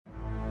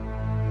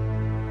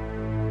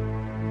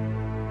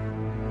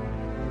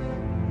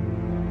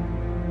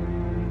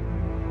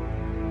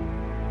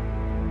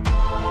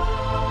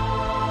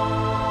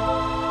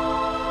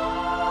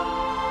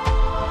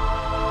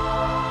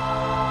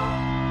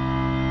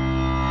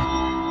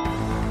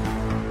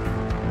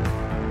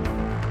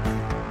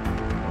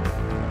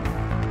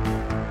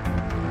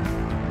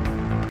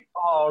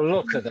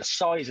look at the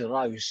size of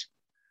those.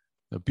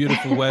 The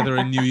beautiful weather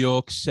in New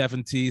York,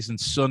 70s and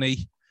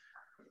sunny.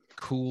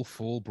 Cool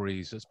fall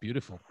breeze. That's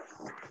beautiful.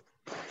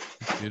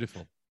 It's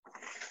beautiful.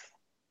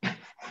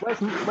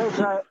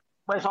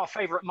 Where's our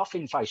favourite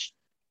muffin face?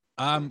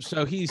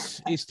 So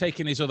he's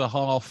taking his other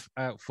half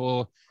out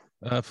for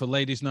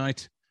ladies'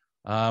 night.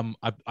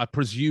 I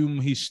presume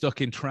he's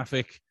stuck in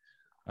traffic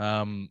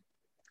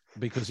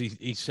because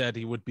he said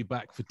he would be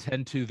back for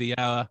 10 to the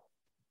hour.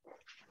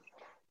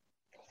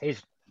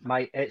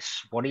 Mate,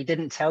 it's what he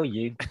didn't tell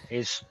you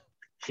is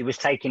she was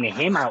taking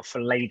him out for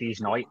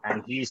ladies' night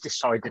and he's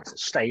decided to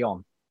stay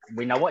on.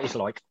 We know what he's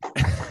like.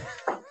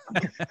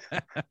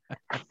 I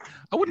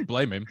wouldn't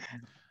blame him,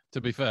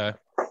 to be fair.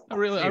 I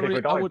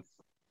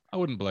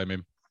wouldn't blame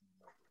him.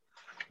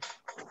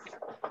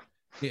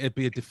 It'd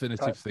be a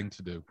definitive thing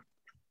to do.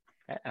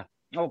 Yeah.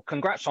 Oh,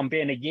 congrats on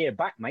being a year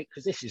back, mate,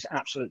 because this is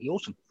absolutely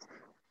awesome.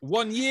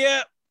 1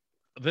 year.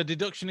 The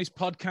Deductionist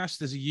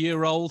podcast is a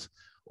year old,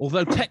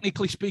 although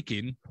technically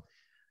speaking,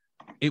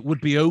 it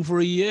would be over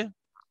a year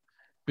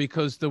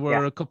because there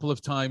were a couple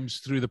of times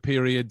through the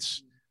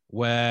periods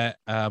where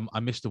I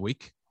missed a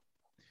week.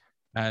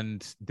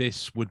 And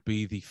this would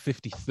be the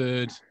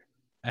 53rd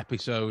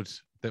episode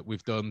that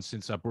we've done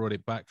since I brought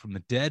it back from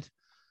the dead.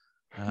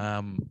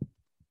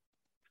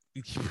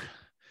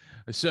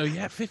 So,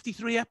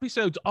 53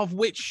 episodes, of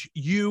which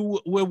you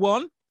were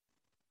one.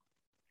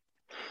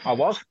 I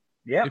was,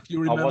 yeah. If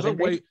you remember,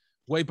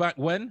 way back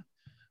when.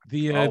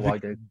 I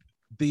do.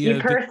 You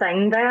poor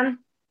thing, Dan.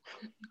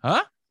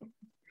 Huh?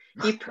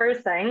 You poor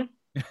thing.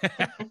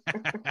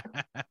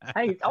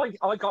 Hey,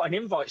 I got an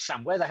invite,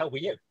 Sam. Where the hell were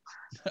you?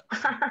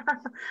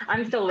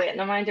 I'm still waiting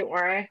on mine, don't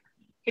worry.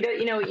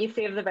 You know, you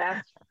save the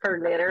best for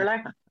later,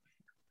 like.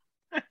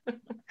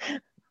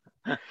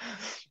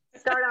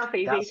 Start off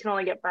easy, you can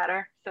only get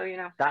better. So, you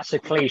know. That's a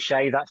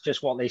cliche. That's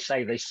just what they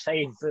say. They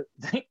save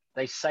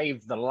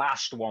the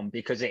last one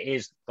because it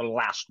is the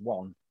last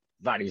one.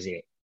 That is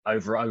it.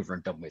 Over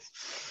and done with.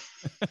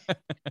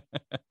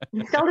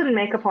 You still didn't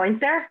make a point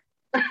there.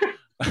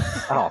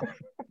 Oh.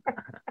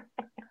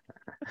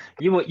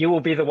 You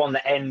will be the one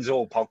that ends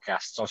all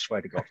podcasts, I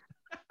swear to God.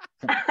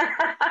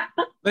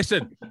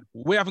 Listen,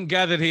 we haven't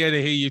gathered here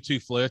to hear you two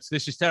flirts.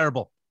 This is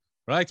terrible.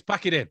 Right?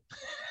 Pack it in.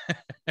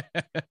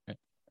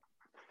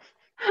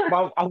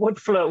 Well, I would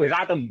flirt with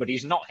Adam, but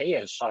he's not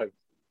here, so...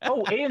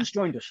 Oh, Ian's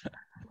joined us.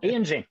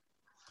 Ian's in.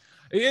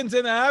 Ian's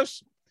in the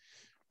house.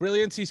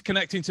 Brilliant. He's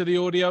connecting to the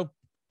audio.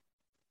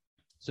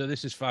 So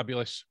this is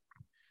fabulous.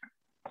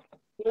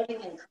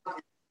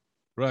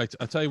 Right,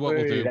 I'll tell you what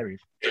we'll do.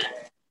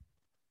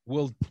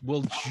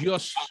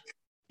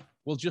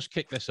 We'll just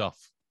kick this off.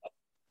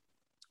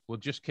 We'll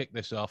just kick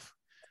this off,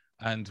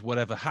 and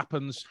whatever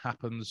happens.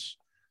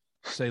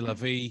 C'est la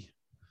vie,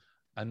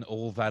 and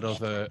all that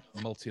other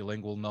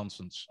multilingual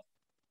nonsense.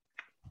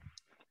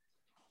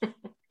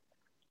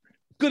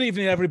 Good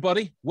evening,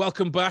 everybody.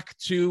 Welcome back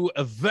to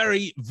a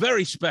very,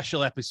 very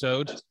special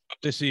episode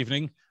this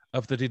evening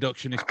of the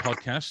Deductionist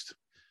podcast.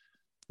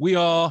 We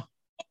are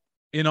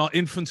in our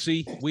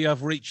infancy. We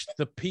have reached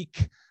the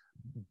peak,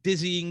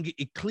 dizzying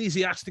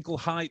ecclesiastical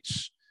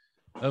heights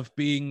of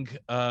being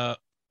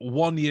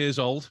 1 year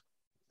old.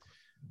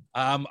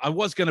 I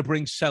was going to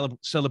bring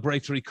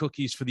celebratory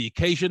cookies for the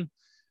occasion,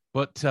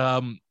 but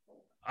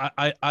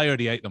I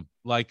already ate them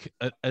like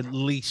at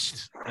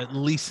least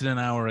an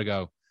hour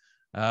ago.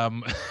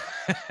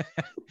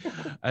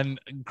 And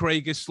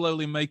Craig is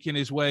slowly making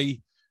his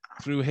way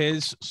through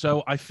his,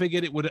 so I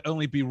figured it would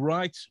only be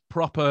right,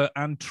 proper,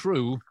 and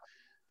true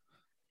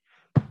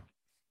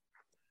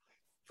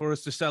for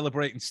us to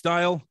celebrate in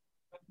style.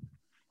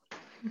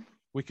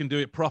 We can do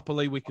it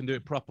properly. We can do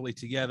it properly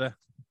together.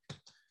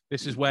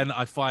 This is when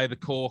I fire the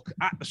cork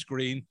at the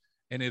screen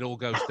and it all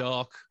goes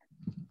dark.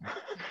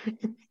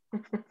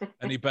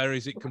 And he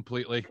buries it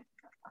completely.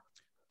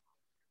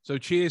 So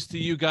cheers to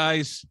you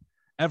guys,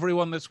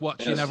 everyone that's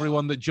watching,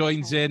 everyone that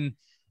joins in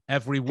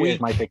every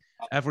week,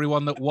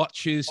 everyone that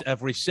watches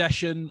every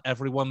session,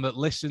 everyone that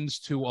listens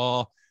to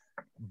our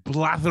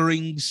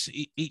blatherings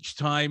each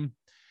time.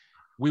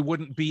 We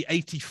wouldn't be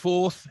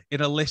 84th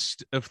in a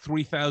list of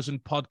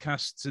 3,000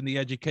 podcasts in the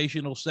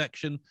educational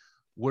section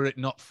were it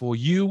not for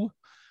you.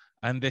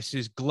 And this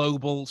is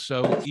global,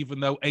 so even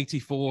though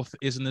 84th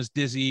isn't as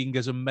dizzying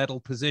as a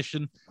medal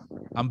position,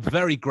 I'm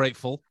very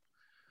grateful,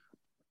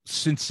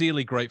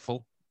 sincerely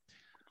grateful,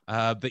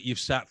 that you've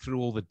sat through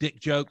all the dick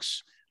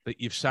jokes,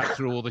 that you've sat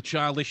through all the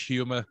childish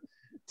humor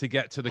to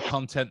get to the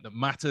content that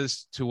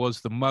matters to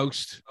us the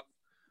most.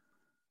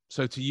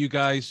 So to you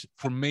guys,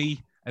 from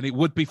me, and it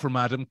would be from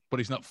Adam, but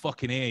he's not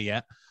fucking here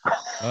yet.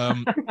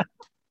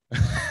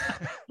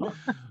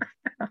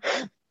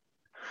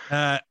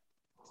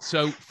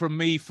 So from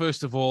me,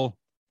 first of all,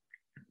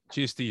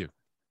 cheers to you.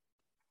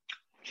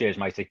 Cheers,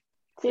 matey.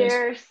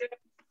 Cheers.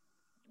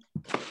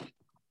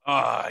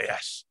 Ah,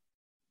 yes.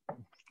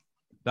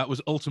 That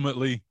was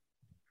ultimately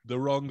the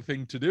wrong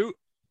thing to do.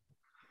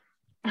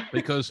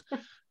 Because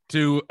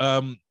to,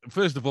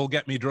 first of all,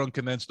 get me drunk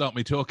and then start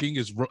me talking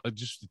is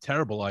just a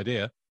terrible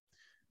idea.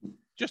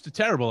 Just a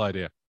terrible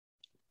idea.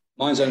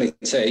 Mine's only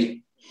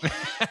tea.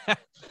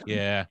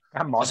 Yeah.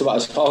 That's about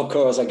as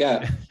hardcore as I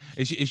get.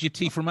 Is your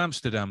tea from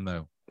Amsterdam,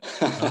 though?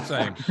 I'm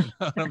saying.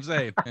 What I'm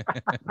saying.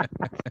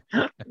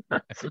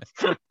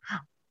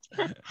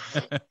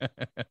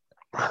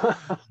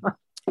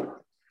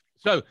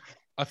 So,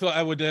 I thought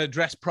I would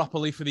dress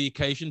properly for the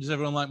occasion. Does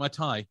everyone like my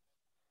tie?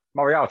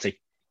 Moriarty.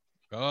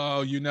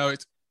 Oh, you know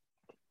it.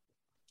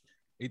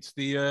 It's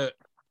the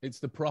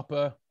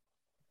proper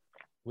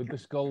with the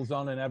skulls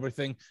on and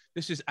everything.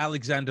 This is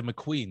Alexander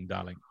McQueen,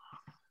 darling.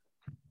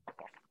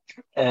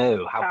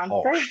 Oh, how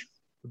posh.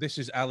 This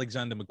is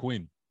Alexander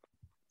McQueen.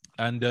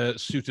 And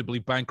suitably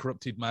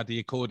bankrupted Maddie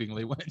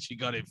accordingly when she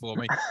got it for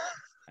me.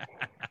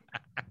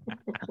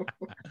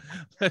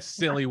 A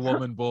silly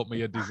woman bought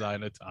me a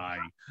designer tie.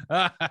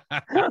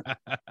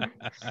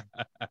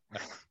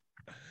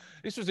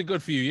 This was a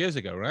good few years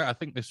ago, right? I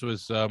think this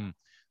was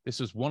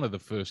one of the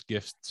first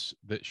gifts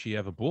that she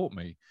ever bought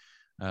me,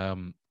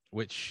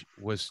 which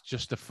was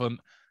just a fun.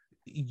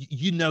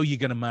 You know, you're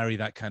going to marry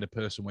that kind of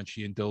person when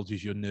she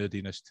indulges your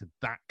nerdiness to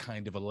that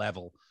kind of a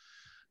level.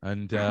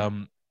 And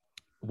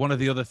one of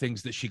the other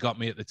things that she got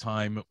me at the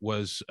time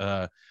was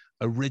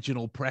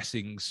original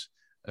pressings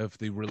of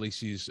the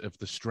releases of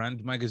the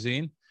Strand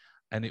magazine,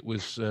 and it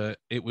was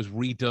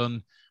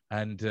redone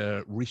and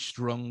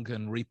restrung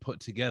and re-put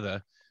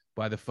together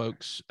by the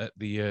folks at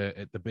the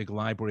big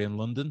library in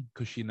London,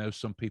 because she knows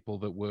some people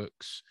that work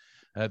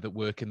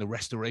in the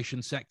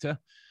restoration sector,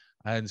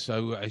 and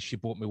so she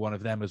bought me one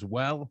of them as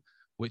well,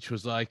 which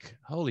was like,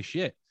 holy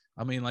shit.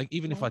 I mean, like,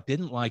 even if I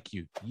didn't like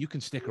you, you can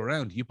stick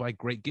around. You buy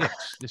great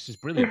gifts. This is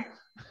brilliant.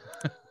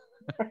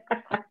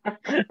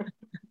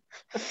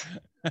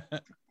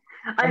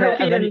 I hope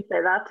you didn't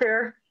say that to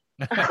her.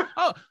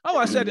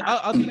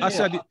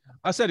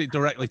 I said it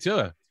directly to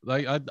her.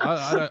 Like, I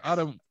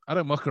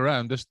don't muck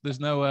around. There's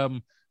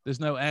no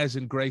airs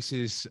and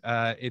graces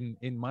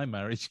in my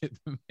marriage at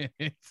the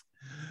minute.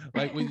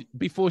 Like,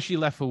 before she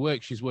left for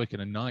work, she's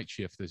working a night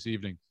shift this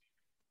evening.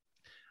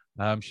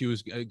 She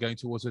was going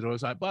towards the door. I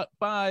was like,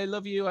 bye,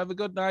 love you, have a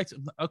good night.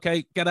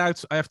 Okay, get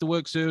out. I have to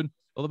work soon.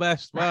 All the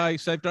best. Bye.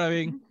 Safe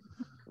driving.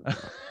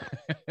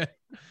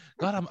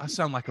 God, I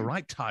sound like a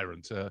right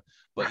tyrant.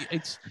 But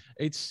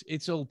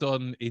it's all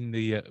done in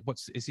the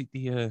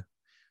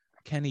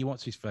Kenny?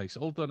 What's his face?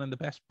 All done in the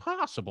best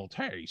possible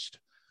taste.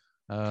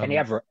 Kenny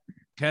Everett.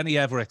 Kenny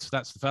Everett.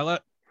 That's the fella.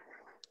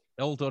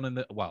 All done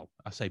in I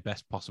say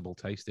best possible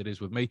taste. It is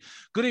with me.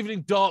 Good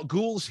evening, Dark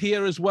Ghouls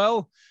here as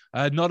well.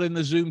 Not in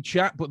the Zoom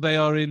chat, but they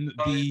are in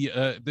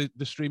the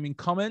streaming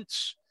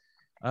comments.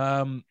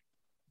 Good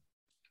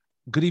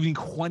evening,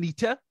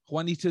 Juanita.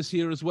 Juanita's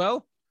here as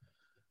well.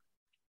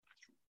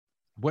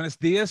 Buenos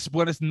dias,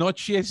 buenas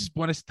noches,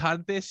 buenas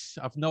tardes.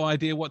 I've no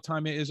idea what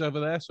time it is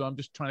over there, so I'm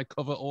just trying to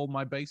cover all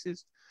my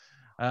bases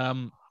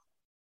in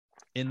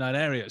that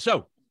area.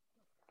 So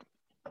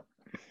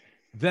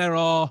there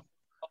are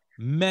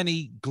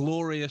many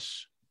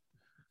glorious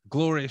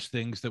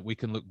things that we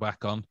can look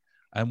back on.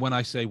 And when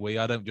I say we,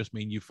 I don't just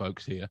mean you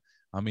folks here.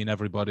 I mean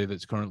everybody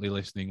that's currently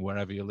listening,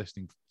 wherever you're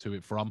listening to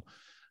it from.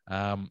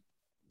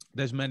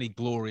 There's many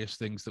glorious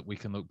things that we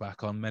can look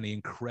back on, many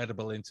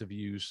incredible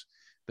interviews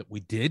that we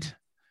did,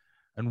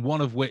 and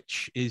one of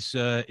which is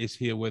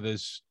here with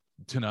us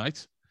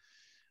tonight.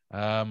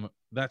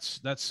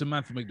 That's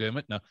Samantha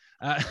McDermott. No,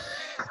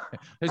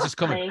 who's just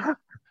coming?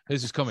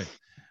 Who's just coming?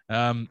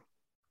 That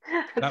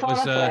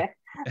was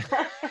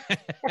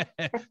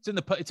it's in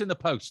the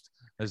post,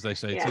 as they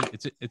say. Yeah.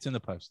 It's in the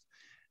post.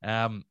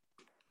 So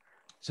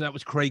that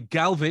was Craig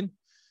Galvin,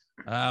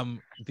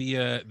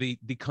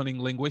 the cunning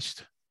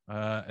linguist,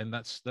 and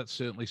that's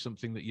certainly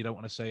something that you don't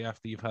want to say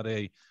after you've had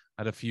a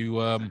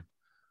few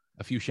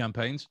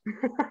champagnes.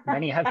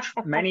 Many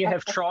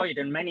have tried,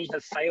 and many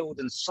have failed,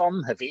 and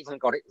some have even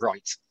got it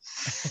right.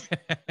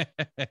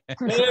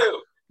 Hello?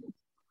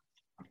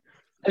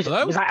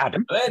 Was that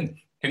Adam? Ben,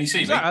 can you see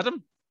me? Is that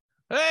Adam?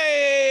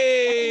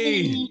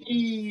 Hey!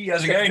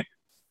 How's it going?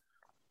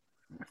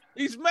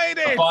 He's made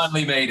it! I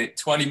finally made it.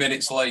 20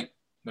 minutes late,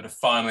 but I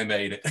finally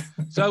made it.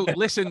 So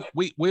listen,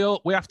 we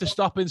have to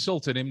stop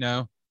insulting him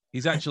now.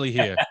 He's actually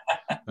here.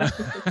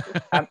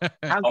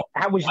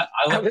 How was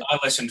I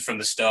listened from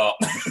the start.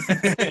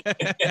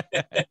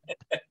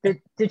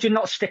 Did you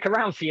not stick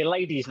around for your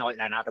ladies' night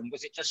then, Adam?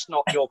 Was it just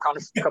not your kind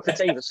of cup of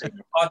tea this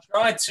evening? I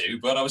tried to,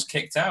 but I was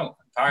kicked out.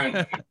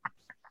 Apparently,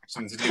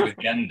 something to do with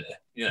gender.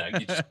 You know,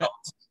 you just got,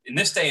 in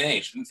this day and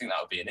age, I didn't think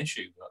that would be an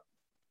issue. But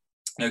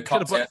no,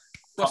 cocktail.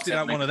 Busted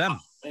out one of them.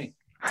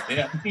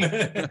 Yeah.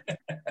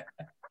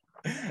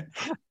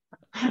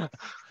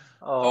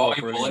 Well,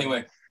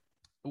 anyway.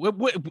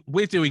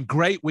 We're doing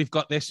great. We've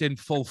got this in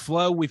full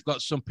flow. We've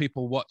got some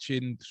people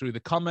watching through the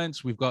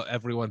comments. We've got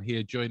everyone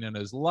here joining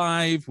us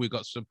live. We've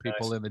got some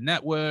people in the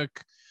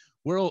network.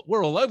 We're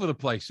all over the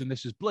place, and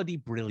this is bloody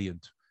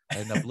brilliant,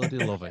 and I bloody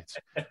love it.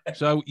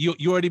 So you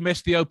already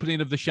missed the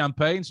opening of the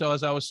champagne. So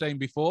as I was saying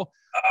before,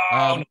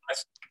 nice.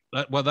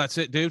 Well, that's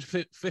it, dude.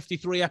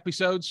 53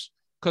 episodes.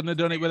 Couldn't have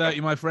done it without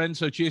you, my friend.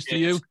 So cheers to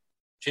you.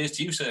 Cheers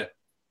to you, sir,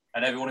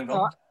 and everyone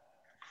involved.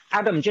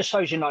 Adam, just so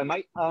you know,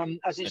 mate,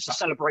 as it's a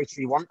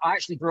celebratory one, I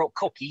actually brought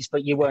cookies,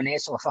 but you weren't here,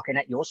 so I fucking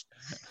ate yours.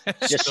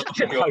 Just so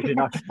you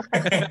know.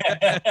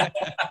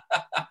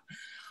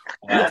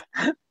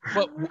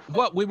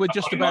 What we were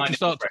just about to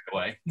start.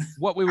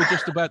 What we were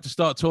just about to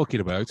start talking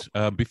about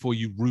before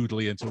you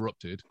rudely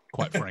interrupted,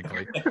 quite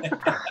frankly.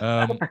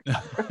 I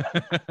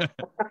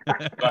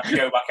have to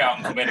go back out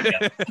and come in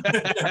again.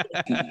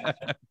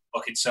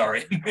 Fucking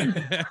sorry.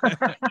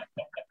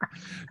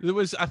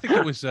 I think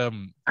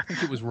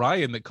it was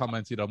Ryan that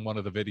commented on one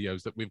of the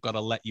videos that we've got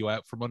to let you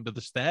out from under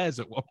the stairs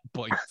at one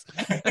point.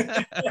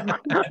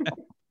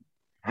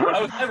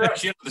 I was never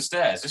actually under the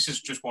stairs. This is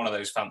just one of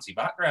those fancy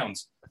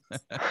backgrounds.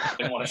 I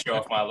didn't want to show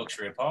off my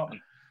luxury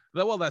apartment.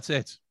 Well, that's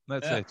it.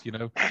 That's it. You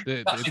know,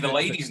 actually, the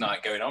ladies'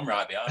 night going on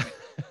right behind me.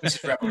 This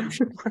is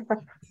revolution.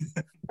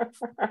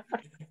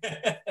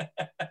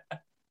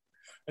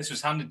 This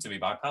was handed to me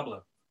by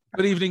Pablo.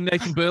 Good evening,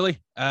 Nathan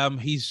Burley.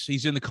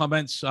 He's in the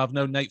comments. I've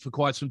known Nate for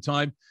quite some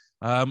time.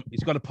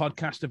 He's got a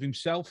podcast of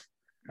himself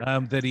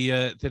that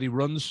he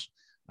runs.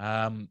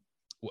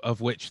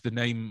 Of which the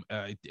name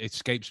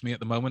escapes me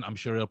at the moment. I'm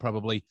sure he'll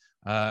probably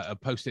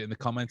post it in the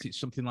comments. It's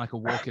something like A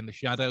Walk in the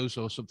Shadows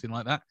or something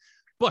like that.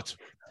 But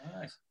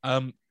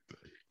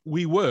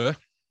we were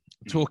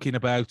talking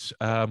about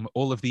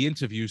all of the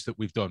interviews that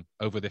we've done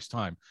over this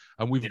time,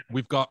 and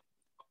we've got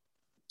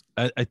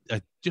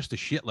just a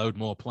shitload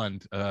more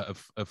planned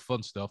of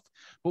fun stuff.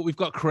 But we've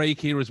got Craig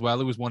here as well,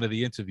 who was one of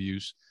the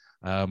interviews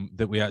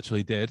that we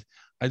actually did,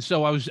 and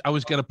so I was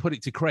going to put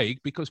it to Craig,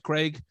 because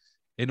Craig,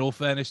 in all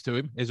fairness to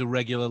him, is a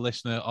regular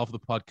listener of the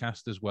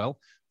podcast as well.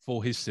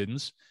 For his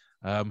sins,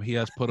 he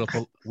has put up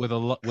with a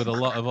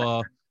lot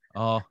of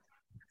our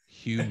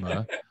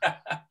humour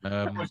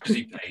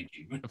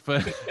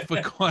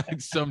for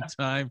quite some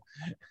time.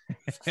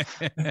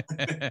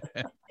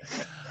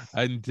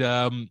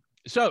 And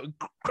so,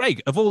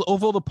 Craig, of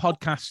all the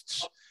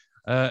podcasts,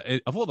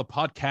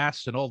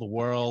 and all the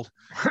world.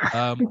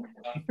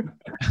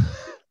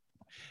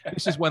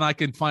 This is when I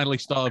can finally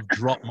start to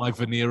drop my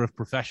veneer of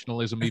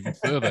professionalism even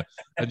further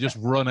and just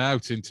run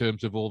out in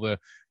terms of all the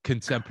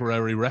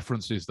contemporary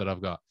references that I've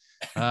got.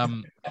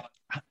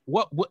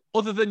 What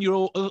other than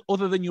your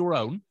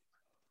own?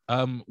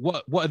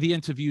 What are the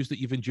interviews that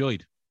you've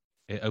enjoyed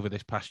over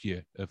this past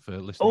year of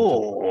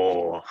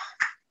listening?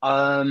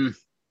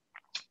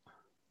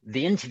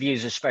 The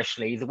interviews,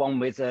 especially the one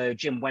with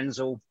Jim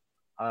Wenzel,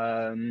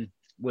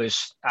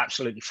 was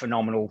absolutely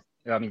phenomenal.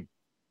 I mean,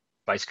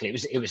 basically,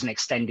 it was an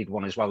extended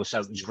one as well, so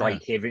it was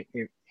great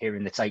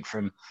hearing the take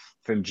from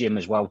Jim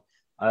as well.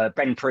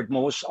 Ben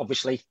Pridmore's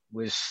obviously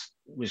was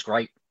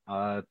great.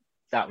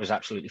 That was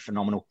absolutely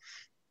phenomenal.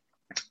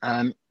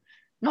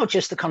 Not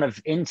just the kind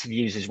of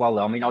interviews as well,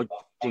 though. I mean, I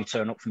do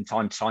turn up from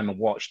time to time and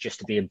watch just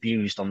to be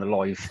abused on the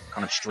live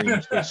kind of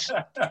streams. That's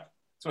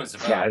what it's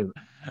about.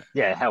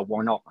 Yeah, hell,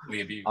 why not?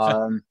 We abuse.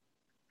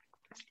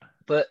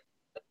 But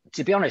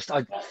to be honest,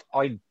 I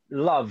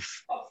love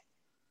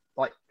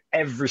like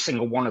every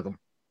single one of them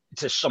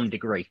to some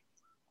degree.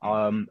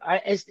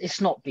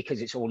 It's not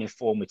because it's all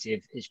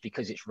informative. It's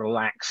because it's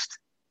relaxed.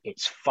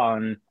 It's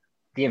fun.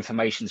 The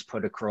information's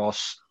put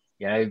across.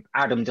 You know,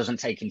 Adam doesn't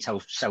take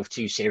himself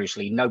too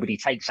seriously. Nobody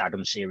takes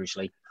Adam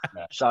seriously.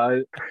 No.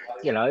 So,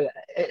 you know,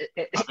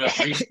 I've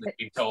recently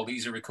been told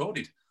these are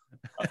recorded.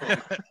 I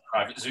thought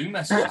private Zoom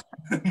messages.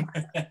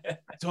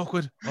 It's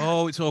awkward.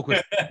 Oh, it's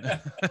awkward.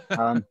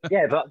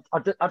 Yeah, but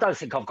I don't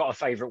think I've got a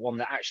favourite one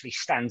that actually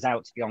stands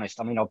out, to be honest.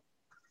 I mean,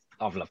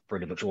 I've loved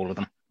pretty much all of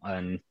them.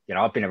 And, you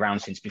know, I've been around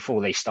since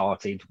before they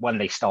started, when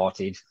they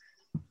started,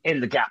 in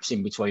the gaps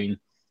in between.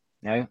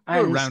 You know,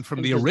 you were around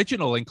from the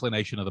original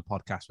inclination of the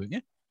podcast, weren't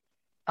you?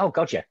 Oh,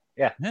 God, yeah.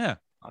 Yeah.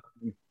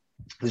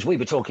 Because we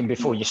were talking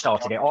before you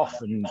started it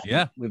off, and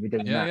we were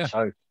doing that. Yeah.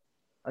 So,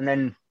 and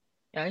then,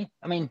 you know,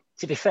 I mean,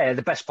 to be fair,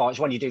 the best part is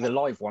when you do the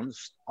live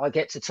ones, I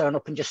get to turn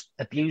up and just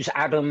abuse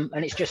Adam,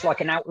 and it's just like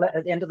an outlet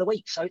at the end of the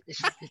week. So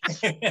it's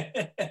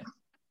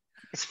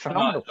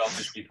phenomenal. I'll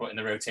just be put in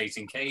the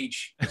rotating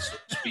cage,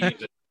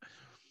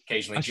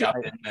 occasionally jab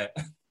in there.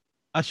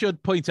 I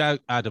should point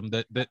out, Adam,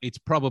 that it's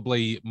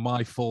probably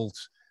my fault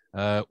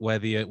where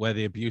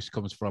the abuse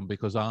comes from,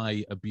 because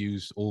I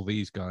abuse all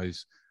these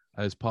guys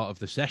as part of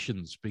the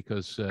sessions,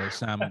 because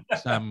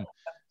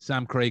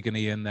Sam, Craig, and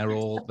Ian, they're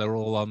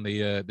all on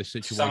the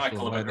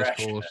situational awareness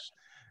course.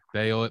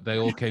 They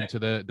all came to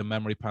the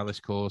Memory Palace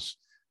course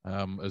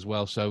as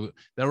well. So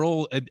they're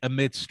all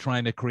amidst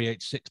trying to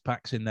create six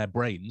packs in their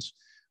brains.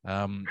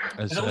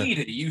 As a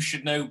leader, you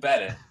should know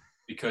better,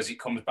 because it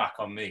comes back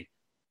on me.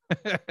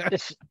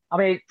 I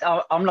mean,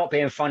 I'm not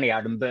being funny,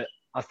 Adam, but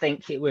I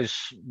think it was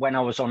when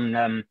I was on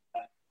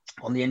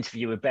the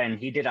interview with Ben,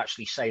 he did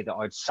actually say that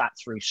I'd sat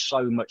through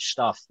so much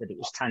stuff that it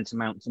was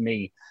tantamount to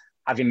me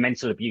having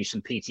mental abuse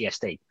and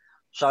PTSD.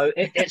 So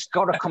it's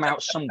got to come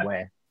out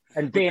somewhere.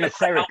 And being a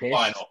therapist,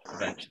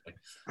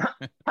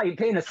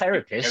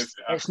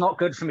 it's not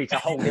good for me to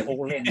hold it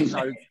all in.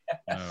 So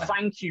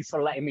thank you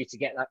for letting me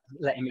get that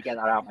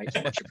out, mate.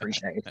 It's much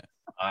appreciated.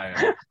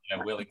 I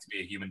am willing to be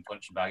a human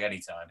punching bag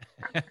anytime.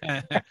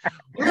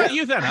 What about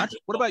you then, Ad?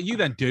 What about you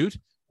then, dude?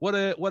 What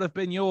have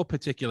been your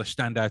particular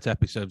standout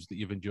episodes that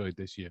you've enjoyed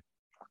this year?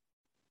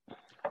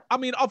 I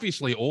mean,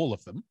 obviously all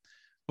of them,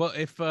 but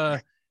if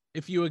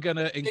you were going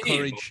to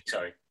encourage... Ian,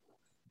 sorry.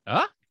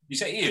 Huh? You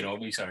say Ian or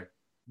me, sorry?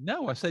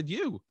 No, I said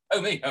you.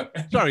 Oh, me? Oh.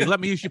 Sorry, let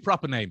me use your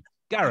proper name.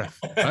 Gareth,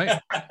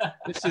 right?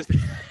 This is...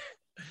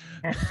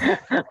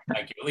 Thank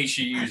you. At least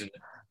you're using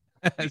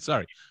it.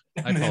 Sorry.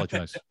 I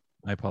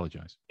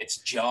apologize. It's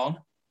John.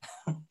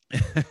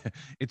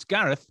 It's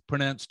Gareth,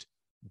 pronounced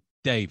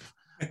Dave.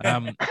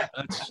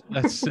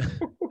 That's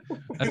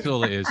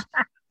all it is.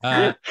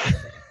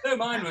 No,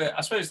 mine were,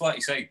 I suppose, like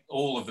you say,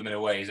 all of them in a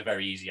way is a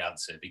very easy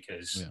answer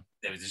because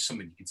there was just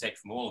something you can take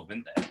from all of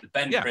them, isn't there? The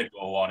Ben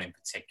Pridmore one in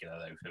particular,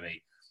 though, for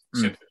me,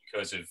 simply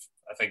because of,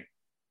 I think,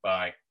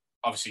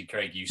 obviously,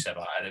 Craig, you said,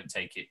 I don't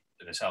take it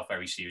myself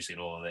very seriously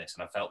in all of this,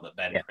 and I felt that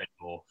Ben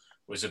Pridmore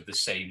was of the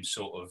same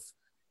sort of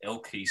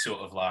ilk. He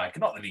sort of like,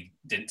 not that he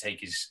didn't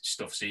take his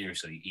stuff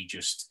seriously,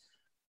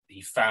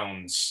 he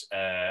found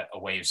a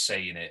way of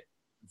saying it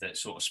that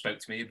sort of spoke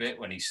to me a bit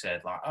when he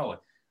said, like, oh,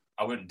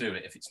 I wouldn't do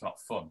it if it's not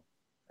fun.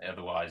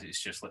 Otherwise,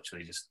 it's just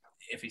literally just,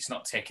 if it's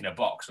not ticking a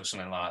box or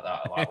something like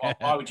that, like, well,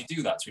 why would you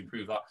do that to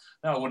improve that?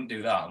 No, I wouldn't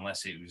do that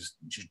unless it was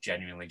just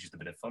genuinely just a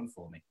bit of fun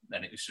for me.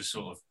 Then it was just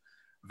sort of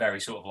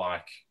very sort of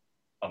like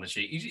on the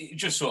cheek,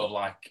 just sort of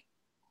like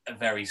a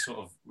very sort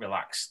of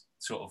relaxed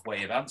sort of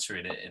way of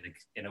answering it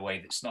in a way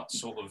that's not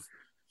sort of,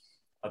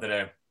 I don't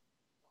know,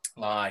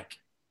 like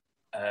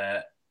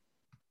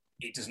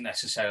it doesn't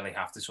necessarily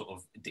have to sort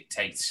of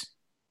dictate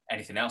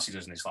anything else he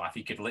does in his life.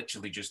 He could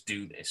literally just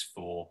do this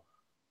for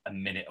a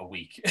minute a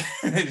week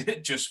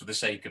just for the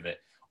sake of it,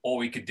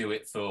 or he could do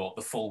it for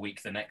the full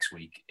week the next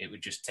week. It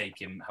would just take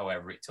him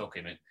however it took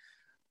him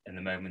in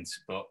the moment.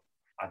 But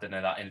I don't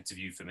know, that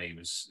interview for me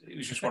was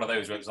just one of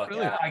those where it was like,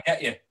 yeah, I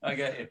get you.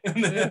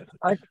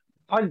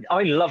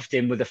 I loved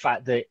him with the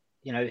fact that,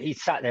 you know, he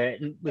sat there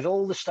and with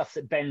all the stuff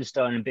that Ben's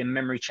done and been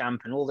memory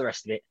champ and all the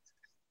rest of it.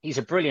 He's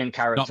a brilliant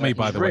character. Not me,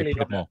 by the way,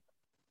 Pridmore.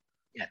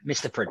 Yeah,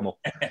 Mr. Pridmore.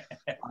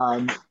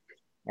 You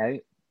know,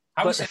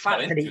 but the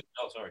fact that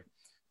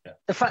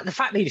the fact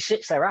that he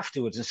sits there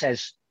afterwards and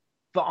says,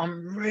 "But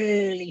I'm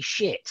really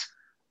shit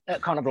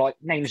at kind of like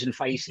names and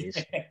faces,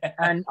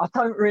 and I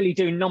don't really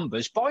do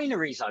numbers.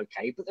 Binary's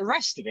okay, but the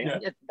rest of it, no,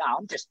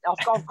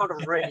 I've got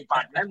a really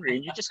bad memory."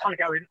 And you're just kind of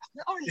going,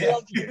 "I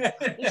love you.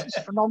 This is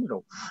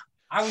phenomenal."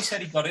 How he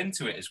said he got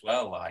into it as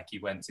well, like he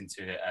went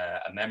into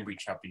a memory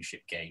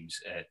championship games,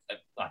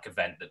 like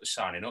event that was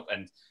signing up,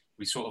 and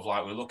we sort of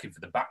like were looking for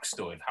the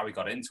backstory of how he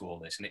got into all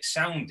this, and it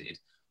sounded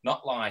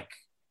not like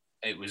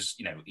it was,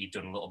 you know, he'd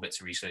done a little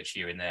bits of research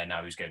here and there, now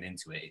he was going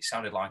into it. It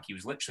sounded like he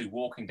was literally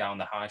walking down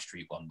the high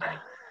street one day,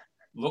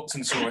 looked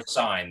and saw a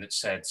sign that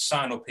said,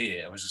 "Sign up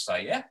here." I was just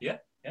like, yeah.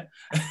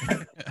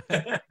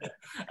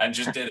 And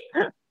just did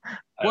it.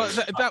 Well,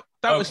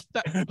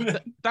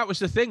 that was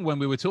the thing when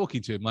we were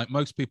talking to him. Like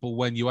most people,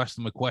 when you ask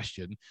them a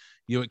question,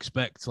 you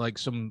expect like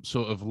some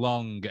sort of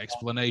long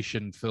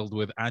explanation filled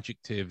with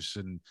adjectives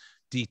and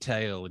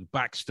detail and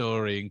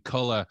backstory and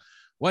color.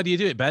 Why do you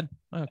do it, Ben?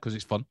 Because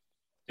it's fun.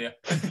 Yeah.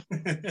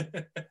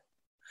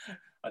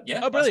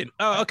 Yeah. Oh, brilliant.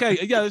 Oh, okay.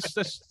 Yeah,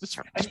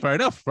 that's fair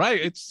enough, right?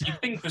 It's. You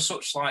think for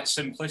such like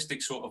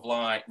simplistic sort of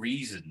like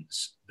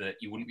reasons that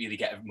you wouldn't really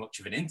get much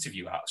of an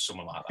interview out of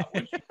someone like that,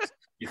 would you?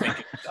 You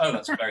think, oh,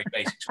 that's a very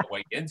basic sort of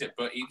way to get into it,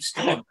 but it was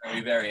still a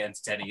very, very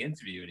entertaining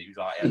interview, and he was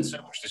like, he had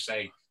so much to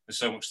say, there's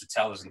so much to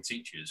tell us and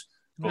teach us.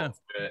 But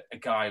a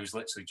guy who was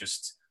literally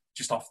just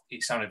off,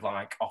 it sounded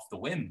like off the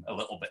whim a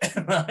little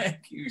bit.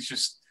 Like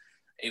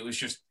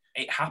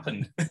it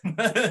happened.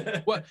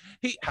 Well,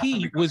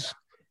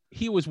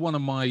 he was one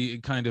of my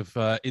kind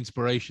of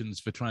inspirations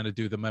for trying to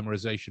do the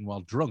memorization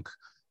while drunk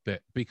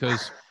bit,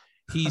 because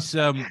he's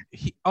on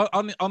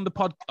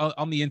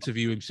the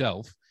interview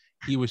himself,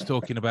 he was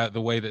talking about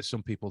the way that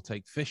some people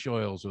take fish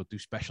oils or do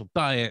special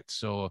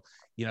diets, or,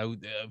 you know,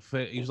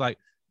 he was like,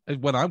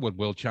 when I won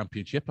World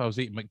Championship, I was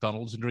eating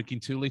McDonald's and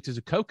drinking 2 liters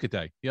of Coke a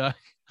day. Yeah.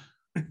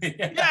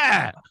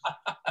 Yeah.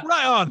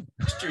 Right on.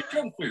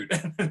 Junk food.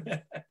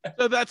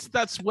 So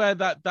that's where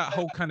that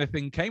whole kind of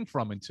thing came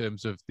from in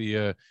terms of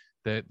the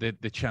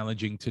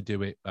challenging to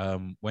do it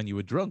when you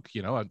were drunk.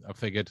 You know, I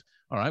figured,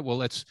 all right, well,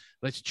 let's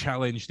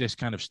challenge this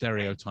kind of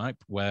stereotype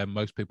where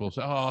most people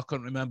say, oh, I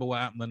couldn't remember what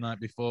happened the night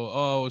before.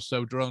 Oh, I was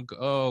so drunk.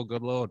 Oh,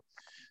 good Lord.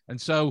 And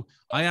so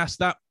I asked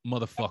that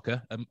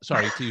motherfucker,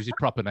 sorry to use his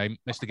proper name,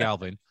 Mr.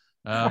 Galvin.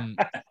 And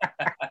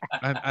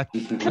I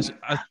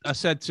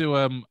said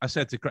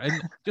to Craig,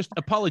 and just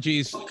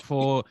apologies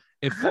for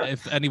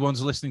if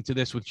anyone's listening to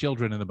this with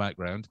children in the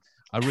background.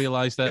 I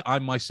realized that I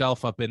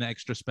myself have been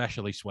extra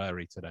specially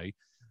sweary today.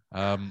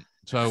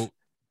 So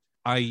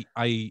I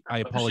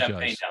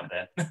apologize.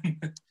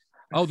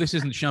 Oh, this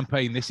isn't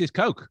champagne. This is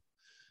Coke.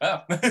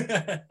 Oh.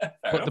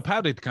 But the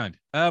powdered kind.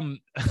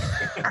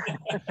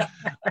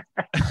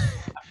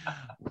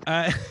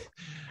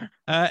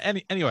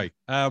 Anyway,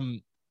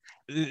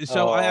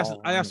 so I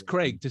asked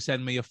Craig to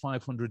send me a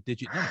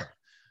 500-digit number,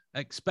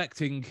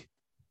 expecting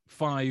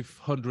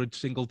 500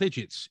 single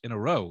digits in a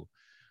row,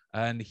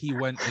 and he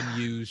went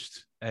and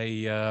used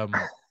a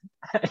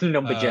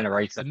number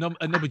generator.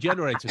 A number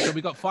generator. So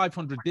we got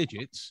 500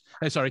 digits.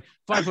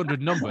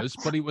 500 numbers,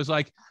 but it was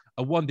like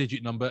a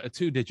 1-digit number, a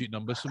 2-digit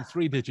number, some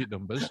 3-digit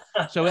numbers.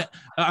 So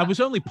I was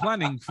only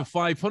planning for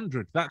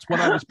 500. That's what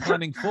I was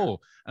planning for.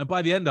 And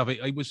by the end of it,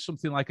 it was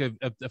something like a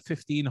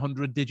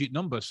 1,500-digit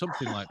number,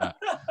 something like that.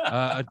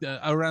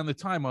 Around the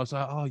time, I was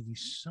like, "Oh, you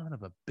son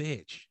of a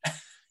bitch!"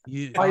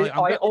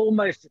 I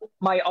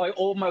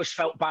almost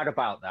felt bad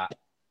about that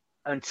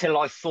until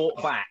I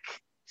thought back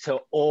to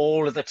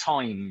all of the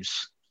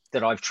times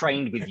that I've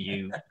trained with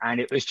you, and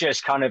it was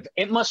just kind of,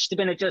 it must have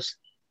been just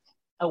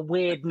a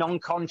weird,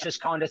 non-conscious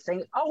kind of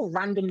thing. Oh,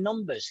 random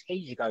numbers. Here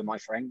you go, my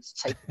friends.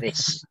 Take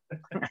this.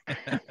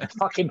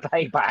 Fucking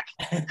payback.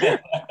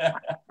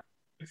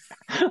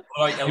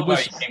 I love how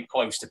you came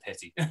close to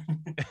pity.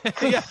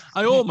 Yeah,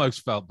 I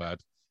almost felt bad.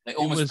 They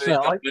almost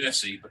felt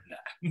mercy, but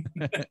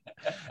nah.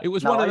 It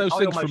was one of those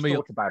things for me.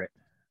 Thought about it.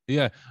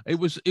 Yeah, it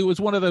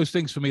was one of those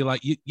things for me. Like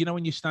you know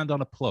when you stand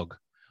on a plug,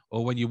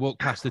 or when you walk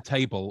past the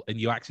table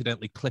and you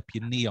accidentally clip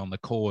your knee on the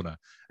corner,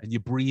 and you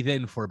breathe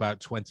in for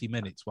about 20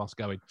 minutes whilst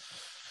going.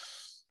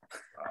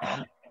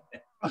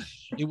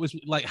 It was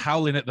like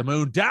howling at the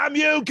moon. Damn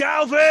you,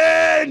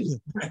 Calvin!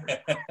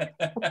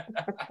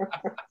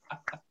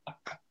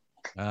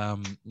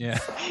 Yeah,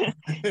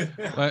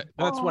 but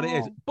that's what it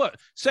is. But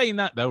saying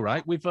that though,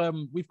 right? We've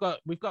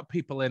got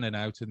people in and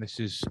out, and this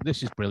is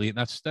brilliant.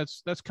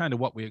 That's kind of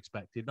what we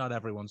expected. Not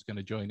everyone's going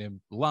to join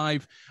in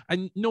live,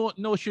 and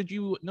nor should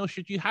you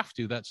have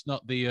to. That's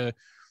not the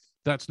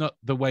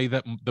way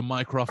that the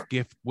Mycroft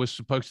gift was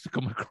supposed to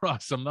come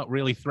across. I'm not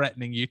really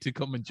threatening you to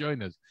come and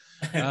join us.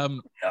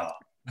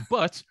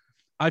 But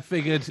I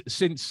figured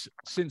since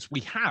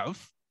we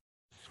have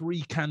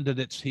 3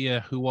 candidates here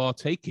who are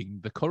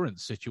taking the current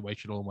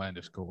situational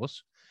awareness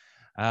course,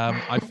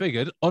 I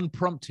figured,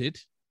 unprompted,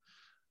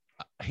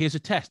 here's a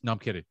test. No, I'm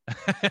kidding.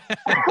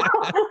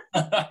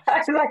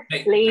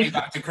 Leave.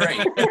 Back to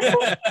Craig.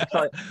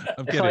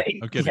 I'm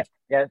kidding.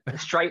 Yeah,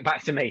 straight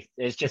back to me.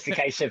 It's just a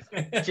case of,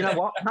 do you know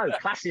what? No,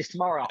 class is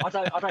tomorrow. I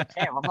don't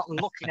care. I'm not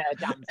looking at a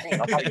damn thing.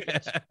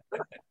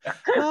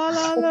 La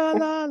la la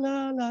la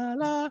la la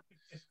la.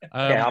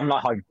 Yeah, I'm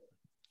not home.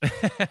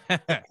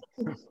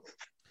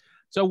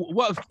 So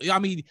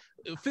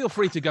feel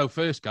free to go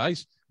first,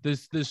 guys.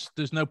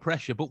 There's no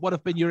pressure. But what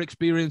have been your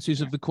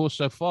experiences of the course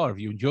so far? Have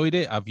you enjoyed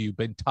it? Have you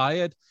been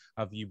tired?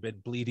 Have you been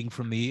bleeding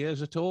from the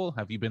ears at all?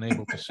 Have you been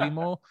able to see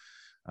more?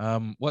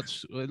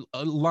 What's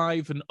a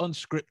live and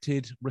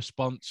unscripted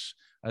response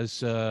as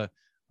bear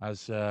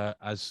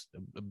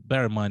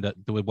in mind that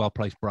there were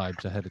well-placed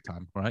bribes ahead of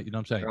time, right? You know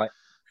what I'm saying? Right.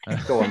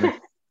 Go on then.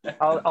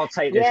 I'll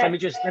take this. Yeah. Let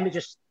me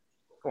just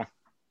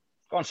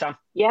go on, Sam.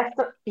 Yes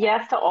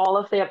to all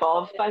of the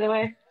above, by the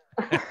way.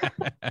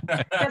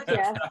 Just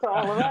yes to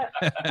all of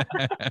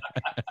it.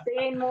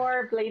 Seeing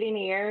more, bleeding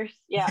ears.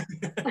 Yeah.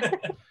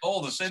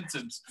 All the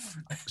symptoms.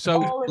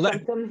 So all the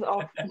symptoms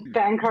of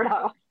Ben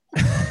Cardell.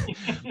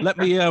 let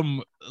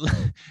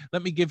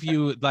me give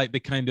you like the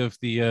kind of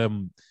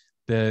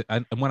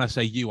and when I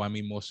say you, I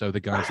mean more so the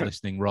guys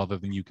listening rather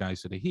than you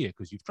guys that are here,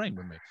 because you've trained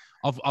with me,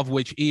 of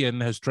which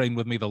Ian has trained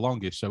with me the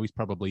longest, so he's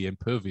probably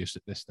impervious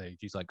at this stage.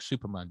 He's like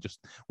Superman,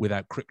 just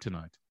without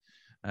kryptonite.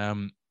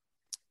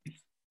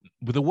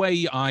 With the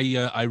way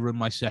I run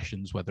my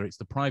sessions, whether it's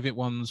the private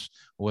ones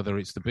or whether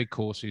it's the big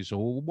courses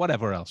or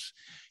whatever else,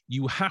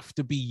 you have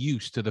to be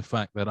used to the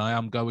fact that I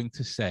am going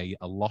to say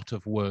a lot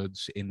of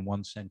words in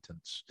one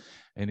sentence,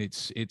 and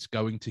it's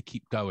going to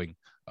keep going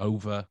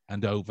over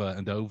and over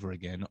and over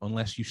again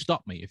unless you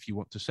stop me if you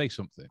want to say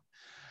something.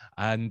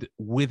 And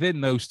within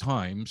those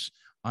times,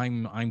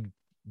 I'm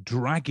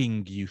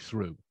dragging you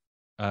through,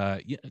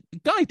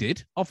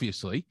 guided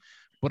obviously,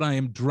 but I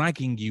am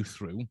dragging you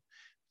through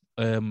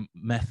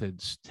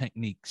methods,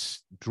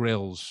 techniques,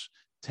 drills,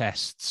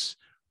 tests,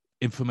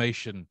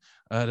 information.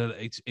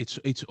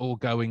 It's all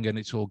going and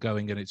it's all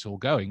going and it's all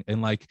going.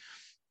 And like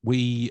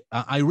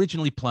I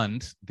originally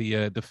planned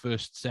the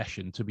first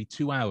session to be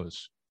 2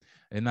 hours,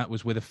 and that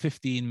was with a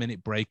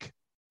 15-minute break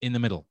in the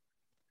middle.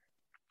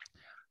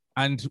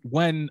 And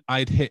when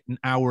I'd hit an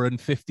hour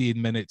and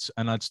 15 minutes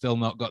and I'd still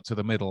not got to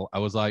the middle, I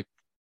was like,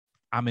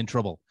 I'm in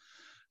trouble.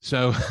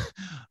 So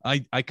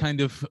I kind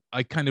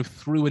of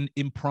threw an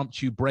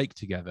impromptu break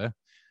together,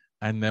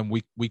 and then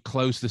we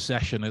closed the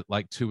session at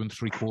like 2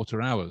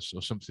 3/4 hours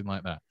or something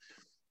like that.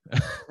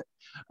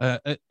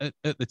 At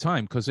the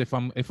time, because if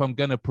I'm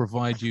going to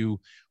provide you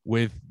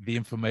with the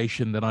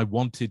information that I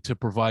wanted to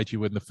provide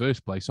you in the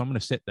first place, I'm going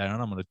to sit there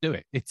and I'm going to do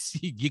it.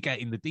 It's you're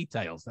getting the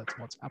details.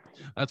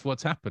 That's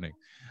what's happening.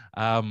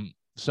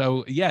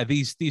 So yeah,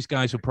 these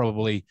guys are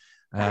probably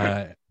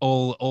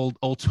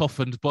all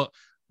toughened, but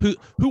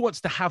who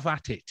wants to have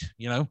at it?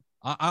 You know,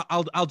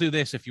 I'll do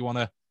this if you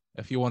want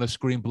to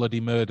scream bloody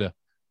murder,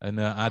 and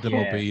Adam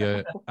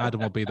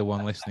will be the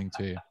one listening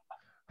to you.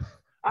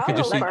 I'll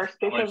go first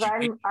because I'm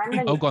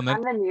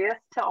the newest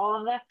to all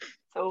of this.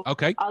 So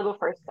okay, I'll go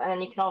first, and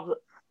then you can have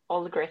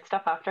all the great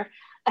stuff after.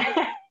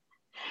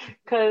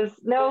 Because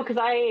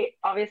I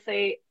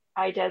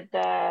did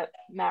the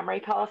Memory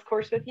Palace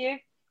course with you,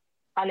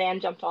 and then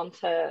jumped on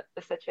to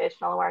the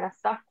situational awareness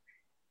stuff.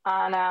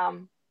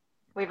 And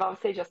we've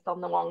obviously just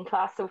done the one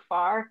class so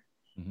far,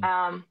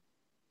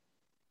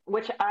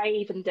 which I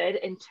even did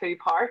in 2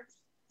 parts.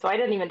 So I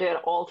didn't even do it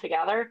all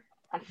together,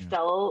 and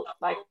still,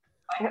 like,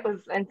 it was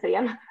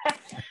insane.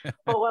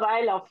 But what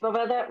I loved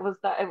about it was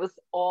that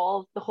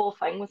the whole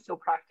thing was so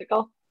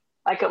practical.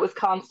 Like, it was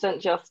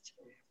constant, just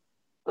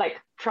like,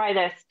 try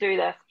this, do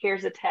this,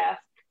 here's a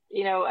test,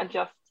 and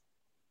just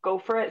go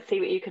for it,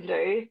 see what you can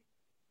do.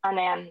 And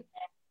then,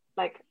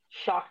 like,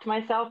 shocked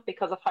myself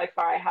because of how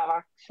far I have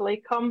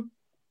actually come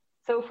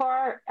so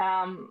far.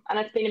 And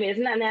it's been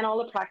amazing. And then all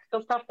the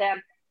practical stuff,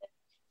 then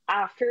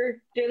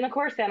after doing the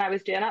course, then I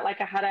was doing it. Like,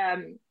 I had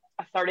a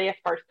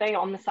 30th birthday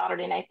on the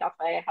Saturday night. That's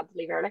why I had to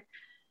leave early.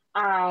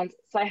 And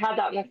so I had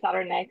that on the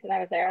Saturday night, and I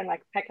was there and,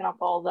 like, picking up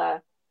all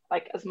the,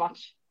 like, as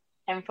much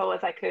info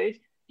as I could.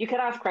 You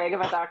could ask Craig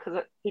about that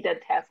because he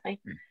did test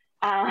me.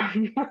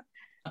 And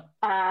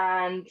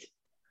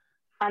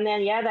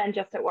then, then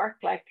just at work,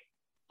 like,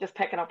 just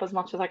picking up as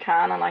much as I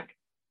can and, like,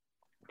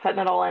 putting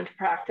it all into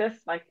practice,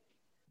 like,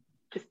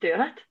 just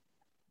doing it.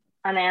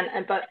 And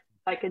then, but,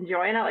 like,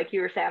 enjoying it, like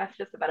you were saying, it's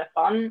just a bit of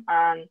fun,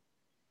 and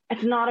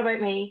it's not about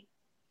me.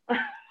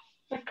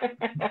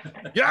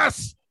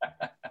 Yes!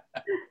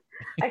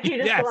 Like,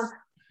 you just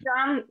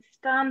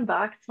stand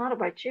back, it's not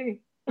about you.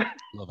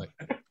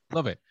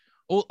 Love it.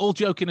 All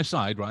joking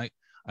aside, right?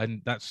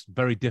 And that's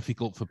very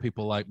difficult for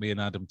people like me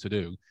and Adam to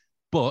do.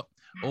 But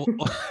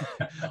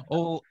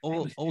all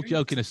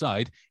joking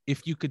aside,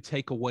 if you could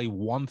take away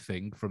one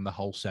thing from the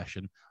whole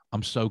session,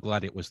 I'm so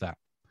glad it was that.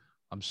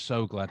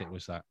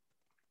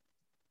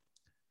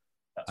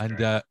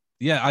 And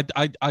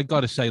I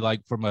got to say,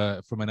 like, from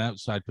an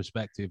outside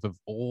perspective, of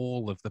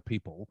all of the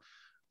people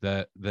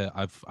that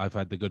I've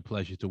had the good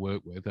pleasure to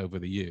work with over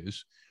the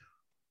years,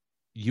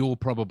 you're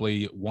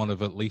probably one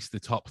of at least the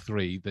top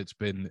 3 that's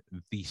been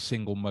the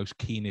single most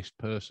keenest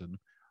person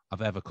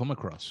I've ever come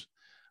across.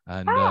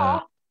 And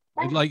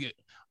like,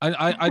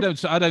 I don't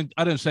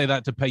say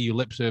that to pay you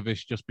lip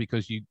service just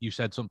because you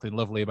said something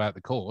lovely about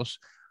the course.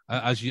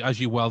 As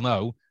you well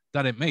know,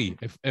 that ain't me.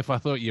 If I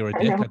thought you were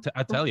a dick,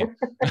 I'd tell you.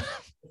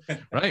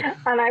 Right?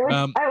 And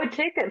I would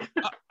take it.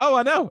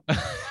 I know.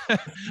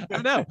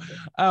 I know.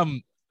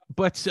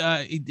 But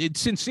it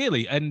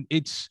sincerely, and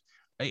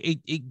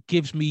it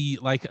gives me,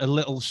 like, a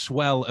little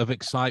swell of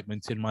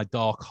excitement in my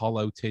dark,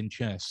 hollow tin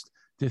chest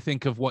to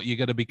think of what you're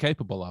going to be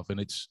capable of, and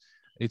it's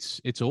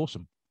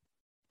awesome.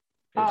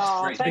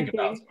 Oh, thank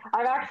you.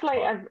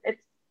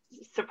 It's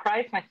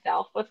surprised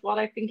myself with what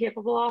I've been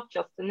capable of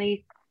just in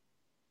the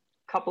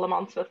couple of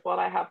months with what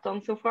I have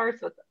done so far.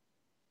 So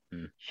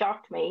it's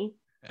shocked me.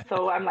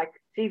 So I'm like,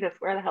 Jesus,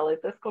 where the hell is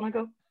this going to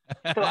go?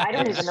 So I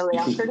don't even know the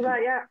answer to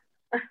that yet.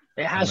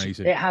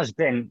 It has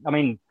been. I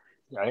mean,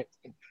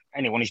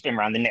 anyone who's been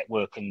around the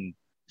network and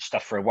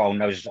stuff for a while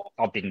knows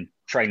I've been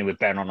training with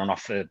Ben on and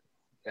off for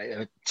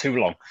too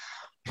long.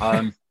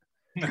 But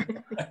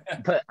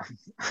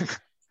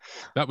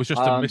that was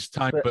just a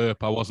mistimed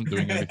burp. I wasn't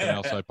doing anything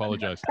else. I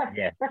apologize.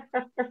 Yeah.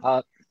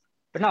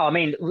 But no, I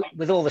mean,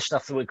 with all the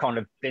stuff that we've kind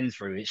of been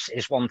through,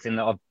 it's one thing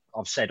that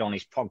I've said on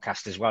his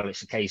podcast as well.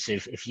 It's a case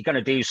of, if you're going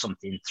to do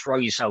something, throw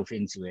yourself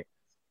into it.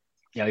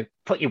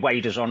 Put your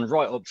waders on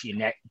right up to your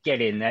neck, get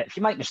in there. If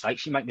you make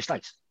mistakes, you make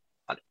mistakes.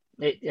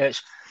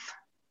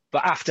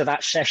 But after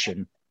that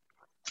session,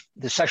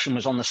 the session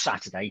was on the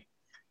Saturday.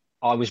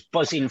 I was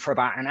buzzing for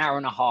about an hour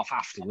and a half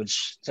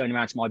afterwards, turning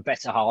around to my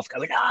better half,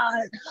 going,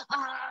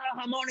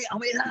 I'm on it,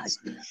 I'm in that.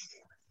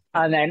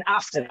 And then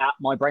after that,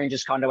 my brain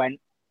just kind of went,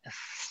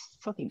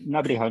 fucking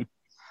nobody home.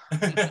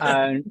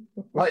 And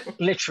like,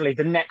 literally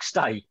the next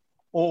day,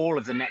 all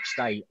of the next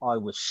day, I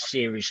was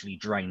seriously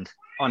drained.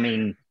 I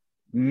mean,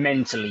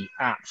 mentally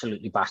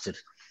absolutely battered.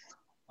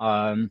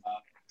 And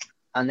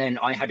then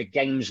I had a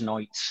games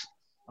night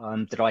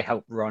that I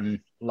helped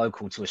run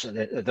local to us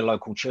at the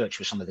local church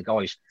with some of the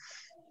guys.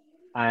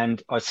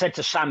 And I said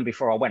to Sam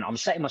before I went, I'm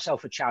setting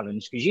myself a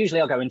challenge, because usually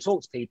I go and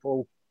talk to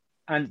people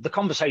and the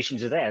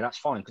conversations are there. That's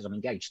fine because I'm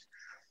engaged.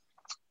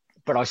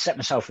 But I set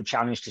myself a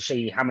challenge to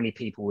see how many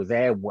people were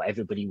there, what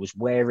everybody was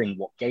wearing,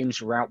 what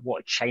games were out,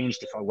 what had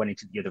changed if I went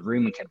into the other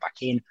room and came back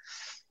in.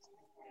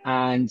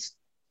 And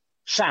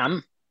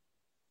Sam,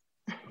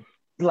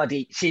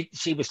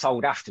 she was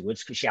told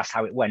afterwards, because she asked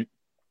how it went.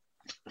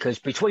 Because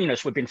between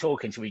us, we've been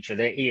talking to each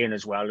other, Ian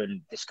as well,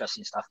 and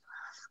discussing stuff.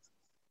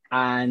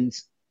 And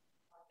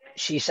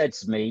she said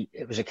to me,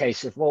 it was a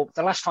case of, well,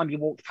 the last time you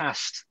walked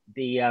past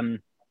the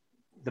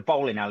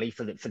bowling alley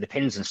for the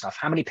pins and stuff,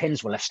 how many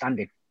pins were left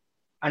standing?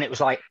 And it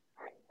was like,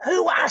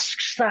 who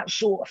asks that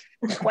sort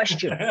of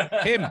question?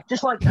 Him.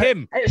 Just like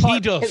him. He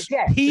like, does.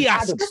 He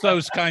asks Adam.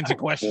 those kinds of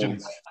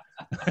questions.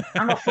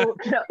 And I thought,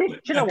 do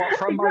you know what?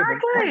 For a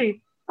moment,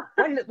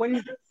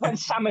 when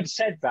Sam had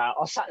said that,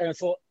 I sat there and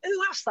thought,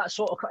 who asked that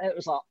sort of question? It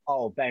was like,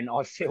 oh, Ben,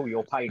 I feel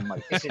your pain,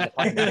 mate. This is a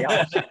pain in the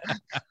arse.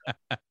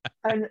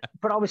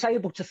 But I was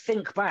able to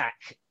think back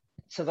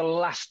to the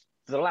last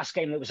the last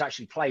game that was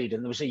actually played,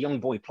 and there was a young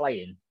boy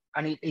playing,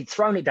 and he'd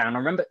thrown it down. I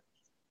remember,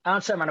 and I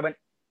turned around and I went,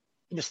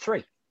 it was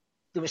 3.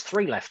 There was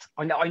 3 left.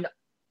 I know.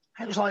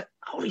 It was like,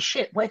 holy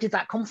shit, where did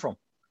that come from?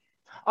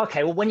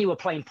 Okay, well, when you were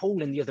playing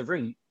pool in the other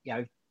room, you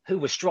know, who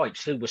were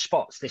stripes, who were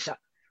spots, this, that.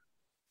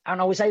 And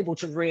I was able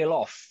to reel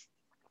off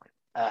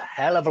a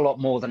hell of a lot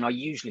more than I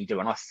usually do.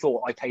 And I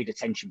thought I paid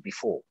attention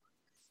before.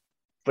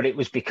 But it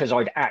was because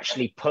I'd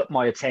actually put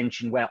my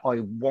attention where I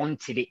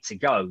wanted it to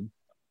go,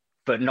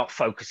 but not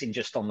focusing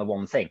just on the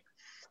one thing.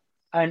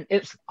 And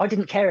I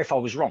didn't care if I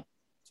was wrong.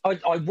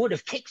 I would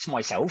have kicked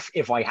myself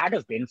if I had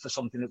have been for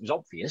something that was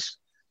obvious,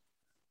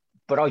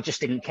 but I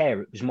just didn't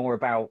care. It was more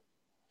about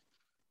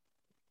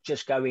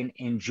just going,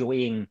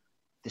 enjoying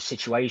the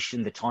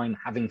situation, the time,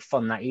 having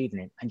fun that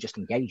evening, and just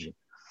engaging.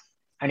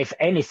 And if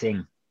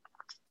anything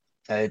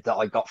that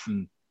I got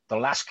from the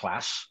last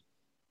class,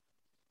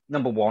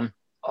 number one,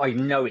 I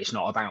know it's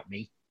not about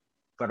me,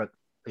 but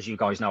as you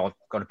guys know, I've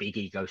got a big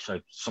ego, so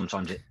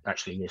sometimes it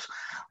actually is.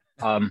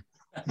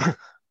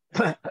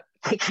 But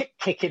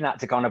kicking that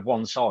to kind of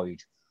one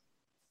side,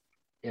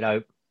 you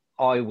know,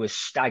 I was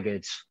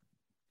staggered,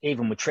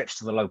 even with trips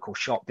to the local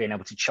shop, being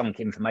able to chunk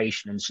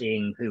information and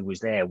seeing who was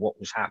there, what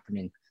was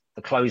happening,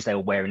 the clothes they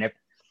were wearing.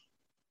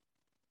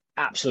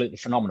 Absolutely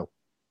phenomenal.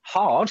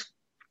 Hard.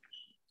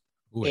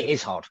 Ooh. It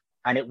is hard,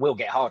 and it will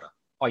get harder.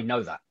 I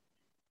know that.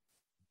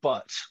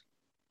 But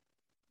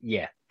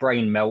yeah,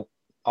 brain melt,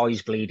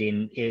 eyes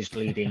bleeding, ears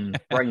bleeding,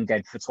 brain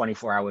dead for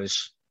 24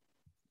 hours.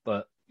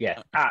 But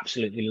yeah,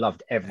 absolutely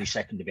loved every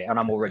second of it, and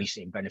I'm already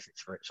seeing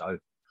benefits for it. So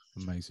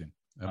amazing.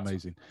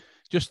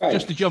 Just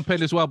to jump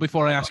in as well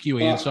before I ask you,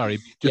 Ian. Sorry.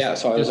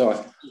 Sorry.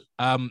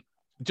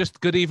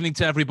 Just good evening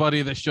to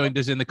everybody that's joined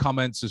us in the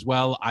comments as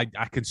well. I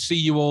can see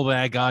you all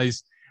there,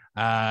 guys.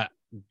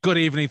 Good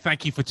evening.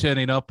 Thank you for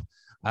turning up.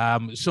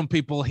 Some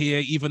people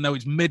here, even though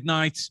it's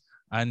midnight,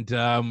 and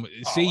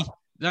see,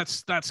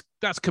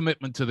 that's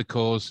commitment to the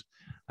cause.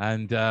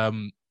 And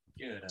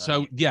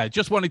so, yeah,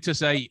 just wanted to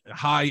say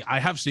hi. I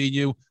have seen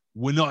you.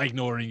 We're not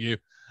ignoring you.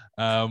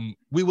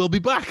 We will be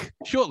back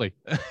shortly.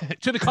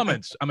 To the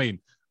comments. I mean,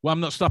 well, I'm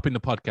not stopping the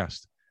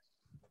podcast.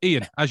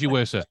 Ian, as you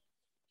were, sir.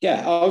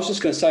 Yeah, I was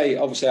just going to say,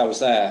 obviously I was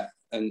there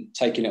and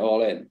taking it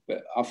all in,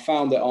 but I've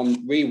found that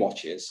on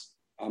rewatches,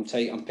 I'm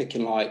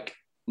picking like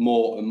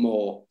more and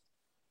more,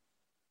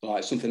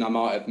 like something I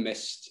might have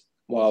missed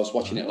while I was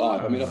watching it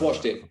live. I mean, I've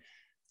watched it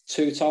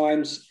 2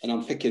 times and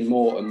I'm picking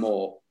more and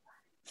more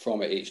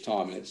from it each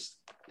time. And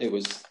it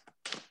was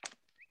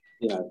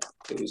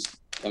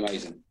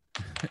amazing.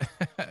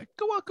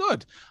 Go on,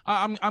 good.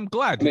 I'm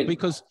glad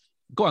because.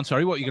 Go on,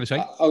 sorry, what are you going to say?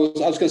 I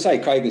was going to say,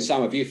 Craig and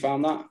Sam, have you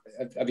found that?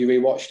 Have you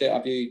rewatched it?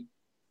 Have you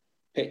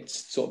picked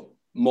sort of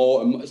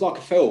more? It's like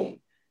a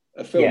film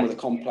with a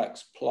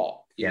complex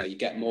plot. You know, you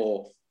get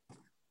more.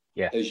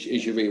 Yeah. As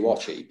you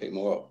rewatch it, you pick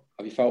more up.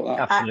 Have you felt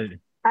that? Absolutely.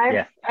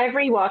 I've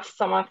rewatched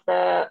some of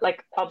the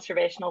like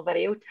observational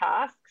video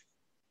tasks,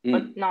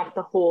 but not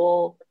the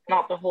whole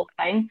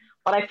thing.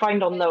 But I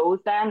find on those,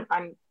 then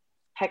I'm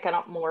picking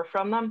up more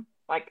from them.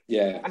 Like,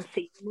 I'm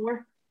seeing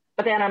more.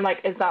 But then I'm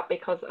like, is that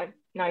because I've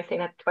now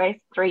seen it 2,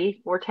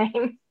 3, 4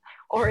 times,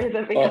 or is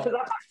it because I'm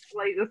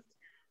actually just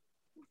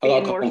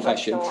being more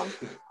confession?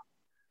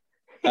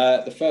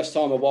 The first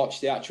time I watched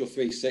the actual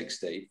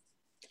 360,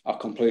 I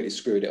completely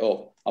screwed it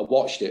up. I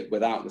watched it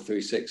without the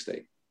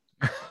 360.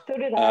 So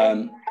did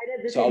I.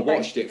 I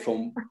watched it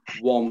from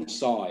one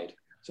side.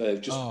 So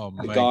just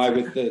the guy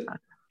with the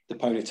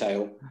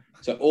ponytail.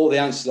 So all the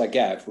answers I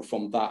gave were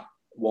from that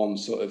one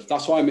sort of.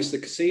 That's why I missed the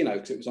casino,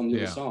 because it was on the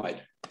other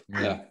side.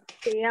 Yeah.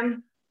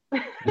 Damn.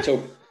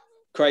 So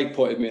Craig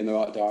pointed me in the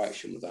right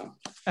direction with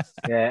that.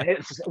 Yeah,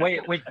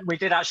 we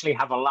did actually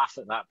have a laugh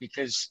at that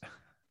because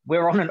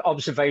we're on an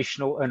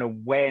observational and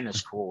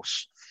awareness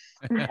course.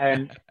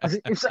 And I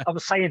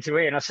was saying to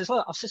Ian, I says,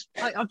 look,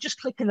 I'm just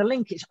clicking the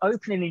link, it's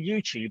opening in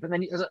YouTube, and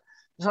then he was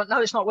like,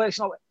 no, it's not working, it's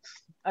not working.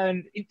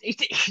 And he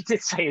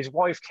did say his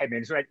wife came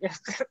in, so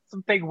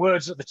some big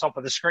words at the top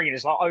of the screen.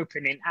 It's like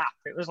opening app.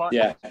 It was like,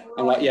 yeah,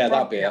 I'm like, yeah,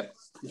 that'd be it.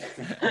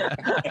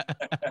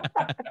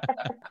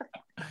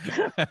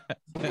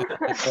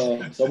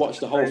 So I watched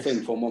the whole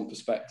thing from one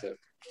perspective.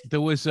 There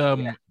was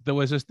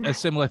a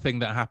similar thing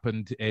that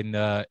happened in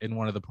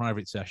one of the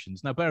private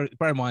sessions. Now, bear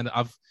in mind that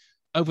I've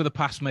over the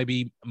past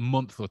maybe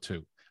month or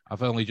 2,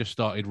 I've only just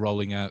started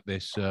rolling out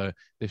this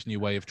new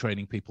way of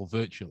training people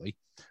virtually,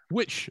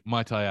 which,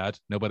 might I add,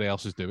 nobody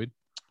else is doing.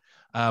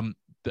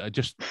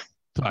 Just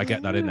thought I'd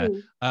get that in there.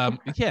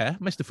 Yeah,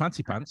 Mr.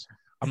 Fancy Pants.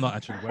 I'm not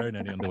actually wearing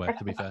any underwear,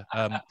 to be fair.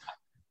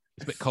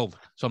 It's a bit cold,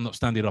 so I'm not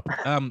standing up.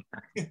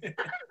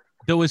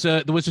 There was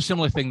a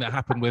similar thing that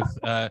happened with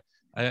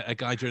a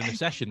guy during the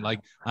session.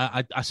 Like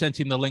I sent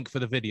him the link for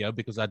the video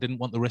because I didn't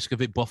want the risk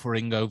of it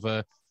buffering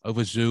over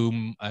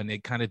Zoom, and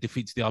it kind of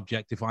defeats the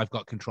object if I've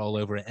got control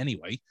over it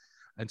anyway.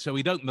 And so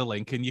he'd opened the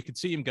link, and you could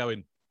see him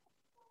going,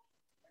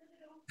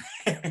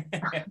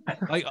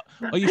 like,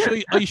 are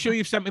you sure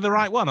you've sent me the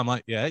right one? I'm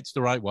like, yeah, it's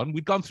the right one.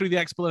 We'd gone through the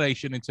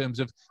explanation in terms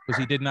of, because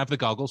he didn't have the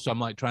goggles, so I'm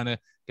like trying to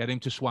get him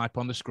to swipe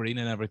on the screen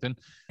and everything,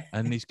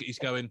 and he's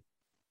going,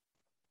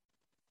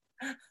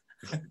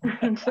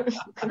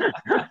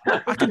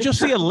 I can just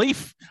see a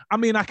leaf. I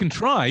mean, I can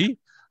try,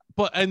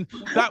 but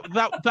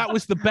that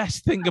was the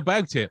best thing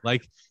about it.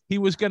 Like, he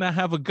was going to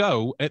have a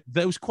go at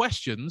those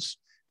questions.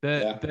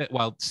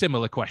 Well,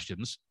 similar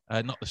questions,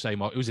 not the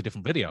same. It was a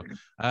different video.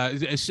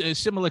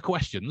 Similar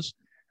questions,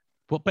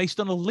 but based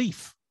on a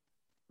leaf.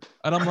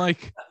 And I'm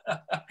like, I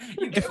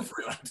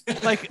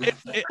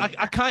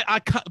can't.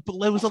 But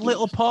there was a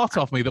little part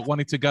of me that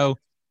wanted to go,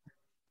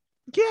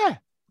 yeah,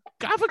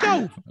 have a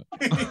go.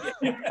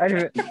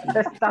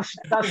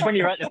 That's when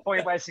you're at the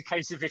point where it's a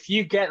case of, if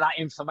you get that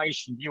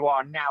information, you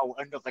are now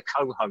another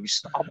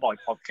co-host on my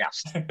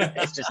podcast.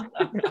 It's just,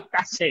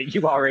 that's it.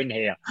 You are in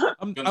here.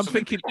 I'm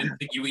thinking, I didn't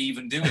think you were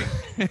even doing.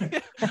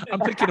 I'm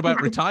thinking about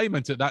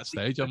retirement at that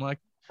stage. I'm like.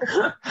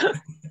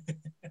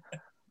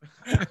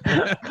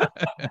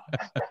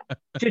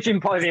 Judging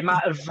by the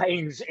amount of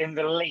veins in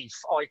the leaf,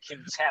 I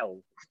can tell.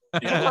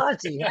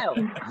 Bloody hell.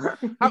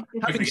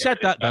 Having said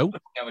that,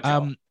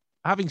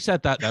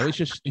 though, it's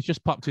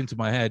just popped into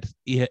my head.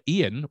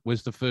 Ian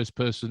was the first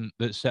person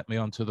that set me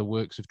onto the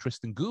works of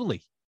Tristan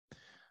Gooley.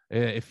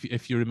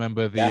 If you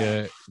remember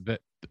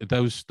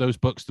those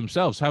books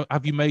themselves,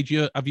 have you made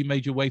your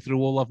way through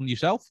all of them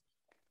yourself?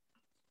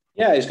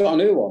 Yeah, he's got a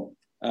new one.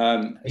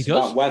 It's he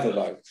does? about weather,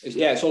 though.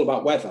 It's all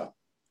about weather.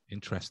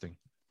 Interesting.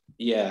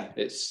 Yeah,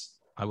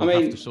 I will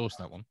have to source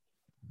that one.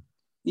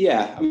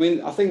 Yeah, I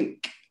mean, I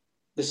think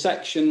the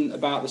section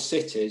about the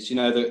cities,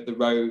 the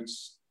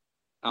roads,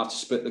 how to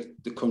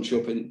split the country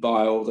up and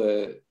buy all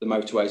the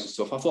motorways and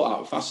stuff. I thought that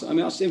was fascinating. I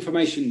mean, that's the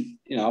information.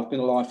 I've been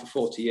alive for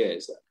 40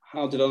 years.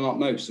 How did I not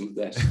know some of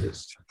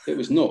this? It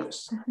was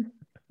nuts.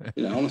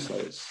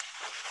 Honestly,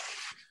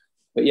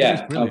 But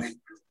yeah,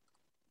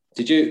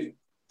 did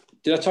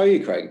I tell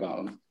you, Craig,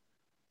 about them?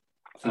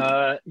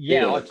 I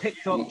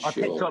picked up. I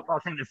think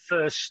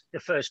the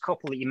first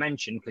couple that you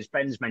mentioned, because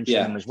Ben's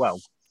mentioned them as well.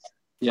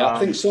 Yeah, I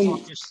think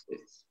some.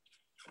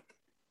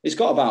 It's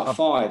got about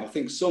 5. I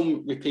think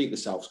some repeat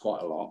themselves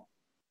quite a lot.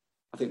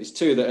 I think there's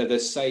 2 that are the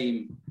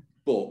same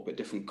book but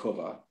different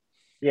cover.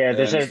 Yeah,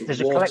 there's a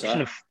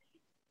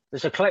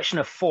collection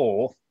of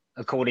 4,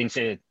 according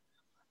to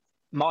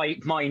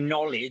my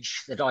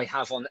knowledge that I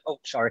have on. Oh,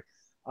 sorry.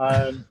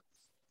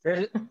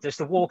 There's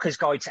the Walker's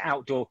Guide to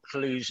Outdoor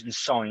Clues and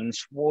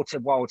Signs, Water,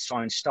 Wild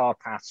Signs, Star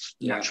Paths,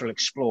 Natural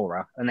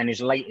Explorer, and then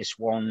his latest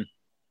one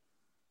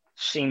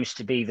seems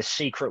to be The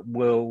Secret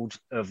World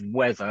of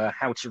Weather,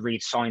 How to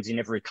Read Signs in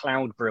Every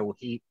Cloud,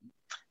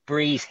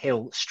 Breeze,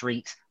 Hill,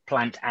 Street,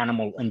 Plant,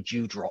 Animal, and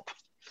Dewdrop.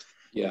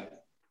 Yeah,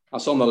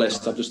 that's on the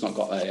list. I've just not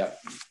got there yet.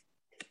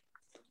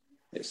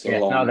 It's a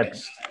long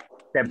list.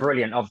 They're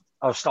brilliant.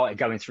 I've started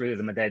going through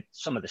them, and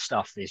some of the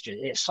stuff is just,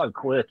 it's so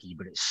quirky,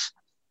 but it's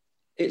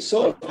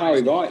sort of how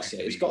he writes it.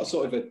 It's got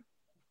sort of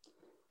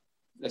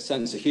a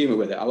sense of humour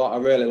with it. I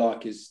really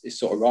like his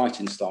sort of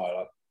writing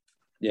style.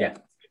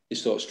 It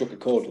sort of struck a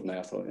chord with me,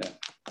 I thought, yeah.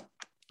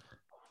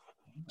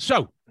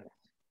 So,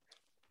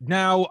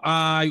 now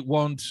I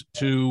want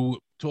to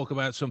talk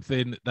about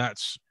something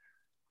that's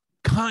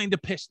kind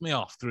of pissed me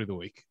off through the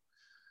week.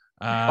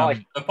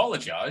 I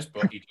apologise,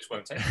 but he just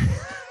won't take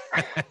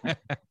it.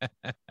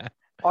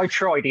 I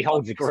tried. He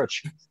holds a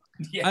grudge.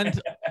 Yeah. And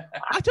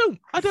I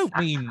don't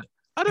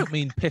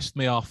mean pissed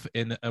me off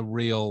in a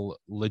real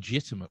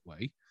legitimate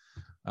way.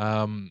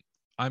 I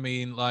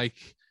mean, like,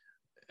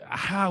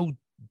 how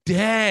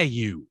dare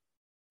you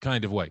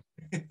kind of way.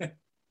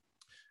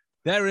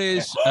 There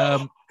is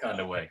kind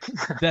of way.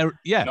 There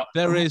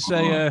is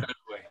a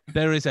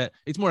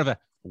it's more of a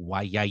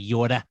why ya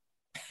Yoda.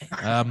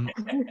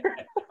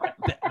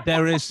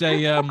 There is a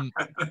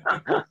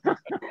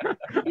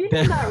you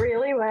did that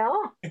really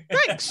well.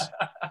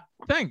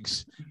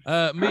 Thanks.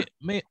 Me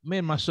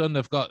and my son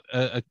have got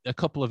a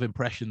couple of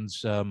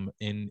impressions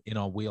in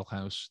our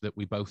wheelhouse that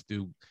we both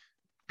do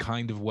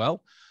kind of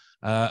well.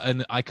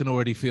 And I can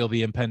already feel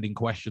the impending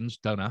questions.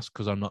 Don't ask,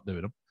 because I'm not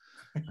doing them.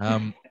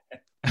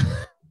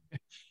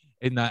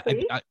 In that,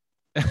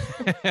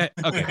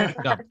 okay,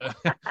 no.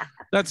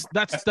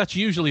 That's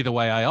usually the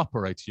way I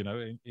operate.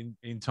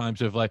 In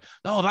times of like,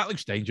 oh, that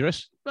looks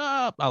dangerous.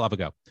 I'll have a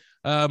go.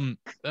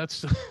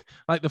 That's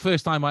like the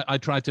first time I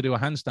tried to do a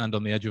handstand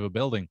on the edge of a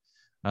building.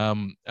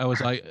 I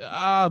was like,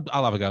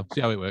 I'll have a go,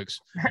 see how it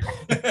works.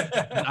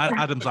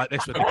 Adam's like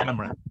this with the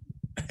camera.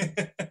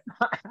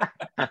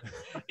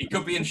 He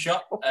could be in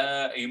shot.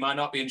 He might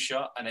not be in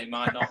shot, and it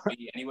might not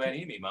be anywhere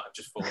near me. He might have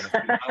just fallen a few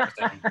hours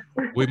down.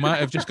 We might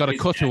have just got a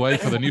cutaway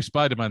for the new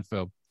Spider-Man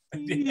film.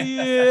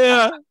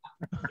 Yeah.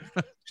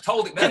 Just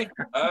hold it, Benny.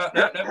 No,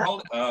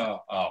 hold it.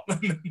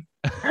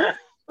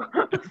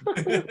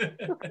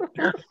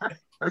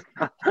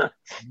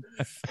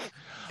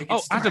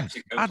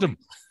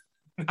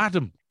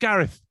 Adam,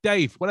 Gareth,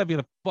 Dave, whatever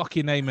the fuck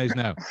your name is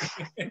now.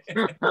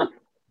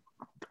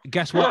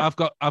 Guess what?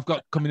 I've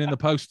got coming in the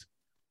post.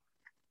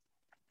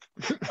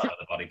 The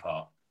body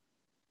part.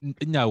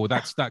 No,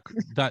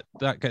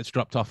 that gets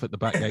dropped off at the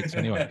back gates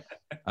anyway.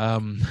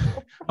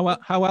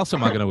 How else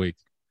am I going to eat?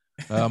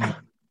 Is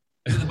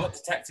it the butt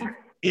detective?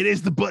 It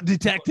is the butt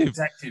detective.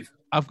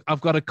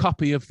 I've got a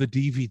copy of the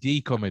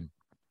DVD coming.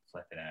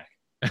 Flipping heck.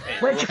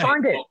 Where'd you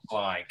find it? Looks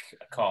like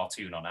a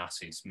cartoon on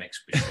acids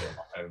mixed with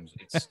Sherlock Holmes.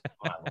 It's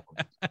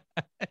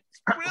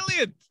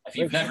brilliant. If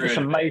you've never heard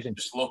amazing. Of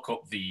it, just look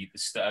up the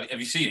stuff. Have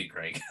you seen it,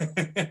 Craig?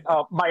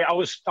 Oh, mate, I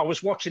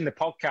was watching the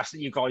podcast that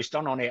you guys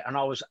done on it, and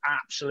I was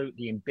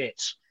absolutely in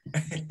bits.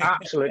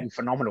 Absolutely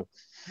phenomenal.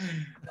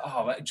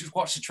 Oh, just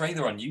watch the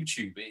trailer on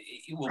YouTube.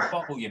 It will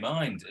boggle your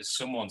mind as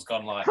someone's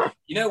gone like,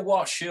 you know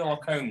what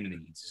Sherlock Holmes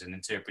needs as an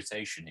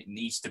interpretation? It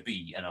needs to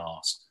be an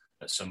arse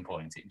at some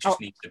point. It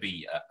just needs to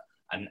be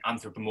an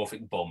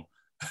anthropomorphic bum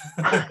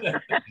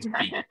and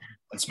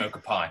smoke a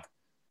pipe.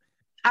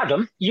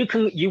 Adam, you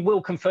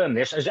will confirm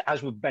this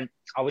as we've been.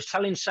 I was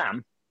telling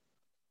Sam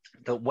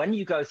that when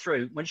she goes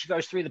through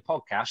the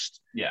podcast,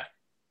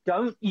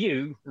 don't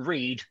you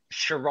read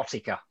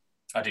Sherotica?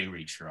 I do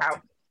read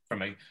Sherotica.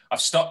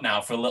 I've stopped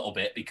now for a little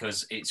bit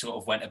because it sort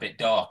of went a bit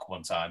dark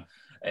one time.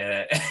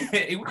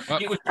 It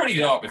was pretty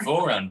dark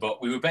beforehand,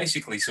 but we were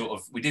basically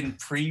we didn't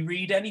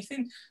pre-read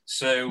anything.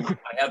 So I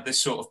had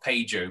this sort of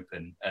page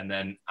open, and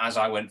then as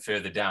I went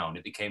further down,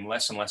 it became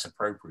less and less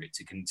appropriate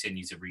to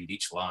continue to read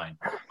each line.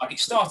 Like it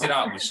started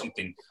out with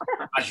something,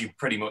 as you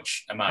pretty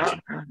much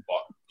imagine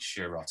what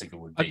Sherotica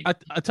would be.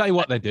 I tell you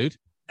what then, dude.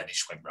 Then it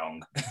just went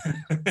wrong.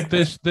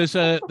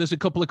 There's a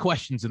couple of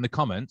questions in the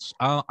comments.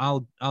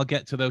 I'll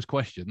get to those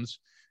questions.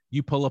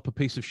 You pull up a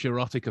piece of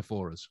Sherotica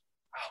for us.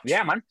 Oh,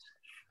 yeah, man.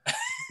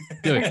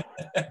 Do it.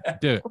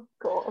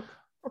 God.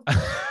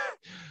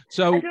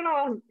 So I don't know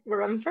what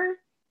we're in for.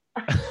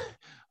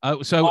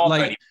 As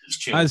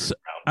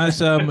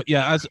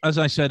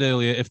I said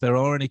earlier, if there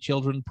are any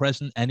children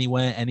present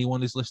anywhere,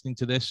 anyone is listening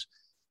to this,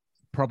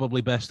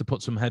 probably best to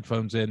put some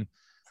headphones in.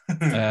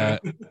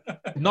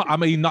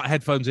 Not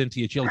headphones into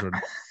your children.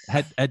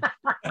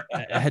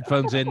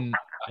 Headphones in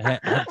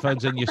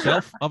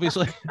yourself,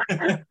 obviously.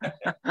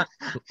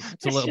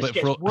 It's a little bit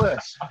fraught.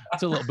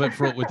 It's a little bit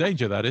fraught with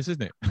danger, that is,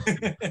 isn't it?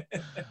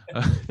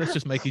 That's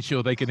just making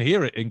sure they can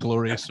hear it in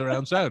glorious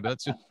surround sound.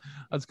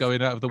 That's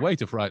going out of the way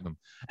to frighten them.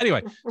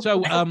 Anyway, so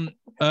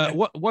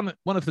one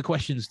of the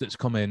questions that's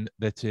come in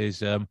that is,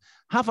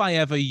 have I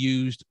ever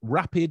used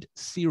rapid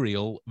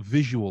serial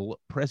visual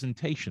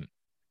presentation?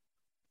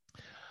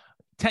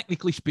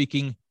 Technically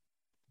speaking,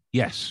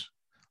 yes,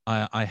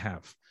 I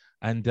have,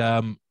 and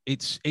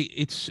it's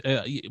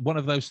one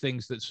of those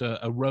things that's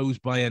a rose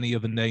by any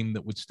other name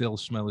that would still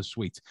smell as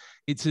sweet.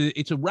 It's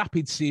a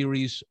rapid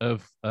series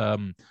of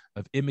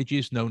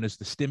images known as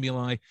the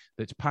stimuli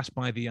that's passed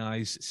by the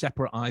eyes,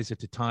 separate eyes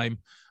at a time,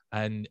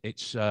 and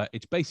it's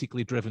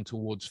basically driven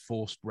towards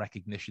forced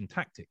recognition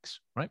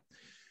tactics, right?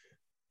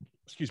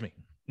 Excuse me.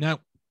 Now.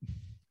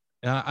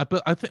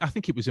 But I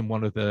think it was in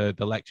one of the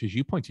lectures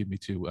you pointed me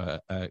to,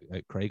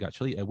 Craig,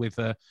 actually, with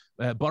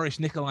Boris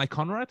Nikolai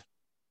Konrad.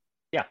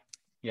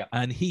 Yeah.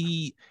 And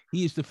he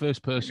is the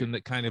first person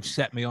that kind of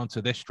set me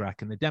onto this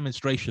track. And the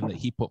demonstration that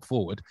he put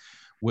forward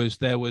was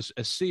there was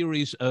a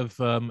series of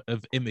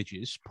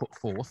images put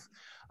forth,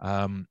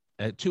 2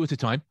 at a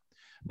time,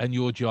 and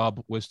your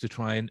job was to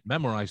try and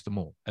memorize them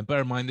all. And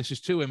bear in mind, this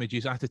is 2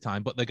 images at a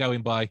time, but they're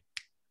going by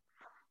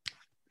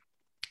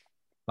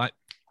like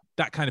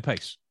that kind of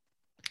pace.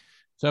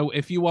 So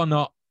if you are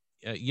not,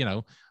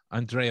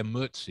 Andrea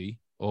Merzi,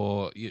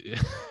 or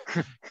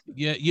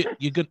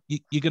you're going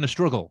to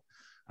struggle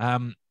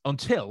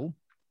until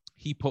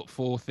he put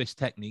forth this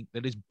technique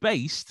that is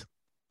based,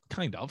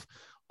 kind of,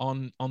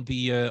 on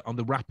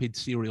the rapid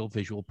serial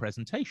visual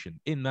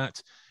presentation. In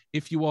that,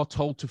 if you are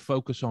told to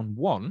focus on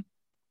one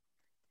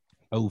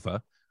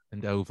over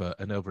and over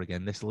and over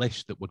again, this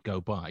list that would go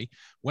by,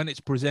 when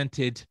it's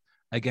presented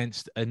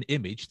against an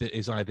image that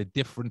is either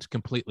different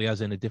completely,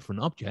 as in a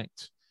different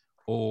object,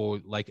 or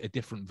like a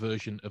different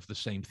version of the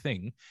same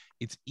thing,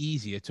 it's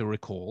easier to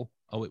recall,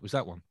 oh, it was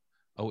that one.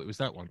 Oh, it was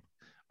that one.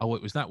 Oh,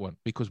 it was that one,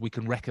 because we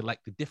can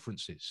recollect the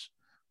differences,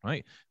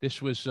 right?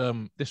 This was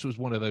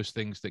one of those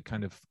things that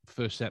kind of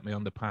first set me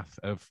on the path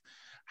of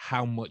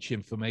how much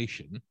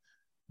information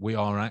we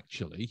are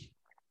actually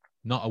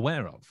not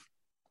aware of,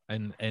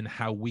 and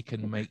how we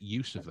can make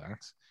use of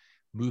that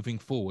moving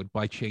forward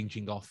by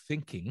changing our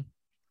thinking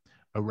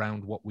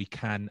around what we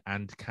can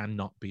and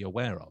cannot be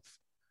aware of,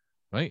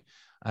 right?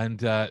 And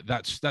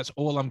that's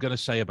all I'm going to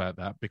say about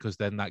that, because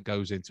then that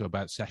goes into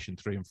about session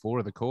 3 and 4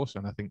 of the course,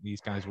 and I think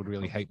these guys would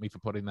really hate me for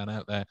putting that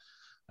out there.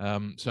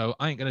 So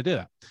I ain't going to do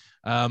that.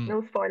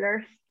 No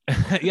spoilers.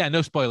 Yeah,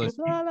 no spoilers.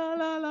 La, la,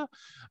 la, la.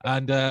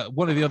 And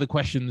one of the other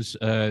questions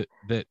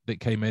that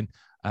came in,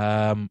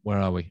 where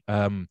are we?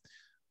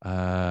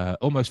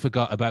 Almost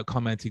forgot about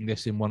commenting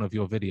this in one of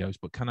your videos,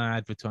 but can I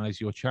advertise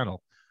your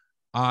channel?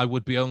 I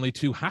would be only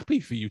too happy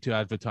for you to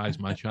advertise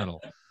my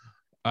channel.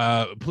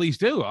 Please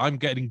do. I'm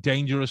getting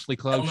dangerously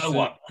close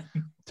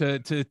to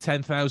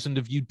 10,000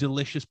 of you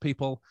delicious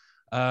people.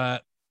 Sorry,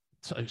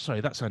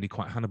 that sounded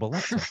quite Hannibal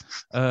Lecter.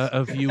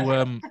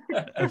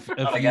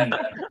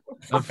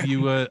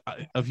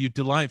 Of you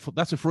delightful.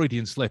 That's a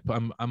Freudian slip.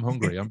 I'm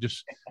hungry.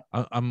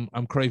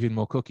 I'm craving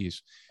more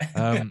cookies.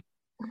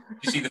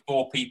 You see the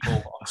 4 people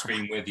on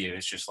screen with you.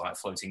 It's just like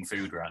floating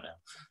food right now.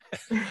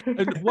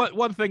 And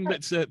one thing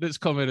that's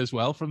coming as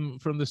well from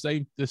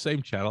the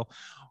same channel.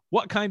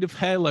 What kind of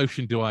hair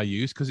lotion do I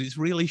use? Because it's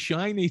really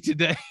shiny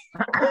today.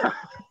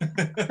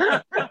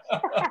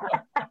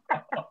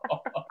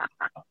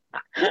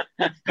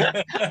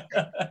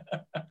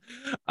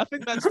 I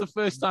think that's the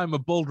first time a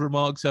bold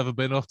remark's ever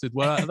been uttered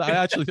where I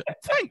actually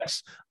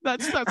thanks.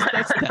 That's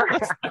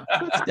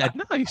dead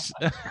nice.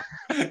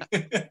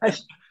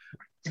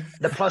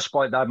 The plus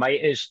point though,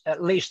 mate, is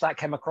at least that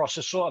came across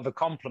as sort of a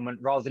compliment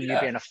rather than you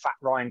being a fat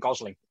Ryan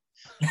Gosling.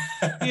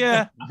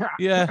 Yeah.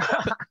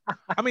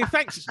 I mean,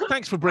 thanks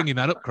for bringing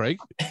that up, Craig.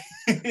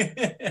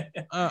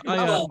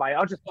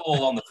 I'll just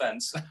all on the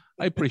fence.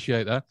 I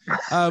appreciate that.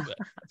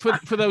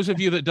 For those of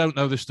you that don't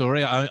know the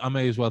story, I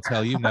may as well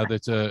tell you now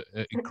that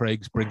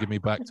Craig's bringing me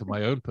back to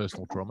my own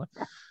personal trauma.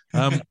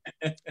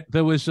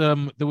 There was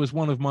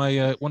one of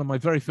my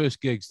very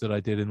first gigs that I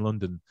did in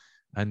London.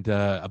 And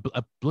a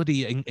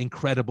bloody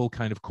incredible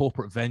kind of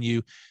corporate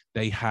venue.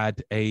 They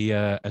had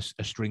a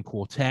string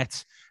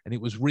quartet, and it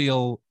was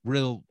real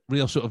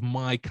sort of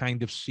my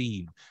kind of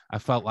scene. I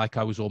felt like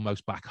I was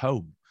almost back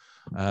home,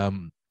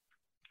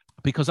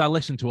 because I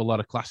listened to a lot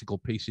of classical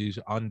pieces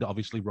and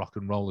obviously rock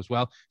and roll as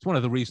well. It's one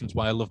of the reasons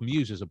why I love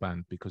Muse as a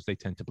band, because they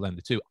tend to blend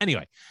the two.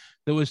 Anyway,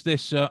 there was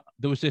this.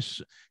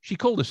 She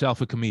called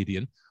herself a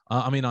comedian.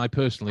 I mean, I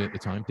personally at the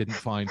time didn't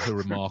find her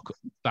remark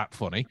that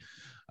funny.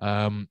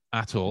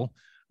 At all,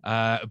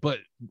 but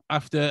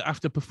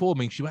after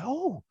performing, she went,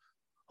 "Oh,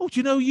 do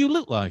you know who you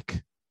look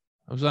like?"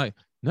 I was like,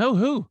 "No,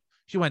 who?"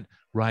 She went,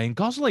 "Ryan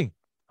Gosling."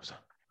 I was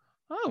like,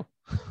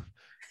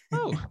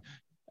 "Oh,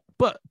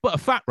 but a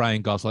fat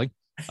Ryan Gosling."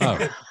 Oh,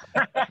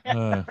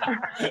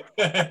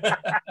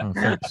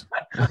 thanks.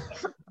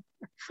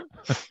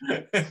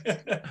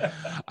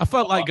 I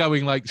felt like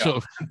going like sort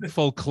of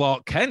full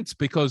Clark Kent,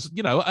 because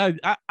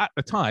at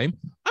the time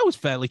I was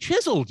fairly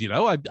chiseled.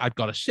 I'd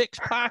got a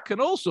 6-pack and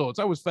all sorts.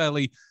 I was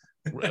fairly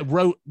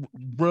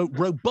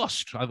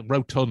robust.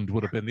 Rotund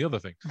would have been the other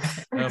thing.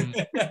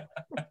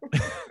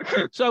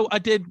 So I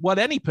did what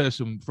any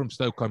person from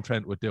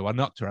Stoke-on-Trent would do. I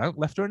knocked her out,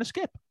 left her in a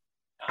skip.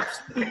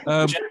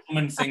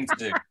 Gentleman thing to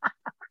do.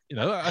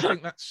 I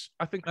think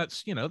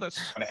that's when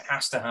it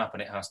has to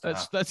happen. It has to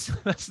happen. That's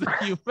the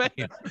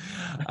humane.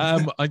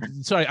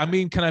 Sorry, I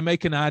mean, can I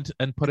make an ad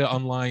and put it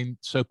online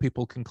so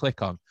people can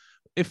click on?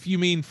 If you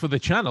mean for the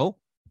channel,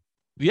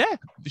 yeah,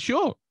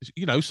 sure.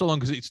 So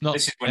long as it's not.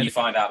 This is when you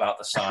find out about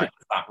the site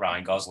of that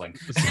Ryan Gosling,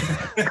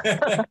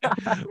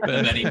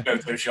 and then he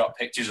Photoshop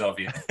pictures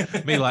of you.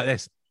 Me like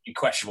this. In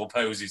questionable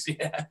poses,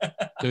 yeah.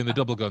 Doing the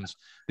double guns.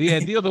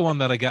 The other one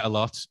that I get a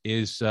lot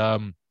is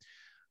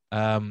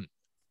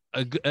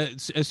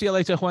see you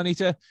later,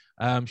 Juanita.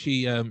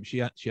 She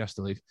has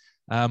to leave.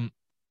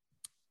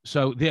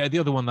 So the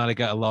other one that I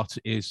get a lot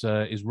is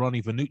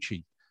Ronnie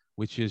Vannucci,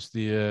 which is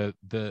the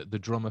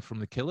drummer from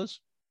the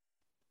Killers.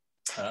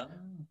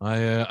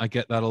 I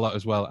get that a lot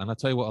as well, and I'll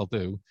tell you what I'll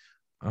do.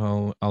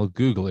 I'll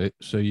Google it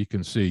so you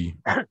can see,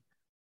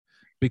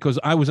 because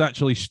I was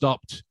actually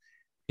stopped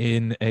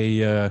in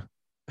a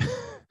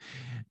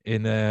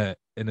in a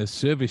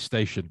service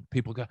station.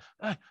 People go,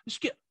 "Are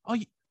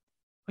you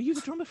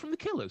the drummer from the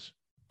Killers?"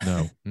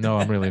 No,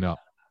 I'm really not.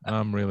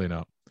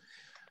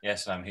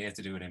 Yes, I'm here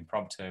to do an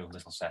impromptu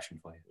little session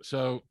for you.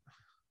 So,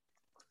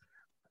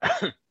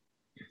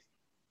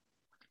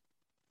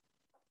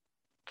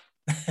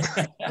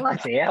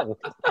 bloody hell!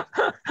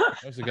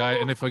 There's the guy,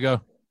 and if I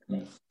go,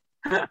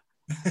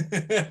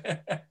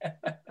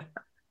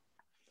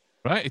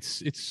 right,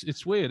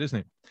 it's weird, isn't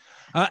it?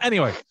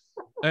 Anyway,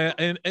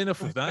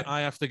 enough of that.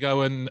 I have to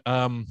go and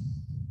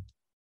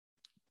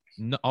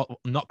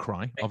not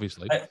cry,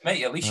 obviously.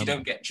 Mate, at least you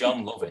don't get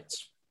John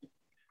Lovitz.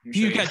 Do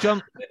you get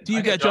John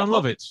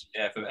Lovitz?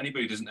 Yeah, for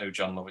anybody who doesn't know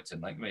John Lovitz, I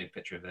made a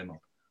picture of him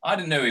up. I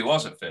didn't know who he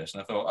was at first,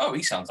 and I thought, oh,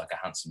 he sounds like a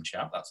handsome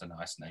chap. That's a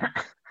nice name.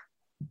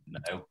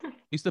 No.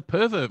 He's the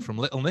pervert from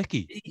Little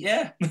Nicky.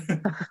 Yeah.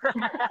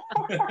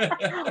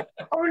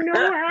 Oh,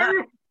 no,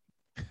 Harry.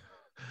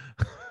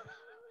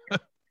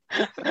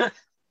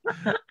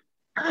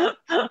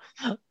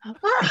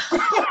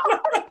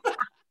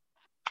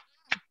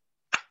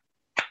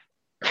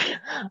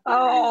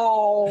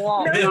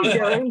 Oh,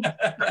 no,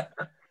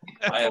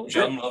 I am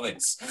John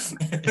Lovitz.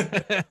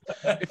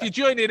 If you're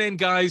joining in,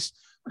 guys,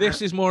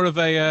 this is more of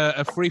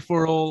a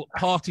free-for-all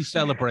party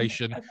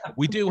celebration.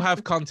 We do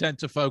have content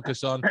to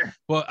focus on,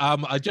 but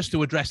just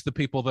to address the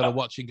people that are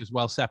watching as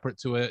well, separate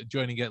to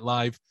joining it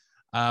live.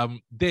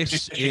 This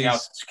just is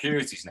out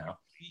securities now.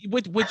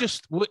 We're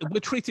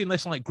treating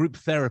this like group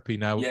therapy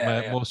now,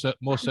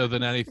 more so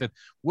than anything.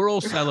 We're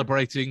all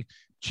celebrating.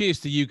 Cheers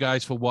to you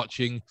guys for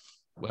watching.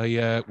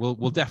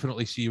 We'll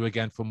definitely see you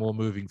again for more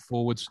moving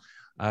forwards.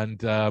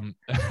 And here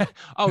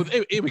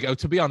we go.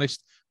 To be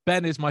honest,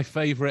 Ben is my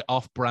favorite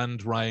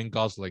off-brand Ryan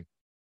Gosling.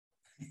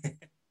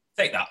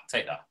 Take that.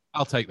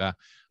 I'll take that.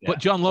 Yeah. But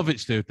John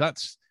Lovitz, dude,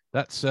 that's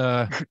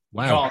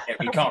wow.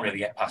 We can't really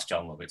get past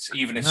John Lovitz.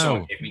 Even if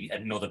someone gave me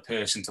another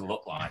person to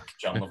look like,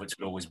 John Lovitz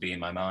would always be in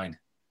my mind.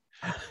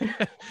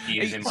 He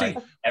is in my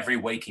every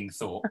waking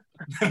thought.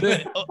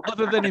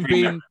 Other than him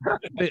being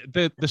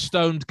the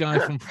stoned guy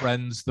from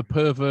Friends, the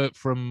pervert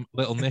from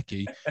Little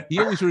Nicky, he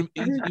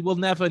will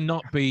never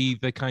not be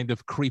the kind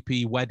of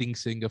creepy wedding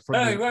singer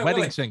from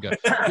Wedding Singer.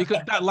 Because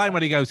that line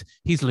when he goes,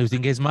 he's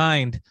losing his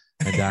mind,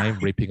 and I'm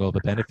reaping all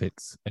the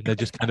benefits, and then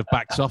just kind of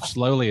backs off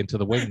slowly into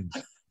the wings.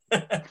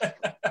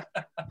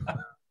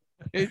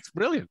 It's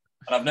brilliant.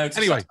 And I've noticed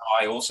that's how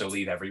I also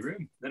leave every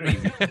room.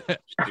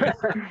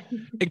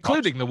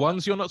 Including the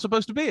ones you're not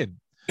supposed to be in.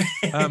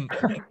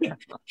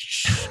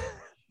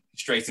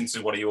 Straight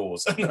into one of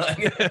yours.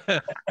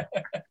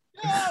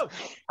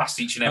 Past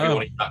each and every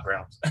one in the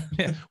background.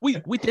 Yeah.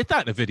 We did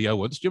that in a video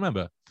once. Do you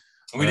remember?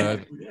 We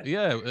did.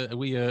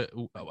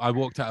 I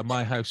walked out of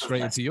my house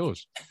straight into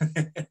yours.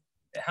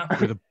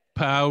 With the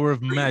power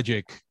of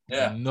magic.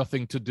 Yeah.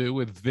 Nothing to do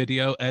with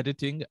video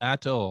editing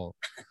at all.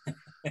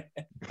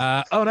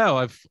 Oh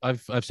no,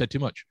 I've said too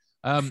much.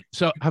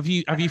 So have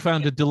you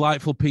found a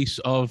delightful piece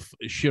of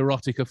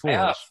Sherotica for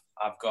us?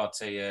 I've got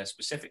a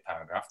specific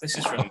paragraph. This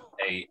is from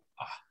a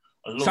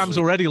Sam's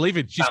already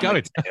leaving. She's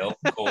going. Tale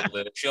called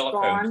Sherlock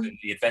Holmes and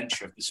the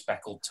Adventure of the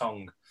Speckled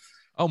Tongue.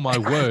 Oh my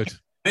word!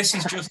 This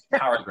is just a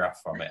paragraph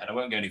from it, and I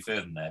won't go any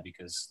further than there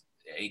because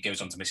it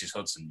goes on to Mrs.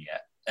 Hudson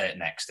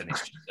next, and it's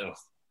just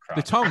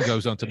the tongue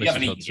goes on to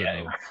Mrs.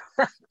 Hudson.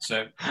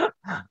 So.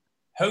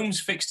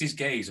 Holmes fixed his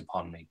gaze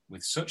upon me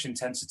with such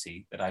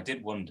intensity that I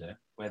did wonder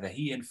whether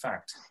he, in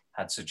fact,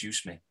 had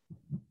seduced me.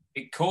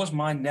 It caused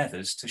my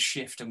nethers to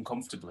shift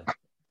uncomfortably.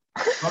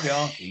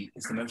 Moriarty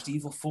is the most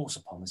evil force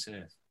upon this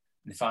earth,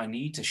 and if I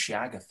need to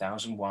shag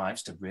 1,000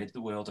 wives to rid the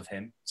world of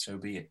him, so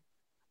be it.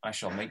 I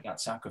shall make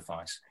that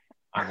sacrifice.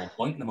 I will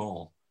point them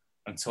all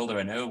until there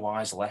are no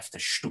wives left to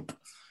stoop.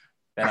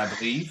 Then I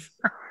believe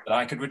that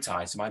I could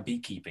retire to my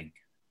beekeeping.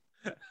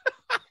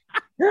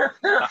 That's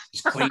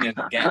as clean as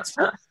it gets.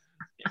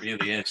 It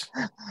really is.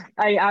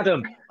 Hey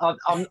Adam,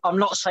 I'm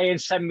not saying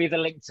send me the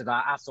link to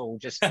that at all.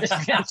 Just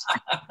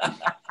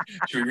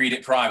should we read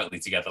it privately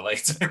together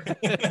later?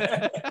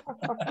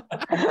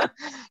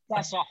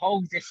 That's a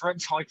whole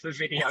different type of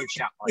video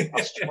chat, I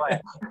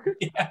swear.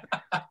 Yeah.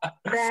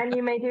 Then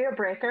you may do a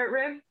breakout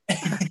room.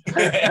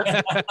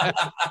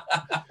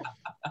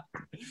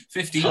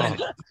 15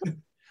 minutes.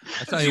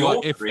 I tell you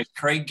what, if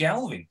Craig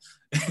Galvin.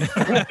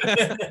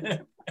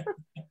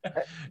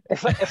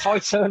 If I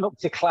turn up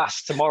to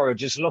class tomorrow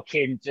just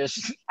looking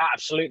just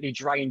absolutely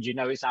drained, you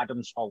know it's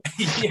Adam's fault.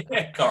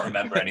 Yeah, can't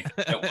remember anything.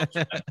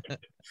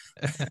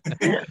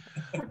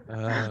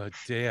 Oh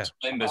dear.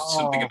 There's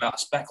something about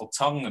Speckled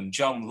Tongue and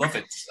John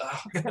Lovett.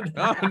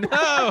 Oh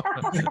no!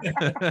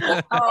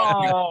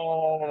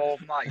 Oh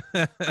my!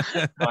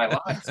 My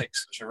life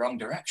takes such a wrong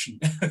direction.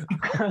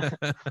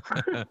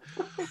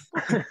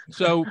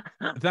 So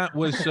that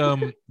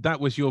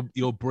was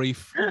your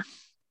brief.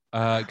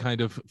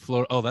 Kind of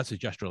that's a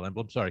gestural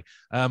emblem. Sorry.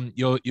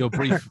 Your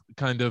brief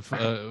kind of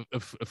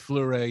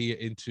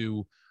flurry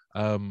into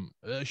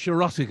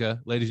Sherotica,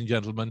 ladies and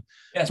gentlemen,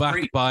 yes,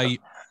 backed by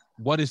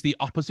what is the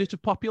opposite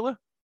of popular?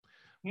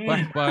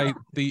 Backed by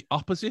the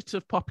opposite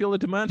of popular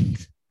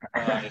demand.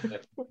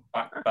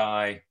 Backed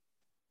by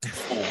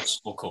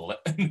force, we'll call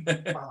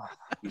it.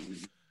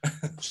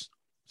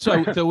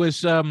 So there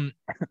was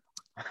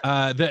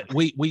that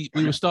we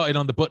were started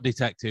on the Butt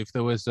Detective.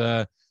 There was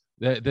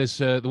there's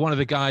one of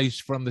the guys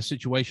from the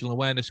situational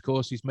awareness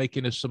course. He's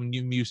making us some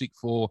new music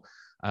for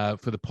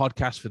the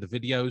podcast, for the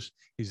videos.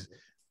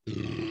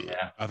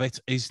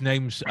 His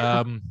name's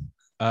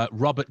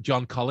Robert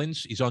John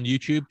Collins. He's on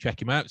YouTube. Check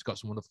him out. He's got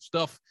some wonderful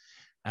stuff.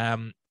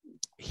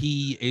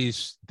 He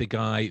is the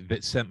guy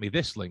that sent me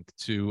this link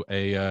to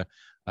a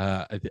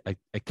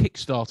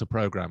Kickstarter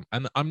program,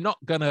 and I'm not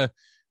gonna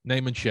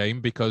name and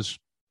shame because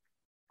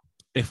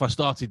if I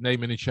started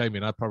naming and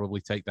shaming, I'd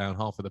probably take down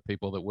half of the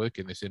people that work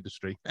in this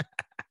industry.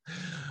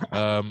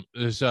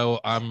 So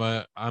I'm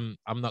not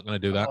going to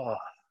do that.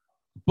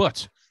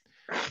 But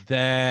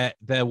there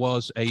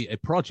was a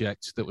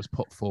project that was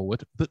put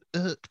forward that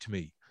irked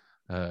me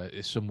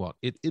somewhat.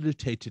 It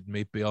irritated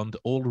me beyond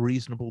all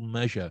reasonable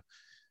measure.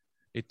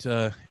 It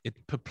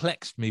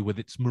perplexed me with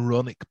its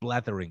moronic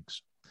blatherings.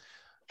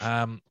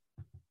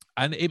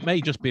 And it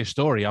may just be a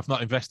story. I've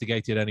not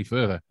investigated any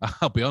further.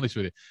 I'll be honest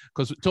with you.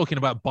 Because talking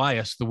about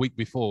bias the week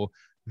before,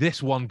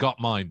 this one got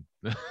mine.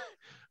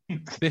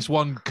 This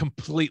one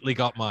completely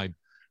got mine.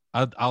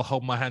 I'll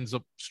hold my hands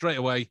up straight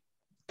away.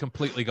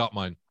 Completely got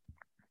mine.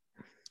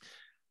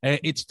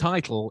 Its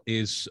title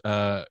is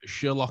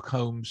Sherlock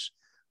Holmes,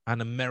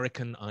 An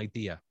American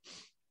Idea.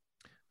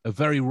 A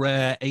very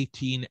rare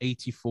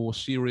 1884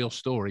 serial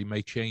story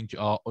may change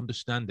our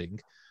understanding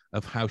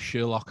of how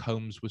Sherlock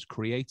Holmes was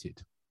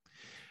created.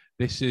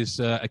 This is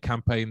a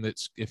campaign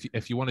that's,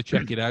 if you want to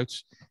check it out,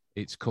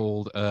 it's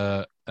called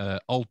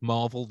Old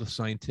Marvel, the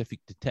Scientific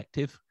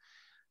Detective,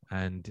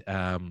 and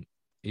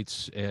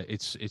it's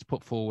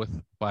put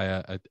forth by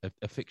a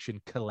fiction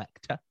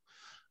collector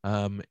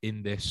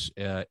in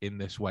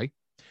this way.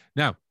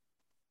 Now,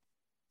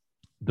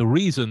 the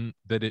reason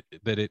that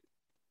it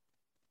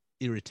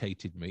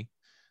irritated me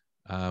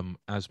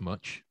as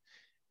much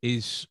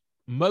is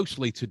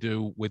mostly to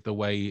do with the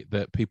way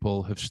that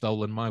people have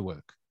stolen my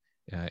work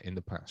in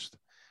the past.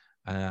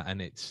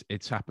 And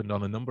it's happened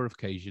on a number of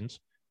occasions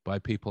by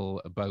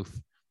people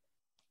both,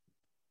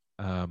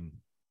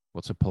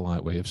 what's a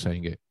polite way of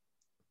saying it?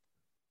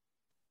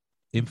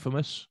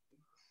 Infamous.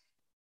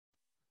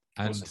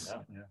 And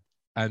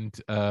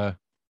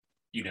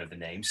you know the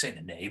name. Say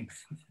the name.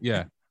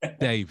 Yeah,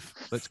 Dave.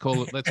 Let's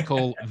call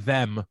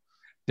them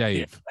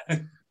Dave.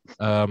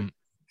 Yeah.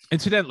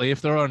 Incidentally,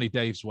 if there are any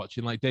Daves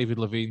watching, like David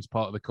Levine's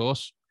part of the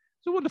course,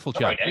 it's a wonderful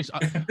chap.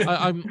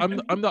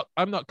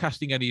 I'm not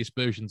casting any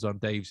aspersions on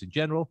Daves in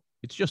general.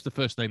 It's just the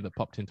first name that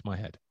popped into my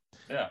head.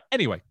 Yeah.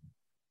 Anyway,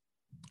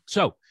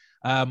 so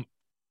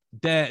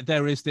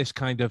there is this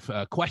kind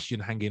of question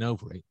hanging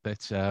over it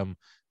that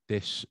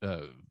this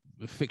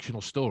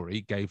fictional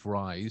story gave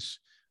rise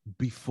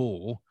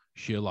before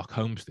Sherlock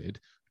Holmes did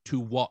to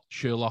what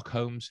Sherlock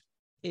Holmes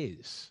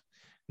is.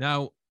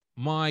 Now,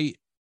 my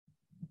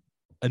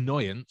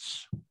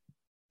annoyance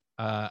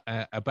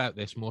about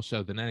this, more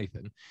so than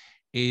anything,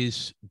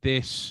 is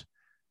this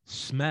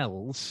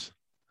smells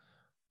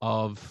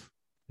of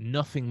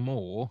nothing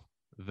more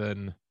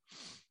than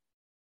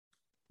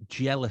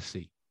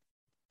jealousy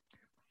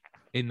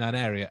in that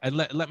area. And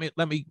let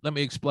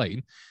me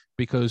explain,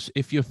 because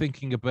if you're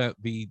thinking about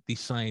the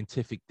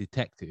scientific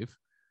detective,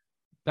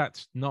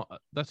 that's not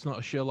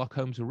a Sherlock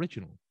Holmes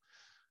original.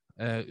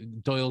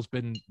 Doyle's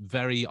been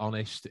very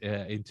honest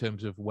in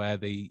terms of where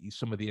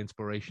some of the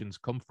inspirations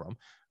come from.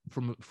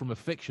 From a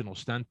fictional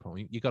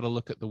standpoint, you got to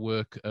look at the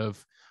work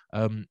of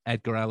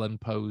Edgar Allan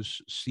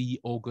Poe's C.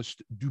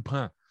 Auguste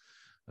Dupin,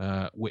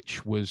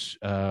 which was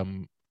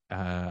I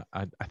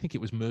think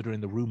it was Murder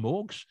in the Rue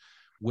Morgue,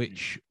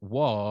 which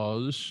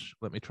was,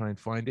 let me try and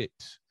find it.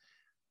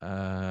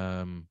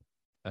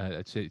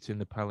 It's in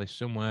the palace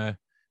somewhere.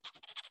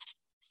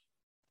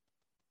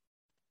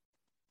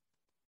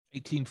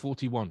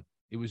 1841.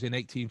 It was in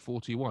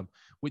 1841,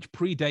 which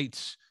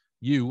predates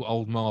you,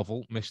 old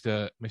Marvel,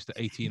 Mr.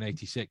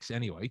 1886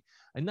 anyway.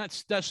 And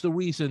that's the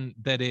reason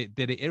that it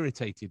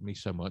irritated me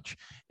so much,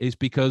 is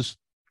because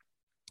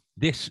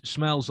this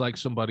smells like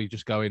somebody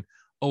just going,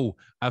 oh,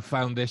 I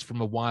found this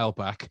from a while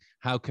back.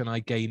 How can I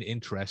gain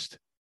interest?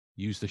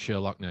 Use the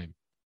Sherlock name.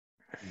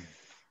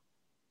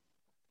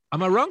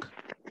 Am I wrong?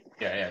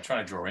 Yeah,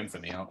 trying to draw in for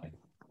me, aren't we?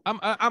 Am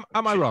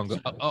I wrong?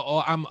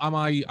 Or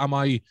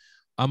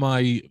am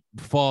I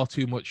far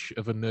too much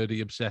of a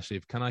nerdy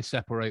obsessive? Can I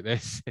separate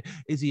this?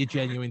 Is he a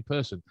genuine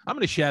person? I'm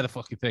going to share the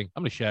fucking thing.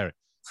 I'm going to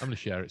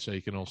share it so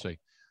you can all see.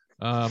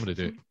 I'm going to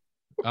do it.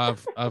 I'm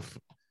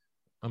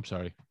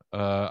sorry.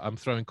 I'm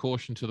throwing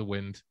caution to the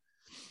wind.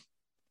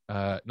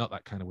 Not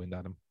that kind of wind,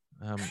 Adam.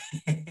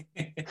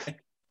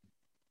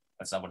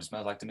 That's not what it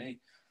smells like to me.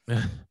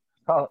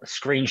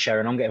 Screen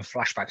sharing. I'm getting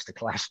flashbacks to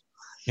class.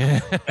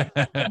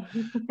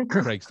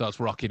 Craig starts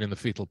rocking in the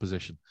fetal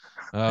position.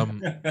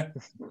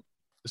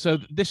 So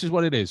this is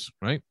what it is,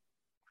 right?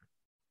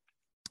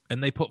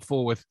 And they put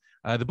forward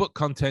the book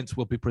contents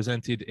will be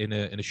presented in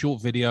a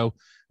short video,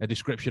 a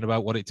description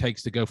about what it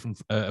takes to go from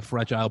a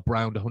fragile,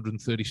 brown,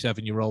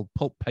 137-year-old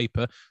pulp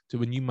paper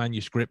to a new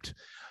manuscript.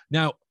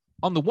 Now,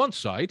 on the one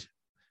side,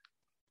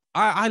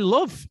 I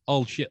love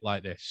old shit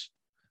like this.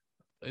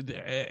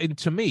 And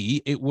to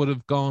me, it would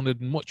have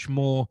garnered much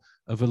more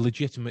of a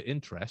legitimate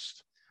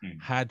interest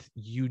had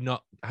he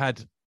not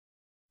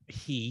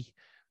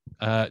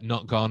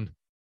gone,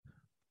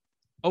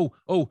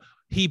 oh,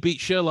 he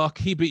beat Sherlock.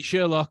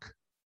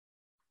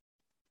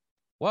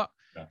 What?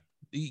 Yeah.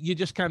 You're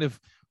just kind of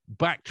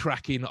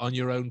backtracking on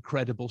your own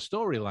credible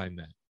storyline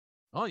there,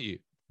 aren't you?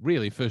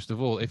 Really, first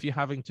of all, if you're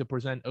having to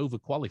present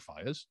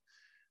overqualifiers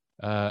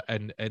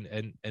and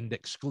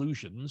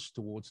exclusions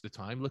towards the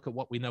time, look at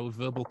what we know of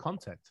verbal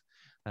content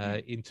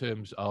in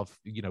terms of,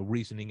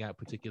 reasoning out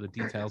particular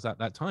details at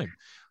that time.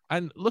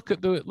 And look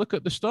at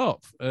the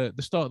start of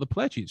the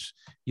pledges.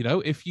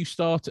 If you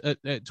start at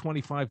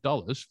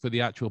 $25 for the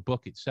actual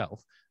book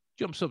itself,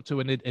 jumps up to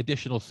an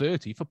additional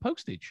 $30 for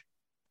postage.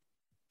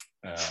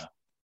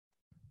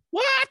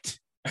 What?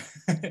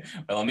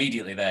 Well,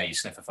 immediately there you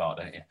sniff a fart,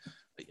 don't you?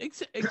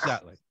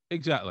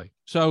 Exactly.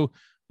 So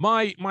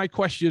my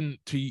question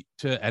to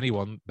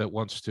anyone that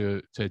wants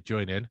to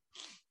join in: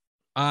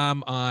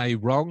 am I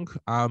wrong?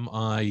 Am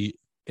I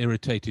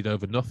irritated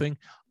over nothing?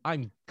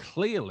 I'm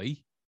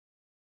clearly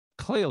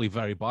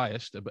very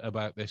biased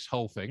about this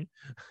whole thing.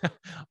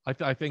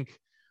 I think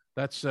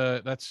that's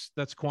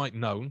quite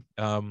known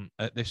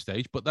at this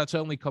stage, but that's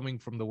only coming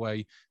from the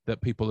way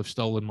that people have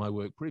stolen my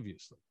work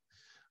previously.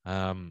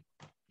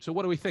 So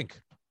what do we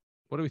think?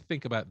 What do we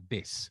think about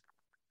this?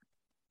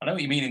 I know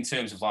what you mean in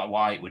terms of like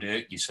why it would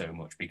hurt you so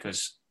much,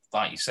 because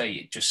like you say,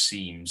 it just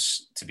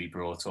seems to be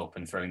brought up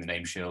and throwing the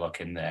name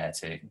Sherlock in there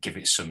to give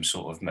it some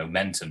sort of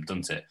momentum,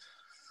 doesn't it?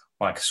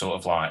 Like a sort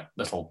of like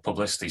little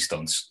publicity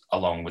stunts,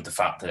 along with the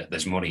fact that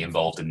there's money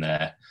involved in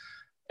there.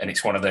 And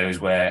it's one of those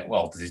where,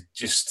 well,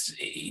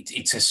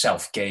 it's a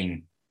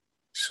self-gain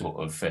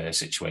sort of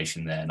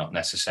situation there, not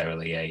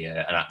necessarily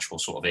an actual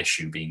sort of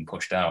issue being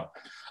pushed out.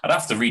 I'd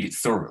have to read it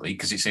thoroughly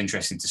because it's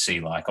interesting to see,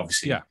 like,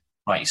 obviously,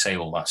 like you say,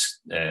 all that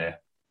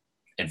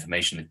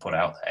information they put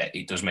out there,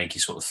 it does make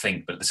you sort of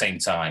think. But at the same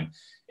time,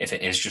 if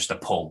it is just a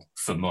pull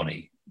for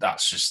money,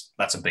 that's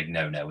a big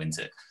no-no, isn't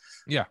it?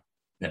 Yeah.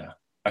 Yeah.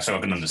 So I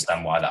can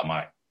understand why that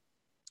might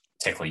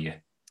tickle you.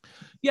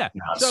 Yeah.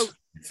 So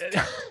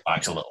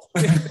backs a little.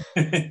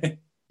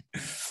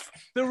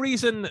 The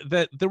reason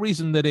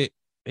that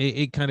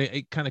it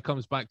kind of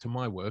comes back to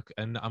my work,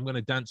 and I'm going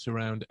to dance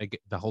around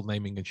the whole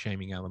naming and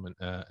shaming element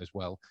as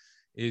well,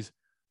 is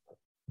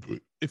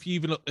if you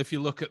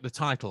look at the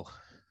title,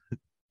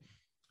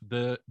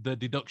 the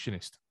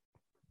Deductionist,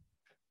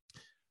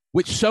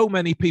 which so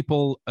many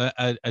people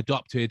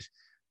adopted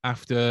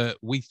after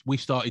we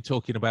started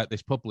talking about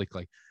this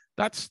publicly.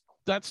 That's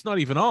not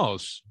even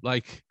ours.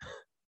 Like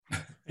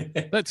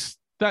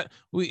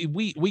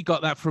we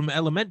got that from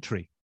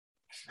elementary.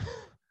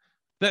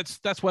 That's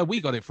where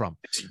we got it from.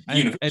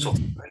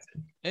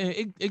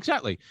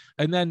 Exactly.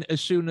 And then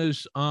as soon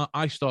as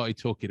I started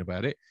talking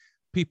about it,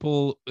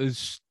 people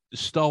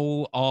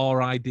stole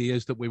our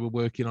ideas that we were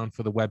working on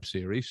for the web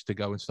series to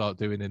go and start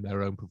doing in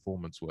their own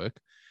performance work.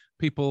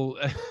 People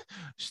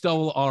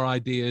stole our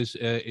ideas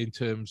in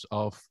terms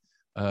of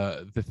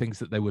the things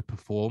that they would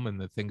perform and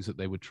the things that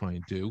they would try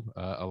and do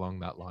along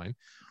that line.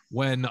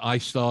 When I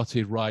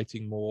started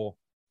writing more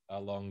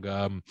along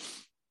the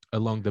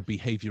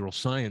behavioral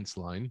science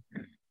line,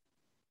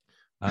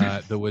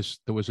 there was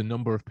a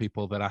number of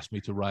people that asked me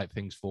to write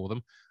things for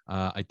them.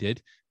 I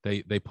did.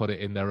 They put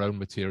it in their own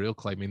material,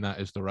 claiming that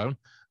as their own.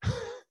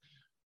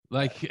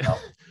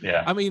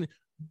 Yeah. I mean,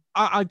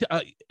 I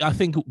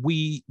think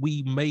we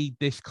made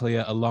this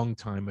clear a long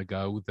time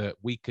ago that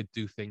we could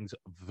do things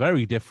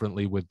very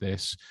differently with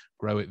this,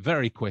 grow it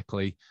very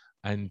quickly,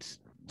 and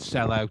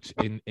sell out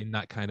in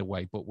that kind of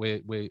way. But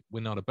we're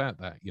not about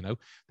that. You know,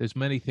 there's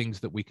many things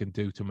that we can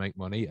do to make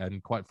money,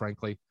 and quite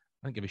frankly,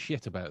 I don't give a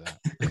shit about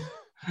that.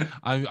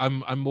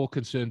 I'm more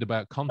concerned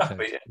about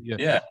content.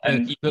 Yeah.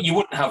 And you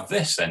wouldn't have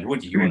this then,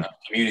 would you? You wouldn't have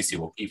a community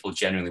where people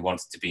genuinely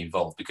wanted to be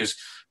involved, because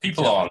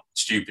people aren't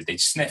stupid. They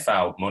sniff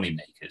out money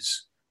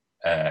makers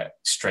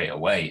straight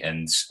away.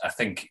 And I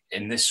think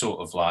in this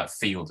sort of like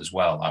field as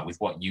well, like with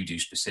what you do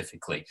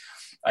specifically,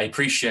 I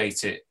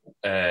appreciate it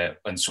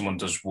when someone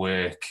does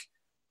work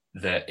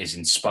that is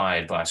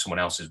inspired by someone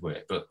else's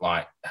work, but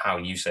like how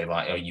you say,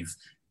 like, oh, you've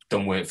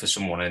done work for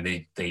someone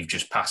and they've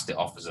just passed it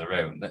off as their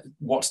own.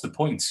 What's the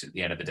point at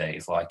the end of the day?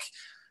 It's like,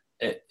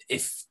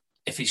 if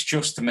it's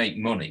just to make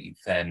money,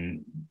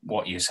 then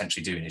what you're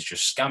essentially doing is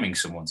just scamming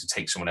someone to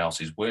take someone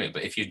else's work.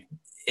 But if you're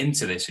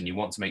into this and you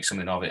want to make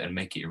something of it and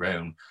make it your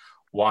own,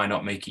 why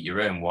not make it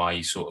your own? Why are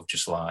you sort of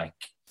just like,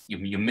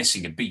 you're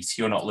missing a beat?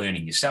 You're not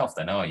learning yourself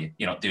then, are you?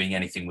 You're not doing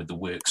anything with the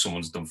work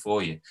someone's done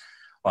for you.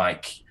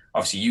 Like,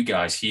 obviously you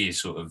guys here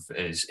sort of,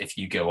 as if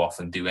you go off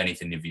and do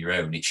anything of your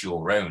own, it's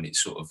your own.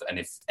 It's sort of, and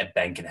if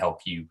Ben can help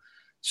you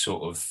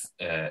sort of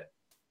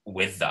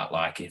with that,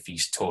 like if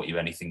he's taught you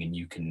anything and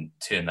you can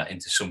turn that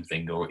into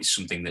something, or it's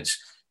something that's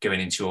going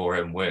into your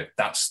own work,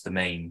 that's the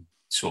main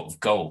sort of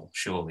goal.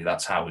 Surely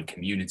that's how a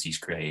community's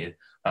created.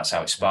 That's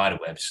how it's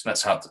spiderwebs.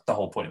 That's how the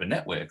whole point of a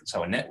network. That's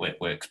how a network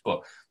works.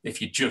 But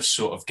if you're just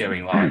sort of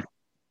going like,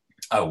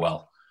 oh,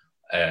 well,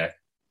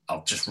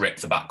 I'll just rip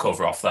the back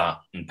cover off that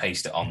and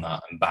paste it on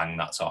that and bang,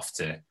 that's off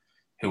to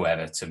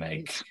whoever to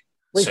make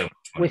so much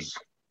money.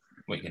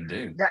 What you can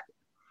do.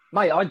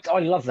 Mate, I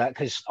love that,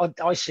 because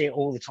I see it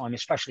all the time,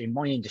 especially in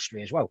my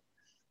industry as well.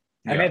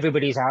 And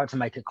everybody's out to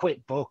make a quick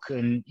buck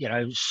and, you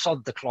know,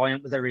 sod the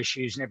client with their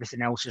issues and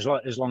everything else as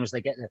long as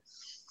they get there.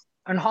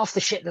 And half the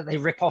shit that they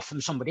rip off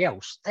from somebody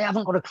else, they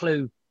haven't got a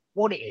clue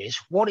what it is,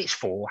 what it's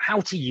for,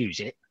 how to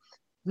use it.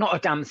 Not a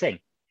damn thing.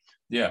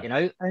 Yeah. You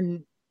know,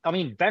 and I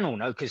mean, Ben will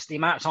know, because the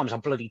amount of times I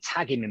bloody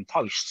tag him in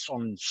posts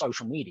on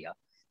social media.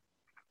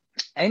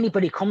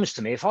 Anybody comes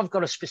to me, if I've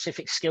got a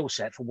specific skill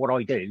set for what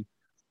I do,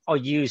 I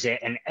use it,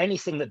 and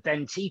anything that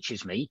Ben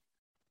teaches me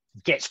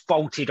gets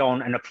bolted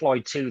on and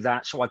applied to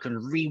that, so I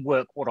can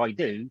rework what I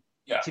do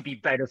to be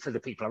better for the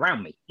people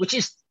around me, which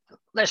is,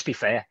 let's be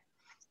fair,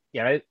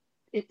 you know,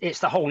 it's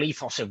the whole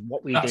ethos of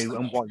what we do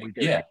and what we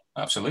do. Yeah,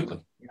 absolutely.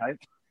 You know,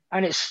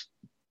 and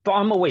but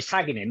I'm always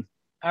tagging him,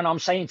 and I'm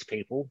saying to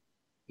people,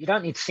 you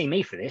don't need to see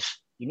me for this.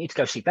 You need to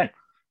go see Ben.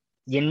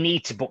 You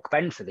need to book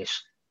Ben for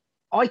this.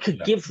 I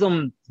could give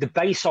them the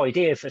base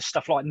idea for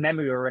stuff like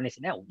memory or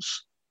anything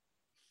else,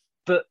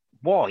 but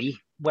why,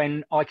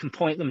 when I can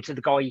point them to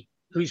the guy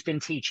who's been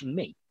teaching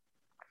me?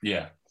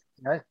 Yeah.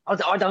 You know,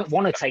 I don't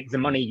want to take the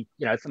money,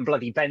 you know, from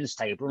bloody Ben's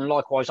table, and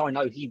likewise, I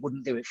know he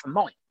wouldn't do it from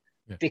mine,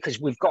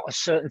 because we've got a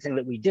certain thing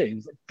that we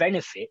do that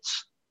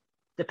benefits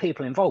the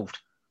people involved.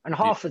 And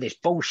half of this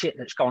bullshit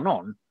that's gone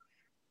on,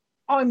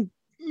 I'm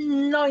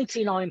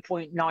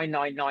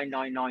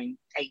 99.999998%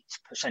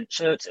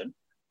 certain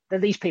that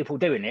these people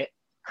doing it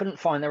couldn't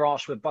find their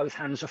arse with both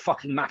hands a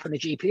fucking map and a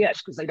GPS,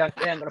 because they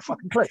ain't got a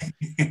fucking clue.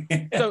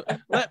 So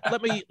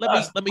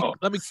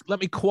let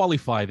me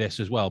qualify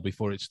this as well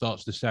before it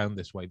starts to sound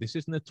this way. This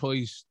isn't a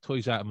toys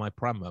out of my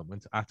pram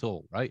moment at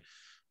all, right?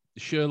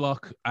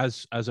 Sherlock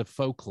as a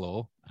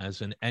folklore,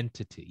 as an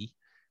entity,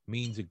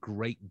 means a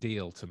great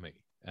deal to me.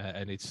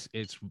 and it's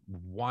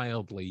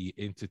wildly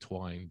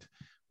intertwined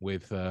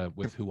with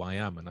who I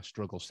am, and I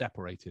struggle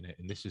separating it.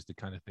 And this is the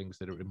kind of things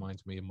that it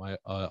reminds me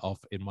of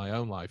in my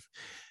own life.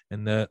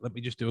 And let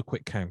me just do a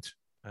quick count.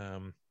 He's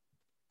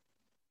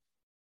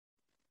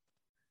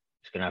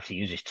gonna have to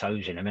use his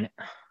toes in a minute.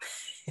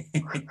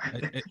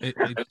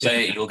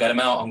 You'll get him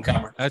out on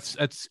camera.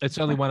 It's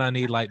only when I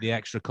need like the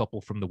extra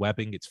couple from the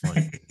webbing. It's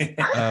fine.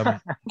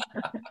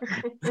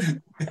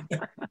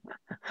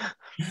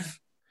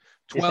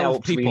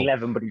 12 people.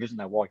 11, but he doesn't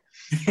know why.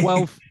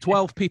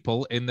 12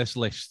 people in this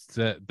list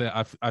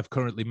that I've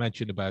currently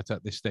mentioned about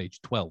at this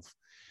stage. 12.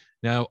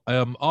 Now,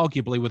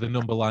 arguably, with a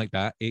number like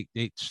that,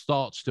 it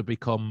starts to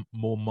become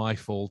more my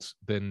fault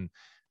than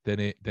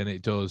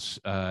it does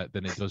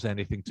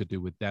anything to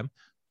do with them.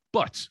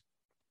 But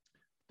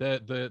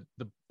the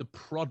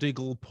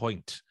prodigal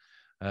point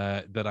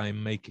that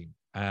I'm making,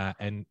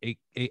 and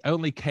it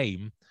only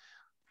came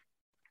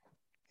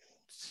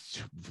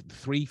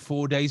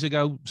 3-4 days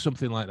ago,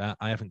 something like that.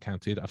 I haven't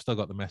counted. I've still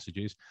got the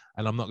messages,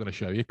 and I'm not going to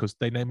show you because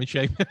they name and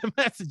shame the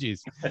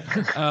messages.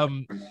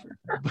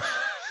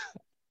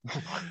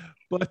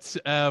 But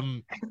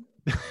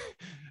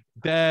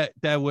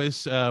there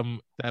was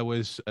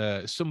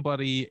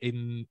somebody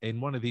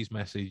in one of these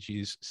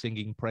messages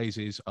singing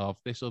praises of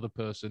this other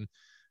person,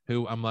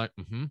 who I'm like,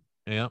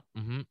 yeah,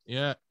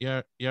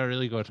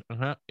 really good,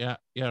 yeah,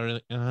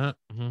 really,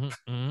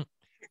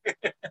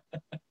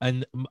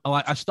 and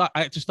like I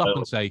had to stop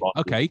and say,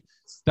 okay,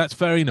 that's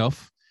fair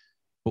enough,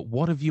 but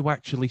what have you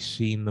actually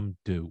seen them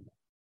do?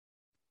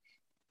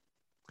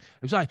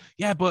 It was like,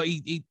 yeah, but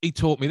he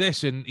taught me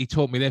this and he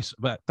taught me this.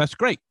 But that's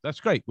great.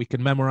 We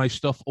can memorize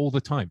stuff all the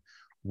time.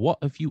 What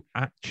have you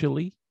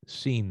actually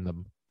seen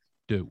them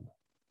do?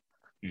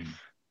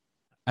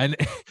 And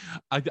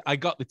I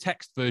got the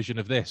text version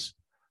of this.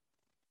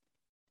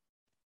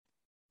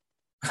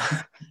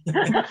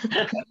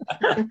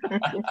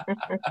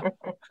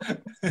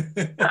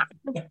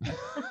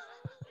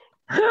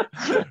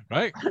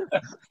 Right,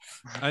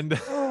 and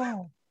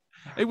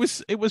it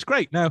was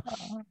great. Now,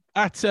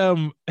 at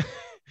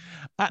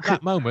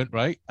that moment,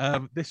 right,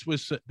 this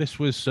was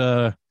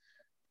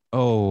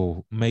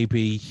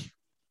maybe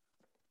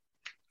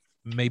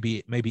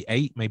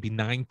 8, maybe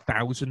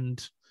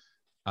 9,000.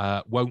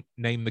 Won't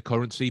name the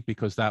currency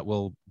because that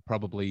will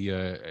probably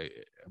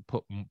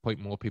point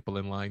more people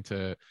in line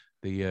to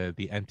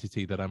the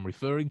entity that I'm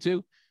referring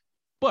to.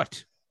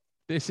 But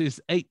this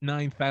is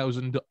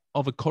 8,000-9,000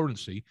 of a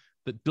currency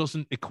that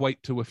doesn't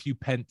equate to a few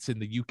pence in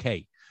the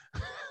UK.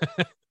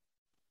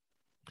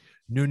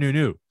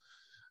 No.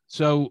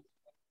 So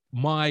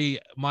my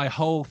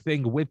whole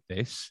thing with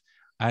this,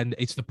 and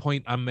it's the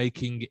point I'm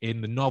making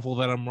in the novel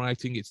that I'm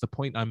writing, it's the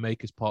point I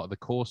make as part of the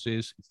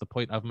courses, it's the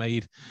point I've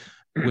made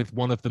with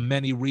one of the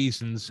many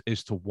reasons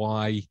as to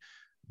why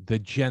the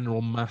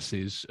general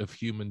masses of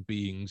human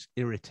beings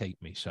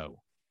irritate me so.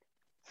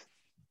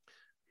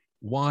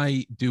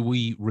 Why do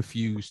we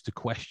refuse to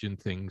question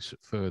things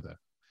further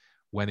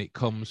when it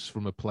comes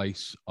from a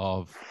place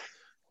of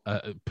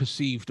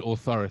perceived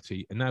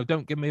authority? And now,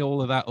 don't give me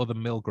all of that other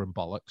Milgram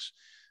bollocks,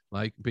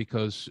 like,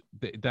 because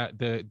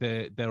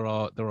there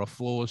are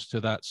flaws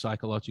to that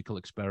psychological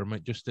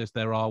experiment, just as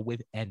there are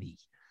with any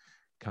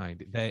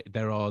kind.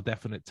 There are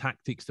definite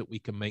tactics that we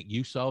can make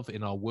use of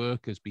in our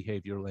work as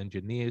behavioral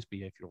engineers,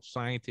 behavioral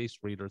scientists,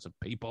 readers of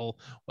people,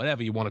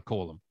 whatever you want to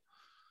call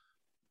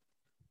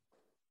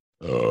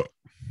them.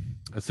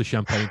 That's the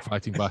champagne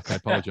fighting back. I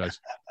apologize.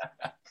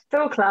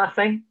 So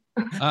classy.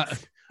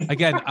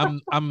 Again,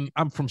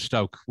 I'm from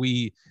Stoke.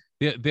 The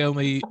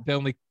only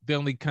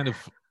kind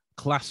of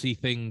classy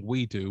thing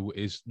we do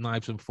is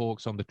knives and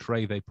forks on the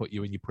tray they put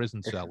you in your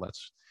prison cell.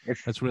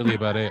 That's really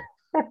about it.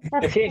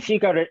 If you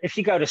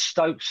go to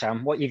Stoke,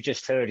 Sam, what you've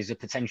just heard is a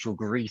potential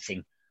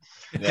greeting.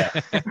 Yeah.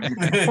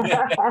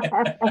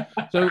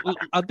 So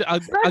I'll give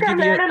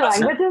you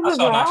that's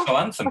our national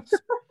anthem.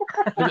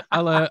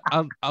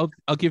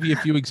 I'll give you a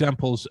few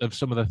examples of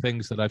some of the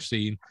things that I've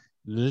seen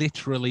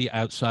literally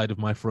outside of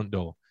my front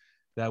door.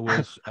 There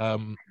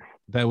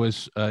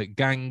was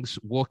gangs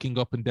walking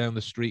up and down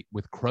the street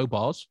with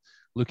crowbars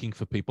looking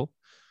for people.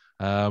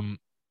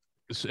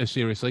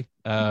 Seriously,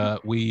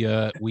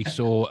 we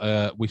saw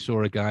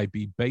a guy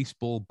be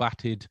baseball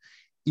batted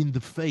in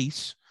the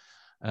face,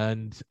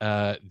 and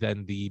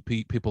then the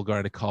people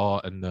got in a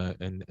car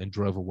and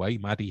drove away.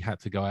 Maddie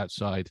had to go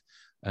outside.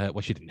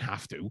 Well, she didn't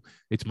have to.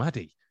 It's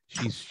Maddie.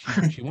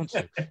 She wants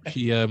to.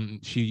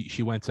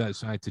 She went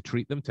outside to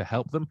treat them, to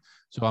help them.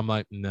 So I'm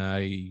like, no,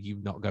 you're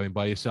not going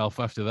by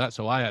yourself after that.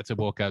 So I had to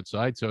walk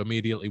outside. So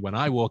immediately when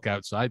I walk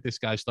outside, this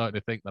guy's starting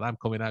to think that I'm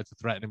coming out to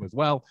threaten him as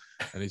well.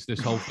 And it's this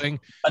whole thing.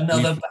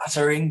 Another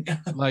battering.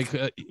 Like,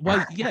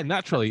 well, yeah,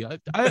 naturally.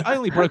 I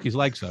only broke his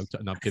legs though.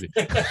 No, I'm kidding.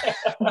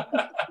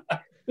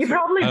 You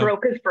probably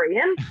broke his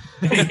brain.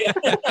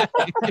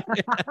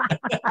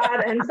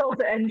 Add insult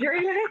to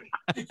injury.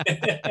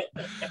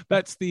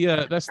 That's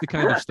the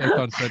kind of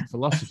Stoke-on-Trent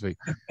philosophy.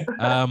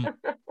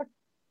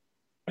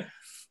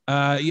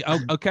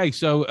 Okay,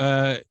 so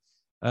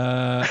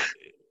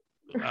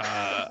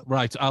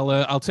Right,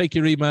 I'll take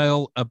your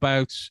email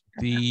about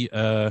the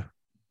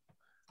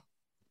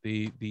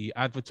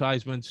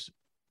advertisements.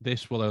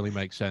 This will only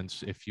make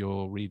sense if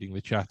you're reading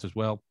the chat as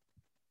well.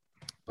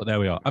 But there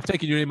we are. I've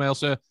taken your email,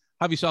 sir.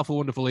 Have yourself a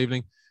wonderful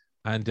evening,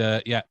 and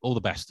yeah, all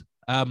the best.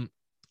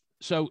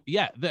 So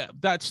yeah,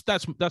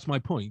 that's my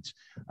point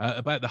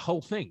about the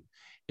whole thing,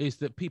 is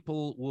that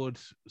people would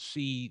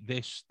see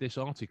this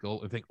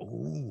article and think,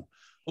 oh,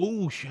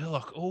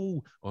 Sherlock,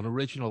 oh,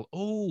 unoriginal,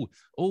 oh,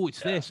 it's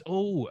this,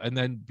 and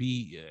then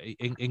be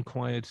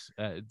inquired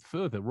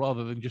further,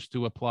 rather than just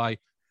to apply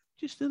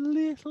just a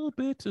little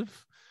bit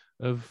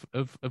of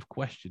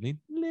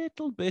questioning,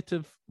 little bit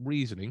of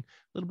reasoning, a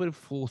little bit of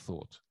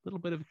forethought, a little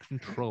bit of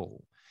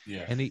control,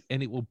 and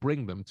it will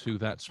bring them to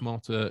that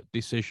smarter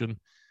decision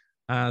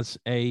as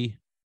a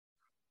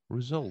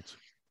result.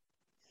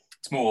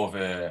 It's more of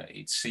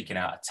it's seeking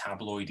out a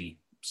tabloidy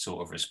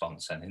sort of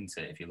response, then, isn't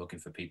it? If you're looking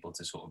for people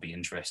to sort of be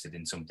interested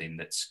in something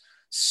that's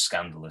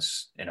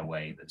scandalous in a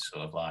way that's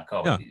sort of like,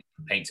 it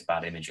paints a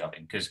bad image of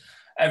him. Because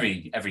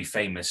every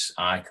famous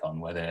icon,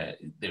 whether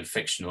they're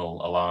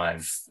fictional,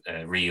 alive,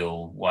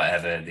 real,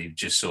 whatever, they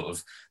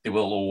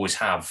will always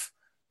have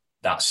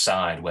that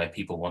side where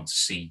people want to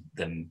see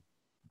them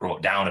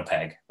brought down a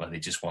peg, where they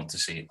just want to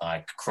see it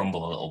like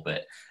crumble a little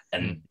bit.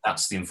 And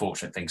that's the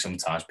unfortunate thing.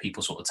 Sometimes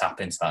people sort of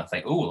tap into that and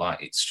think,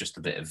 like it's just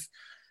a bit of,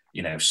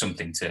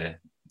 something to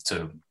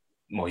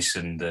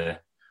moisten the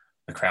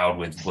crowd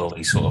with. Will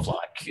they sort of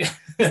like,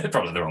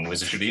 probably the wrong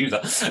words I should have used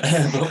that,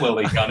 but will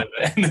they kind of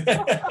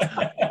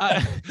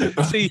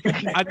see,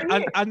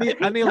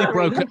 I nearly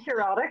broke it.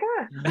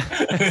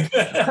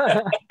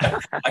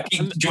 I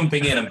keep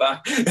jumping in and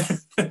back.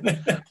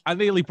 I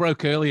nearly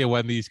broke earlier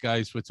when these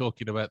guys were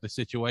talking about the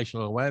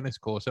situational awareness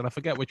course, and I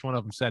forget which one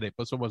of them said it,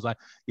 but someone was like,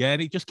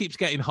 and it just keeps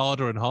getting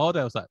harder and harder.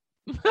 I was like,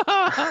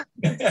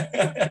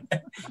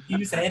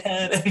 you said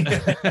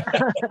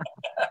it.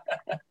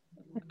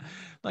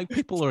 Like,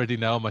 people already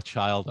know I'm a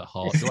child at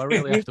heart. Do I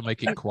really have to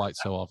make it quite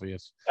so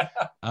obvious?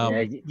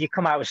 You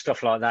come out with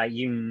stuff like that,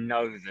 you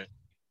know that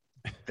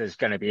there's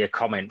going to be a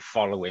comment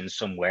following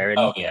somewhere.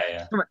 And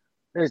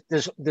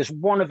there's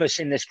one of us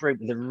in this group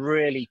with a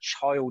really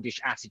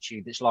childish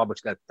attitude that's liable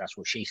to go, that's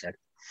what she said.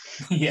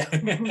 Yeah.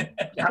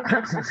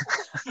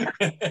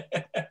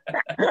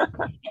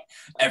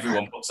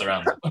 Everyone puts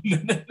around.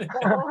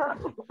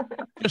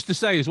 Just to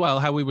say as well,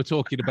 how we were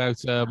talking about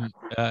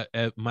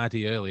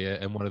Maddie earlier,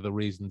 and one of the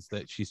reasons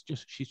that she's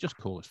just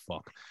cool as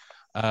fuck.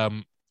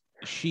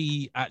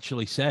 She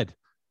actually said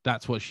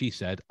that's what she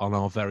said on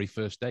our very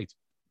first date.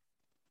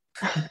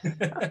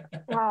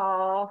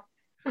 Aww.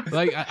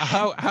 Like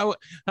how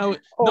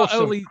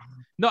awesome.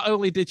 not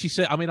only did she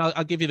say, I mean,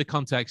 I'll give you the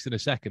context in a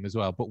second as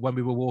well, but when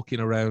we were walking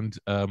around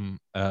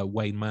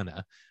Wayne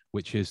Manor,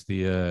 which is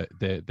the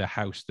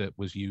house that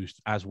was used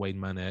as Wayne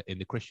Manor in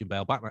the Christian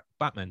Bale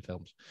Batman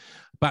films.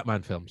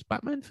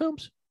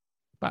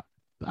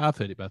 I've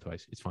heard it both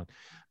ways. It's fine.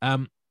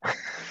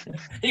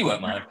 He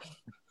won't mind.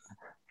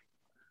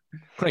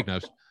 Craig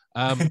knows.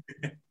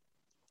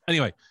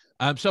 Anyway,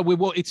 so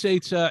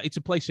it's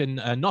a place in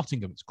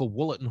Nottingham. It's called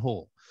Woollerton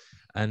Hall,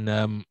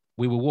 and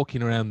we were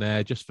walking around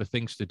there just for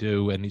things to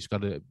do, and it's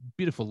got a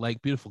beautiful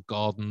lake, beautiful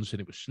gardens, and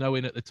it was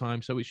snowing at the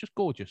time, so it's just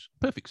gorgeous,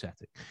 perfect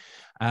setting.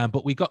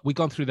 But we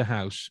gone through the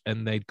house,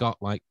 and they'd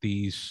got like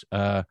these.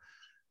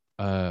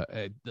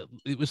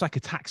 It was like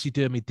a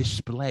taxidermy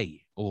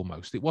display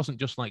almost. It wasn't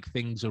just like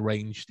things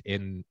arranged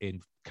in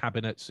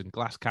cabinets and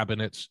glass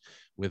cabinets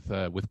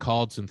with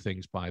cards and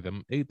things by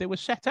them. They were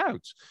set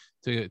out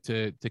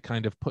to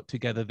kind of put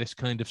together this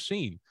kind of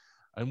scene.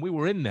 And we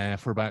were in there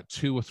for about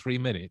 2 or 3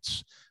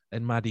 minutes.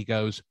 And Maddie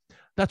goes,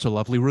 "That's a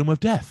lovely room of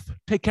death.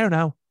 Take care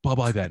now.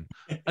 Bye-bye then."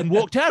 And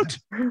walked out.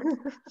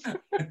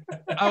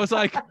 I was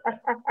like...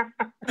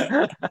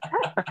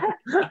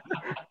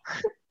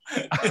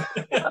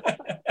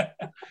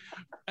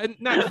 And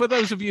now, for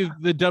those of you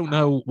that don't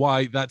know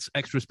why that's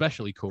extra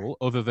specially cool,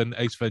 other than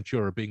Ace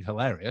Ventura being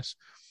hilarious,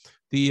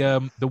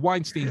 the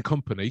Weinstein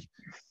Company,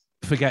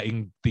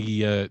 forgetting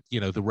the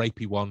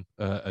rapey one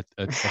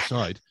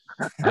aside,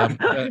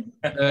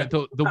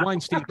 the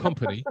Weinstein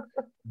Company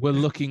were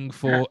looking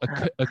for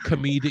a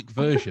comedic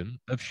version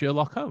of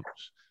Sherlock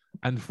Holmes,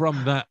 and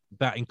from that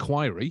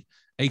inquiry,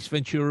 Ace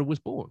Ventura was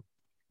born.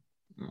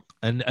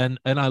 And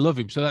I love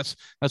him. So that's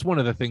one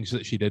of the things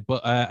that she did.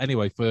 But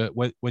anyway, for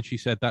when she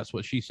said that's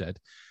what she said,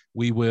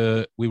 we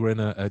were in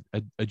a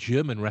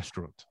German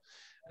restaurant,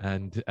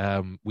 and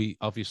we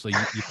obviously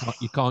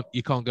you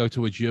can't go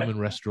to a German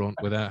restaurant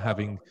without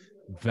having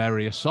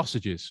various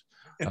sausages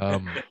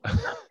at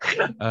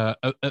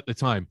the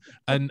time.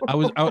 And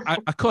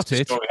I cut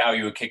it. Story how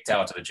you were kicked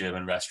out of a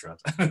German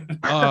restaurant.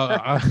 No,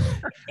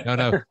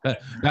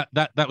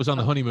 that was on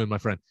the honeymoon, my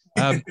friend.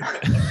 So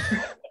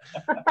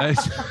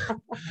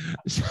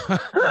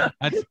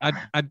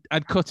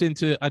I'd cut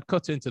into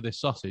this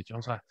sausage. I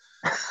was like,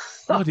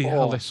 bloody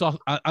hell, this sausage.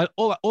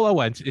 All I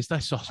went is,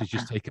 that sausage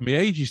is taking me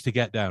ages to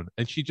get down.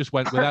 And she just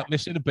went without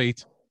missing a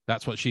beat.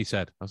 That's what she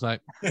said. I was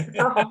like,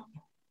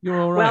 You're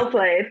all right. Well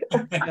played.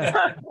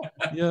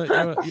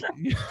 Yeah.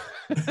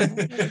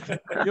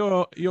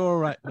 You're all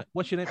right.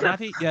 What's your name,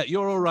 Maddie? Yeah,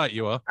 you're all right.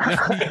 You are.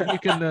 You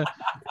can.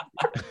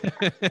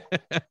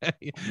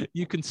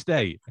 You can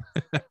stay.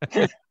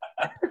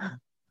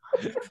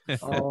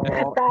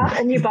 That,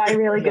 and you buy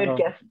really good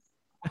gifts.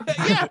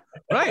 Yeah,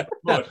 right.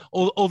 Yeah.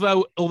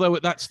 Although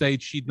at that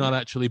stage she'd not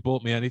actually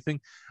bought me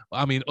anything.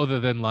 I mean, other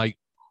than like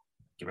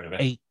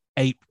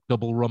eight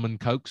double rum and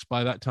cokes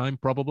by that time,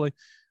 probably.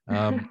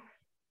 And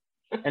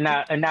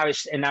now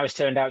it's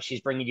turned out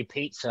she's bringing you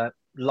pizza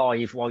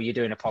live while you're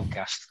doing a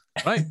podcast.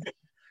 Right.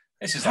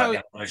 This is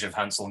like the version of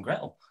Hansel and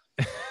Gretel.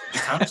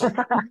 Just Hansel.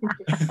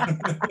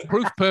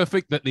 Proof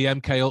perfect that the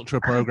MK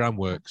Ultra program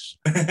works.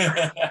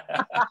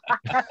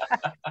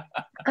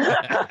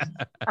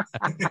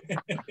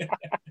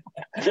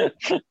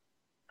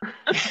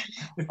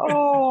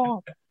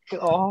 Oh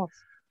God.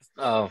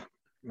 Oh.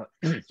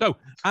 So,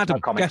 Adam,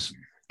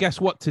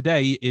 guess what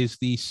today is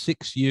the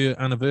 6-year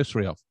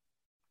anniversary of?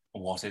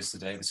 What is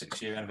today the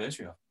 6-year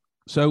anniversary of?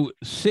 So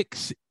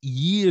 6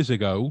 years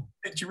ago.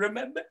 Did you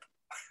remember?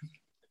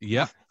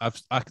 Yeah,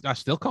 I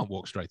still can't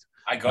walk straight.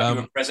 I got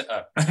you a present.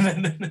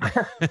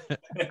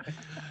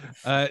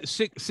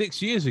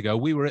 6 years ago,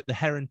 we were at the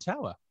Heron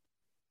Tower.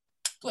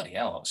 Bloody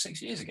hell!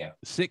 6 years ago.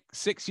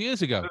 Six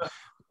years ago.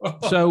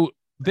 So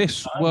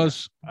this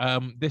was I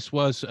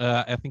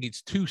think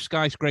it's 2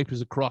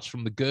 skyscrapers across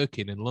from the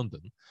Gherkin in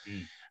London.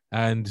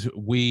 And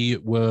we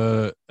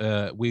were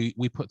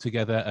we put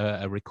together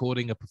a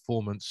recording, a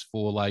performance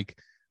for like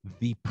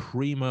the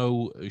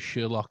primo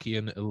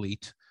Sherlockian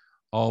elite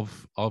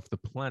of the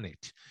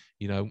planet.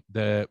 You know,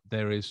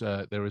 there is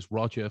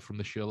Roger from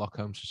the Sherlock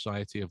Holmes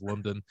Society of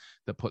London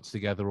that puts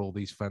together all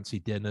these fancy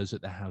dinners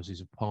at the Houses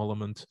of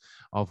Parliament,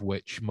 of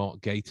which Mark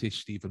Gatiss,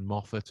 Stephen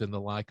Moffat, and the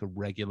like are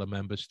regular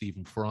members.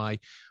 Stephen Fry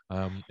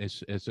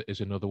is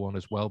another one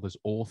as well. There's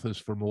authors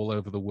from all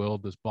over the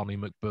world. There's Bonnie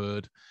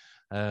McBird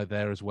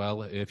there as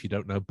well. If you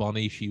don't know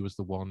Bonnie, she was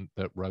the one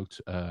that wrote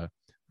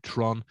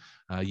Tron.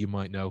 You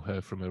might know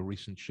her from her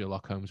recent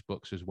Sherlock Holmes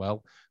books as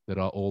well, that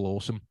are all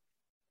awesome.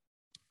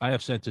 I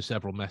have sent her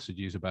several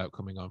messages about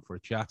coming on for a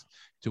chat,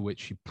 to which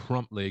she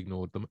promptly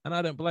ignored them, and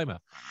I don't blame her.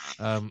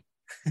 I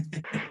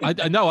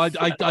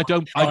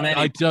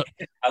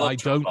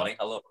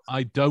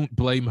don't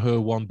blame her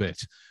one bit.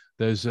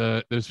 There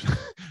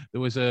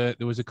was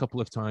a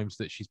couple of times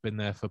that she's been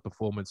there for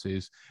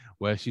performances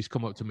where she's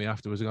come up to me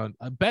afterwards and gone,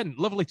 Ben,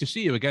 lovely to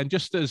see you again,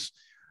 just as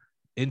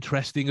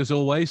interesting as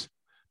always.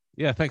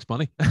 Yeah, thanks,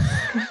 Bonnie.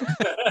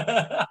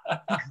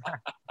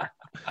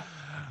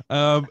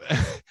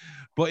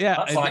 But yeah,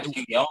 that's like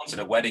the aunt at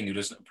a wedding who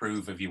doesn't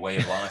approve of your way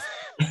of life.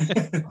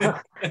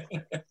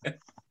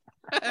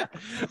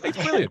 It's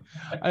brilliant.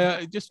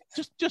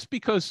 Just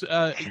because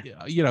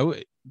you know,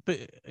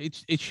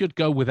 it should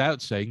go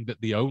without saying that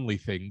the only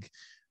thing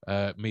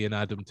me and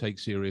Adam take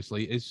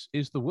seriously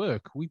is the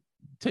work. We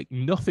take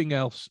nothing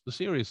else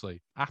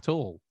seriously at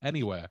all,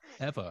 anywhere,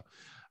 ever.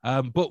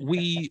 But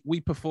we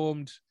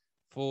performed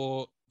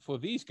for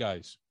these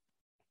guys.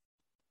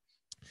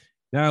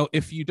 Now,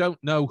 if you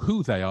don't know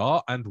who they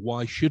are, and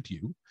why should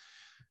you,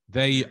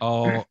 they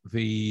are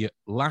the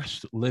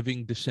last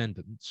living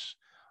descendants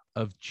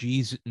of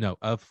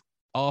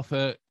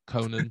Arthur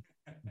Conan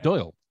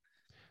Doyle.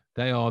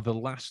 They are the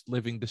last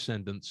living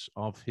descendants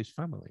of his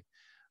family.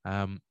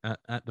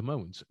 At the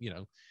moment, you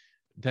know,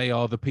 they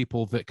are the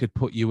people that could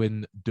put you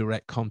in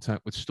direct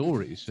contact with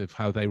stories of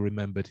how they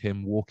remembered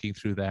him walking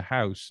through their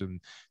house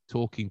and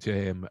talking to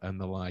him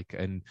and the like.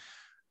 And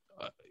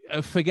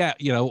forget,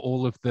 you know,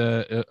 all of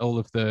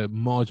the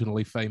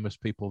marginally famous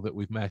people that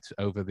we've met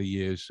over the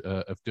years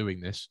of doing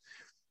this.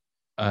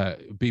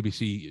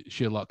 BBC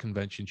Sherlock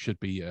Convention should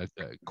be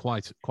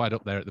quite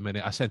up there at the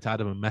minute. I sent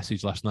Adam a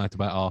message last night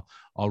about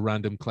our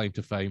random claim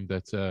to fame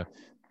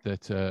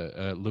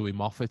that Louis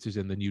Moffat is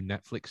in the new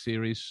Netflix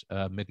series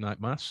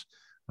Midnight Mass,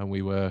 and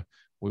we were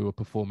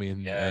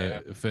performing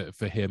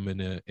for him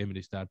and him and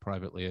his dad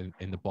privately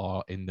in the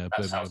bar in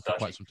Birmingham for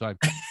quite some time.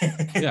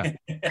 Yeah,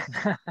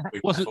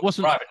 wasn't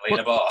privately in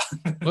a bar.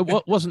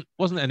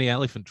 wasn't any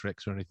elephant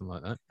tricks or anything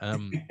like that.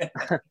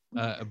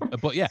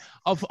 But yeah,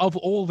 of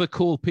all the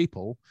cool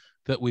people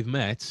that we've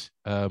met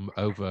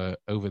over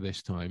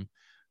this time,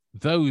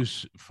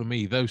 those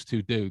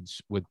two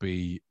dudes would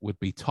be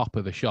top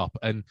of the shop,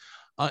 and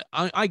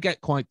I get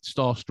quite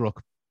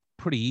starstruck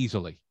pretty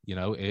easily, you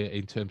know,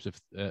 in terms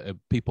of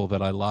people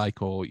that I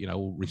like or, you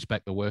know,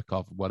 respect the work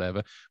of,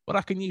 whatever. But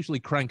I can usually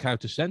crank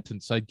out a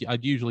sentence.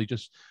 I'd usually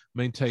just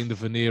maintain the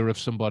veneer of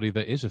somebody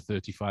that is a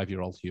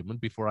 35-year-old human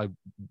before I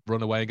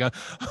run away and go,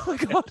 oh my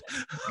God,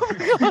 oh my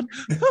God,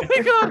 oh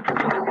my God.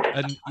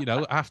 And, you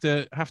know, have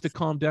to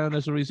calm down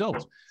as a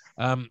result.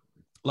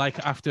 Like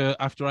after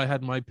I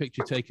had my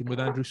picture taken with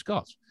Andrew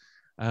Scott.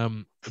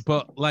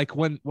 But like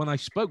when I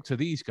spoke to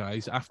these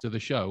guys after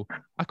the show,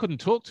 I couldn't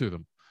talk to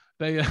them.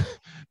 They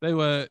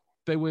were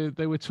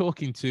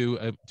talking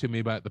to me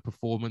about the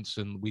performance,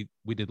 and we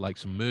did like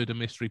some murder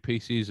mystery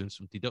pieces and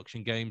some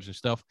deduction games and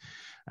stuff,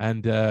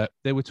 and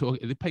they were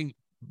talking. They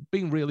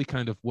been really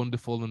kind of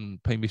wonderful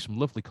and paying me some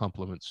lovely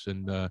compliments.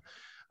 And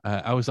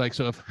I was like,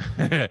 sort of,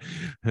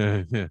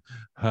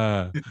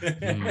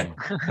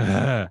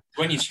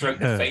 when you stroke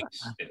the face,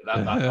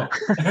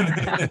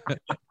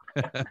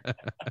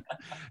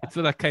 it's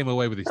that I came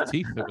away with his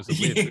teeth. That was a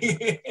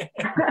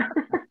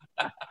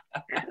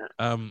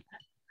weird.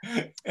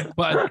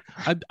 But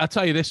I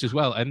tell you this as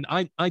well, and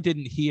I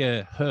didn't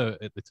hear her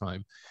at the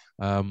time,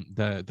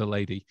 the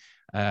lady,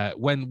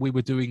 when we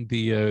were doing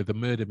the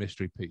murder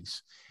mystery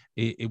piece.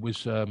 It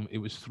was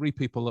 3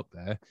 people up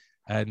there,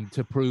 and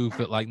to prove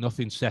that like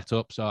nothing's set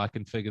up, so I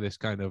can figure this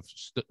kind of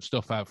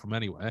stuff out from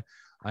anywhere,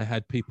 I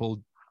had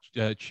people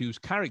choose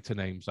character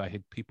names, I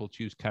had people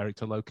choose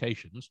character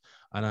locations,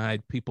 and I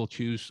had people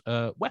choose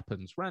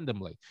weapons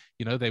randomly.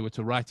 You know, they were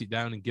to write it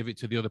down and give it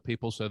to the other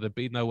people, so there'd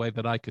be no way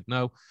that I could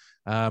know,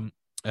 and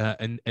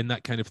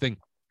that kind of thing.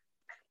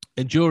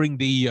 And during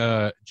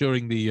the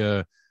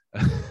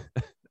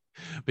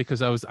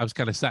because I was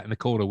kind of sat in the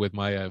corner with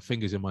my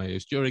fingers in my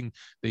ears during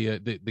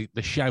the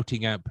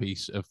shouting out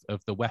piece of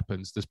the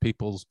weapons. There's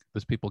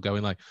people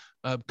going like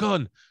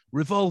gun,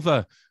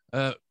 revolver,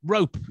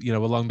 rope, you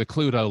know, along the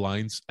Cluedo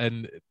lines.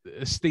 And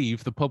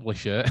Steve, the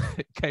publisher,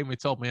 came and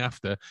told me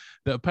after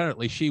that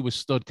apparently she was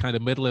stood kind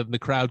of middle in the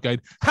crowd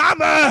going,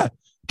 hammer,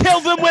 kill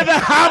them with a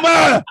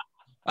hammer,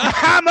 a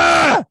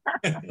hammer.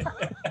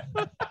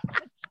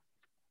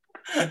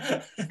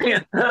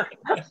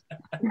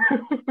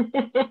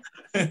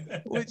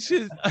 Which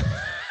is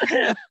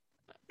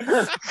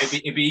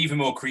it'd be even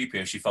more creepy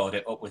if she followed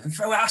it up with and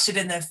throw acid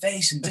in their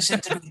face and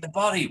disintegrate the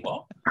body.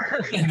 What?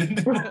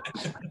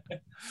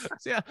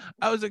 So, yeah,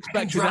 I was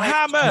expecting a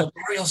hammer.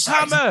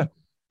 Hammer!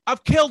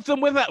 I've killed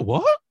them with that.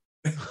 What?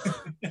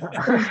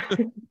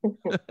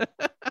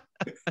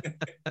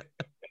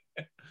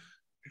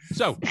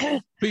 So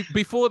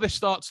before this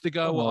starts to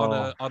go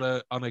on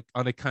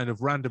a kind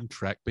of random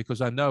trek,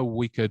 because I know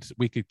we could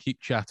keep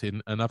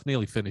chatting, and I've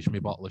nearly finished my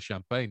bottle of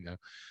champagne now.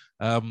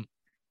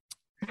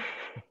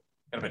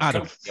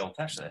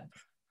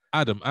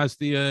 Adam, as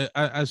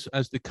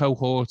the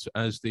cohort,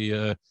 as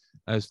the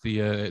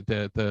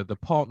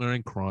partner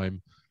in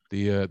crime,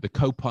 the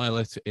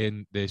co-pilot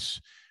in this.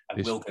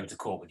 I will go to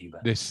court with you,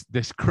 Ben. This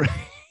crazy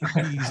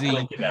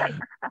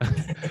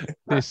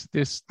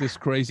this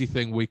crazy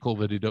thing we call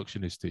the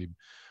Deductionist team.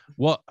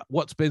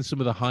 What's been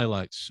some of the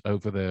highlights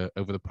over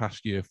the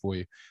past year for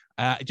you?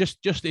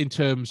 Just in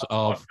terms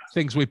of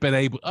things we've been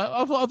able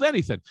of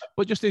anything,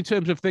 but just in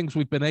terms of things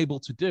we've been able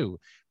to do,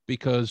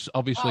 because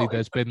obviously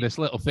there's been this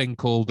little thing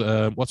called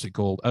what's it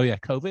called? Oh yeah,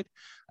 COVID.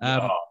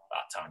 That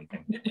tiny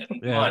thing.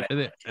 Yeah,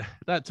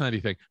 that tiny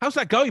thing. How's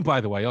that going,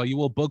 by the way? Are you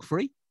all bug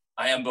free?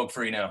 I am bug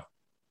free now.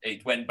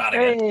 It went bad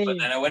again, but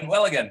then I went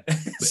well again.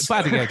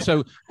 Bad again.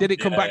 So did it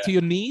come back to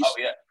your knees? Oh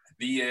yeah.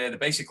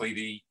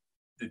 Basically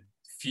the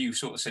few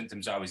sort of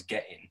symptoms I was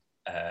getting,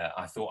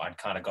 I thought I'd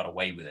kind of got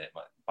away with it.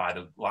 But by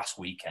the last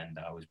weekend,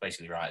 I was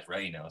basically right as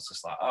rain. I was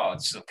just like, I'm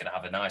just going to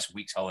have a nice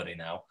week's holiday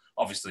now.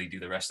 Obviously, do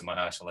the rest of my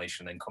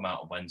isolation, then come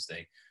out on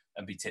Wednesday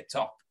and be tip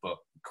top. But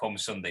come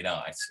Sunday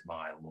night,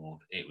 my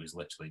lord, it was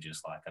literally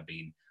just like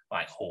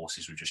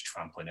horses were just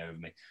trampling over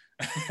me.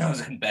 I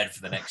was in bed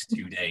for the next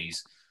 2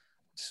 days,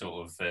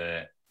 sort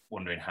of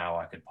wondering how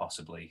I could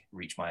possibly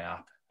reach my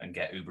app and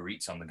get Uber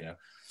Eats on the go.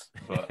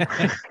 But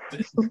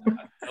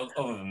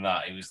other than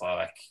that, it was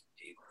like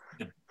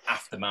the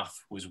aftermath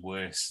was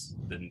worse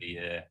than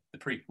the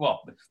pre.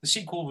 Well, the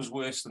sequel was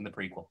worse than the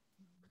prequel.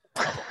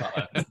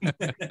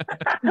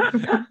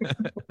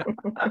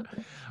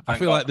 I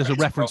feel like there's a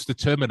reference to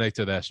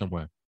Terminator there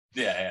somewhere.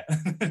 Yeah.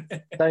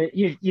 So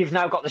you've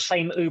now got the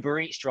same Uber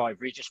Eats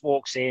driver. He just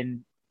walks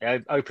in,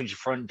 opens your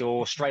front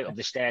door, straight up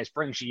the stairs,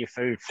 brings you your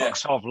food,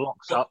 fucks off,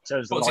 locks up,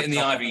 turns the lights it in the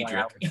IV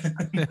drip.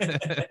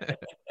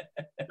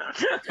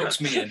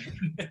 Puts me in.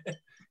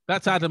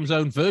 That's Adam's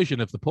own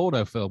version of the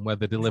porno film where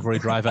the delivery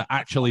driver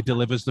actually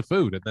delivers the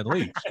food and then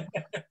leaves.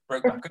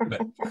 Broke back a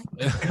bit.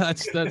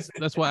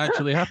 That's what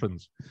actually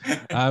happens.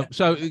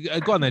 So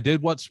go on then,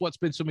 dude. What's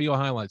been some of your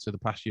highlights of the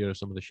past year of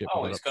some of the shit?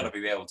 It's got to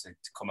be able to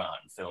come out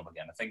and film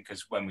again. I think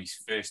because when we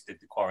first did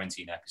the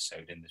quarantine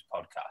episode in this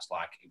podcast,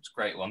 like it was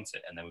great, wasn't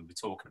it? And then we were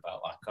talking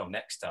about like,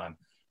 next time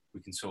we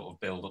can sort of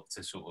build up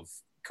to sort of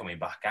coming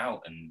back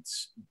out and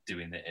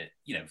doing it,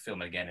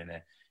 filming again in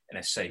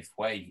a safe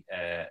way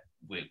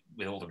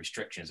with all the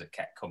restrictions that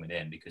kept coming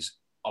in, because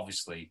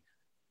obviously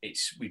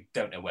we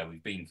don't know where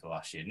we've been for the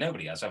last year.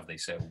 Nobody has, have they?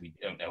 So we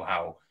don't know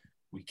how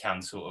we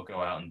can sort of go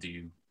out and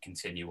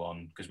continue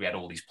on, because we had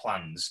all these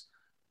plans.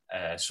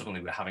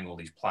 Suddenly we're having all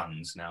these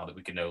plans now that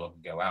we can no longer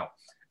go out.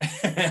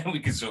 We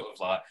can sort of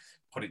like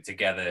put it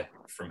together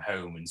from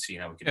home and see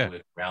how we can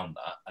work around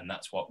that. And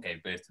that's what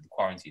gave birth to the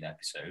quarantine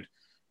episode,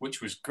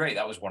 which was great.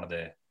 That was one of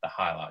the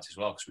highlights as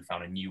well, because we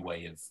found a new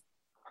way of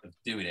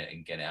doing it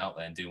and getting it out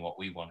there and doing what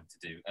we wanted to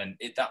do. And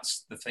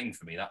that's the thing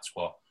for me. That's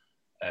what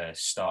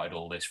started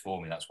all this for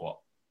me. That's what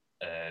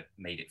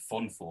made it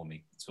fun for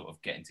me, sort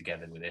of getting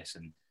together with this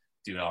and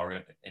doing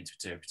our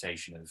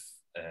interpretation of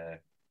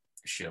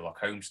Sherlock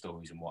Holmes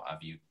stories and what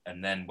have you.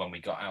 And then when we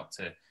got out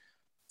to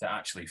to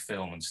actually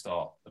film and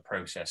start the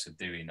process of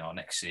doing our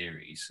next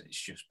series,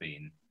 it's just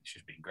been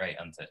great,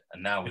 hasn't it?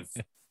 And now we've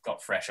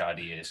got fresh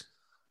ideas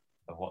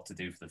of what to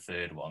do for the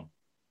third one,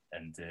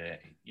 and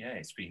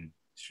it's been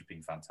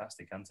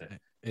fantastic, hasn't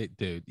it?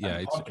 Dude, yeah,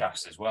 and the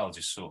podcast as well,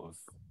 just sort of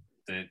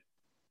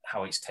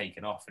how it's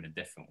taken off in a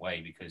different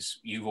way, because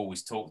you've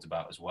always talked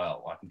about as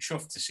well. Like, I'm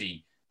chuffed to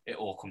see it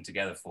all come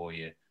together for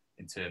you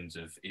in terms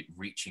of it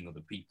reaching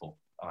other people.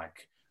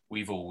 Like,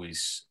 we've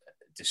always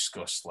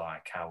discussed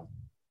like how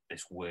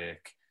this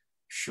work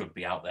should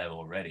be out there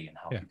already and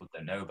how people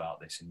don't know about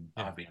this. And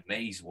I've been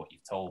amazed at what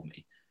you've told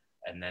me,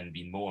 and then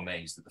been more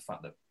amazed at the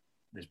fact that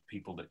there's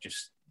people that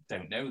just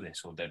don't know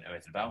this or don't know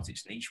anything about it.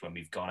 It's niche when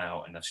we've gone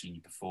out and I've seen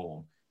you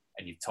perform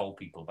and you've told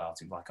people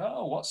about it, like,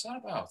 oh, what's that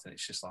about? And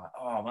it's just like,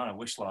 oh man, I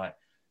wish like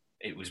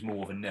it was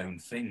more of a known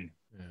thing.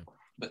 Yeah.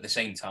 But at the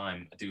same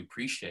time, I do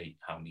appreciate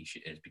how niche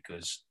it is,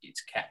 because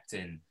it's kept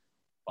in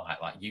by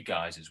like you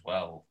guys as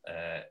well.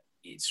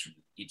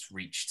 It's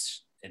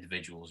reached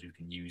individuals who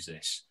can use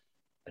this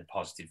in a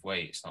positive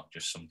way. It's not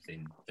just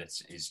something that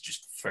is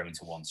just thrown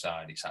to one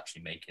side. It's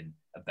actually making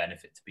a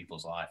benefit to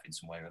people's life in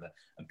some way or other,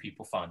 and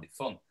people find it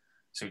fun.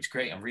 So it's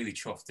great. I'm really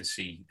chuffed to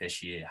see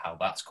this year how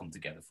that's come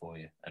together for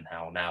you, and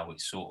how now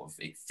it's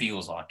it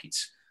feels like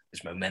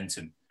there's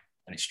momentum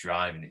and it's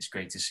driving. It's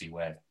great to see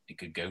where it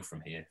could go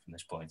from here, from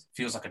this point. It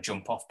feels like a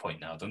jump off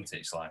point now, doesn't it?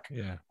 It's like,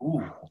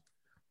 ooh,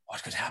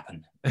 what could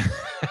happen?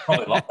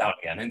 Probably lockdown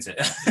again, isn't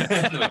it?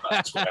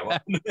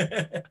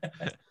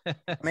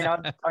 I mean,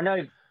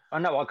 I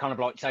know I kind of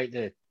like take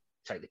the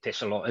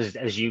piss a lot,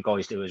 as you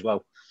guys do as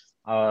well.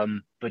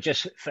 But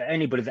just for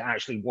anybody that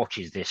actually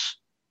watches this,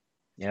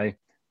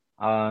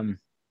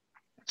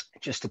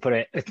 just to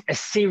put a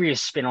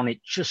serious spin on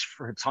it, just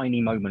for a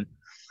tiny moment.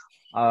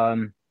 I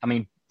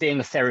mean, being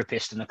a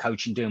therapist and a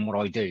coach and doing what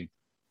I do,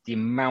 the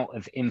amount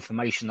of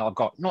information that I've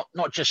got,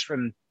 not just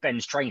from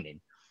Ben's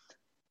training,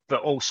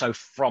 but also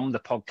from the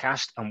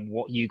podcast and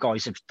what you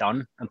guys have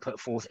done and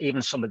put forth,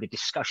 even some of the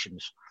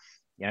discussions,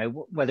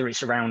 whether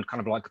it's around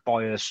kind of like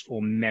bias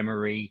or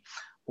memory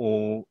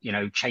or,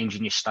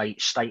 changing your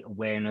state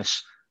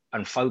awareness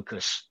and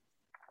focus.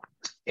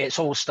 It's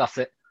all stuff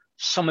that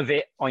some of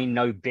it I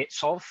know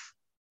bits of,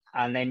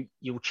 and then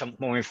you'll chunk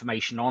more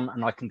information on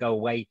and I can go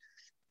away.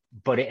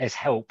 But it has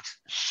helped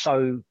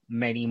so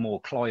many more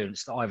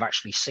clients that I've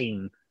actually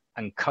seen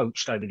and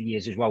coached over the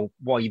years as well,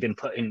 while you've been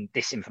putting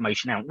this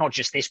information out, not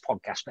just this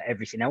podcast, but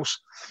everything else.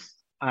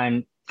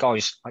 And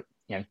guys,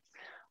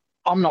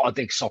 I'm not a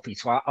big soppy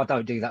twat. I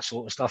don't do that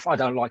sort of stuff. I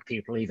don't like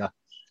people either.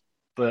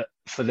 But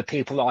for the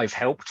people that I've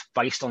helped,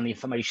 based on the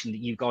information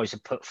that you guys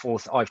have put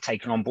forth, I've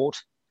taken on board.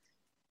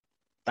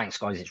 Thanks,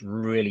 guys. It's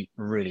really,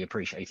 really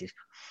appreciated.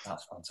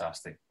 That's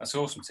fantastic. That's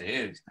awesome to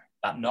hear.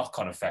 That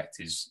knock-on effect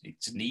it's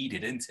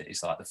needed, isn't it?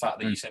 It's like the fact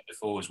that you said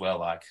before as well,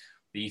 like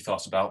the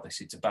ethos about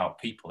this, it's about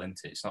people, isn't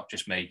it? It's not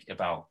just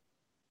about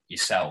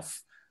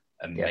yourself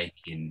and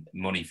making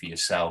money for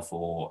yourself,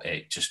 or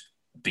it just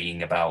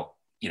being about,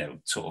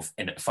 sort of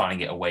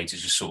finding it a way to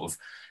just sort of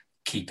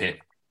keep it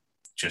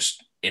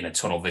just in a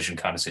tunnel vision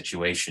kind of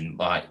situation.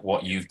 Like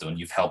what you've done,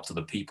 you've helped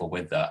other people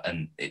with that,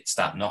 and it's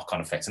that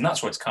knock-on effect, and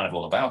that's what it's kind of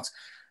all about.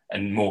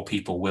 And more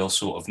people will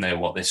sort of know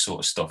what this sort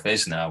of stuff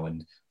is now,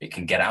 and it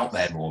can get out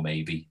there more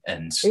maybe,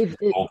 and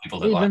more people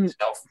that like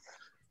yourself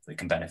that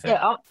can benefit.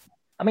 Yeah,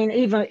 I mean,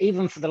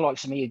 even for the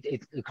likes of me,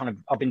 it kind of,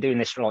 I've been doing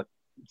this for like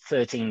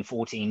 13,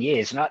 14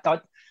 years, and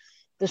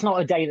there's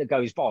not a day that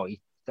goes by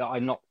that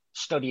I'm not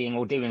studying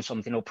or doing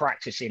something or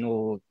practicing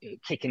or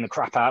kicking the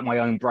crap out of my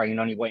own brain,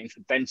 only waiting for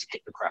Ben to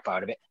kick the crap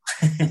out of it.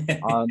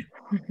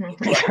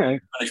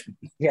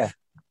 Yeah.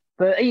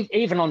 But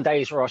even on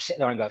days where I sit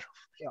there and go,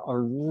 I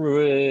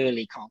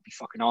really can't be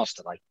fucking arsed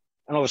today.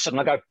 And all of a sudden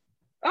I go,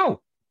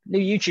 oh, new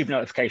YouTube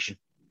notification.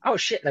 Oh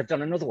shit, they've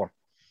done another one.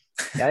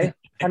 Okay.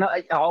 And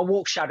I'll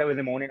walk shadow in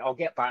the morning. I'll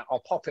get back.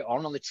 I'll pop it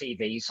on the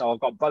TV. So I've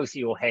got both of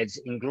your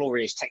heads in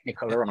glorious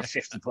Technicolor on a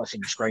 50+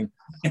 inch screen.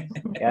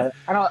 Yeah.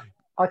 And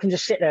I can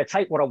just sit there,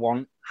 take what I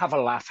want, have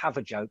a laugh, have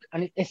a joke.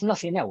 And if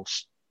nothing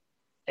else,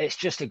 it's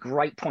just a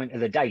great point of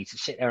the day to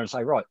sit there and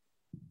say, right,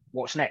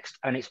 what's next?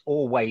 And it's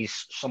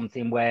always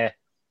something where,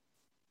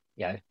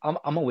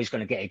 I'm always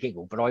going to get a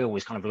giggle, but I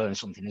always kind of learn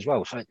something as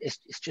well. So it's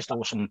just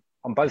awesome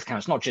on both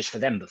counts, not just for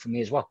them, but for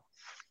me as well.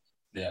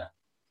 Yeah.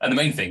 And the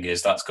main thing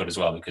is that's good as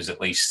well, because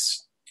at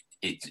least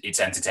it's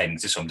entertaining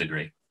to some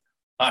degree.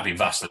 I've been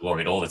vastly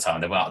worried all the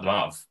time. The amount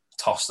of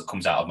toss that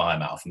comes out of my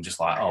mouth, I'm just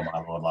like, oh my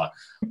Lord, like,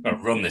 I'm going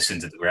to run this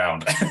into the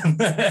ground.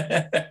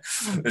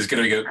 There's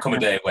going to come a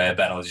day where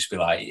Ben will just be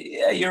like,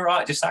 yeah, you're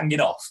right, just hanging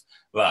off.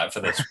 Like for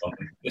this one,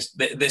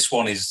 this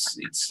one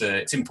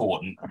it's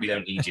important. We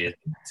don't need you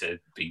to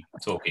be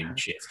talking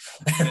shit.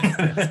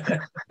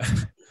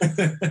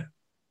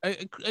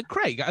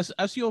 Craig,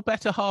 has your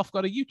better half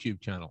got a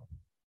YouTube channel?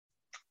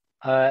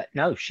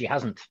 No, she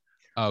hasn't.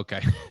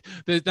 Okay,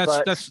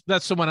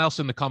 that's someone else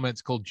in the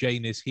comments called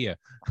Jane is here.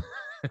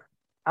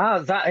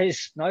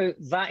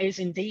 That is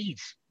indeed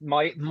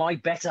my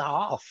better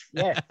half.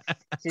 Yeah.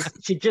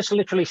 she just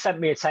literally sent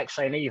me a text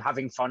saying, "Are you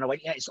having fun?" I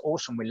went, "Yeah, it's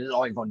awesome. We're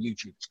live on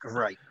YouTube. It's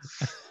great."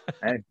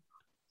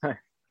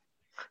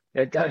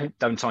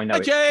 Don't I know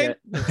it? Jane.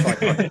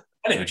 Yeah,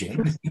 hello,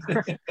 Jane.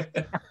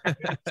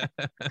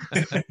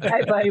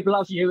 Hey, babe,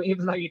 love you.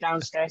 Even though you're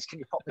downstairs, can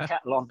you pop the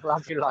kettle on?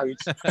 Love you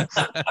loads.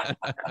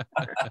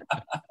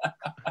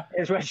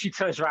 It's when she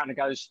turns around and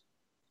goes,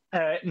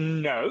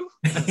 no.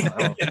 This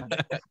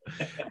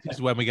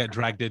is when we get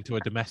dragged into a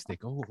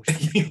domestic. Oh,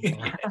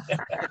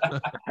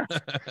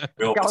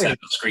 we all pretend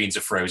the screens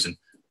are frozen.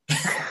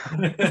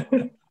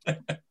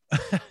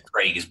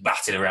 Craig is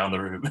batted around the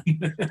room.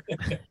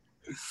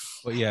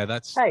 But yeah,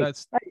 that's.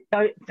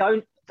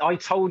 Don't. I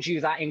told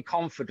you that in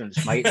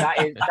confidence, mate.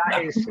 That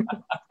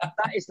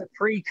is the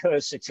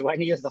precursor to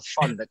any of the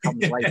fun that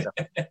comes later.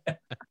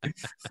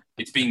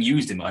 It's being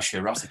used in my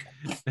show, Erotica.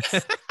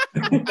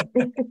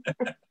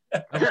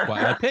 That was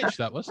quite high pitch.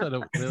 That was. I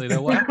don't really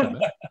know what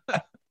happened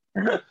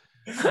there.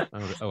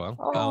 Oh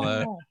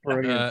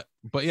well.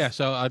 But yeah,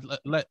 so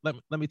let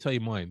me tell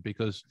you mine,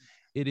 because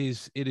it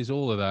is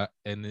all of that,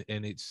 and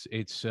it's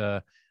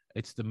the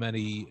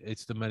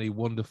many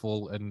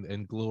wonderful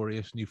and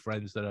glorious new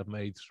friends that I've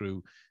made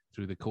through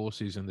the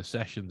courses and the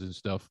sessions and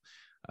stuff.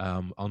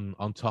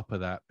 On top of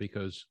that,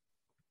 because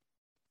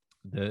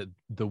the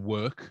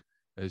work,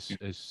 as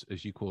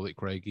you call it,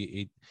 Craig,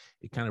 it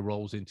kind of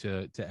rolls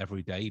into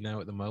every day now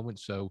at the moment.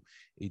 So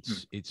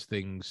it's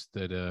things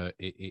that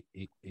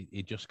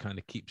it just kind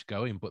of keeps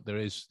going. But there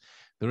is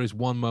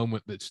one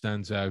moment that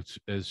stands out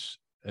as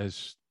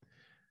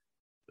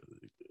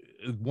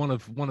one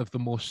of the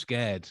more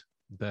scared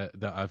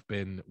that I've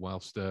been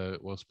whilst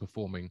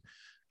performing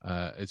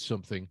at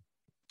something,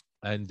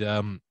 and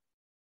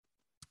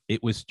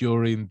it was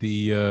during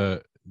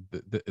the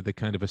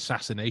kind of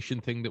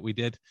assassination thing that we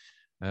did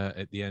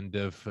at the end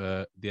of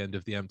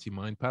the Empty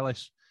Mind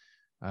Palace.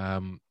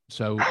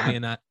 So me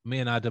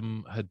and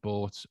Adam had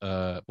bought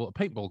a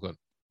paintball gun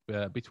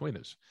between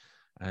us,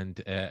 and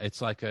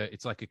it's like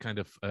a kind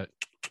of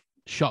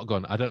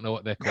shotgun. I don't know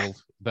what they're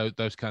called,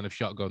 those kind of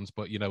shotguns,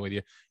 but you know,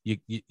 when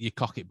you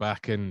cock it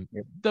back and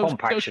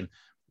pump action.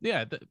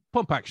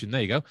 Pump action.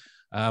 There you go.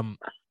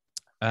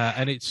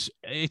 And it's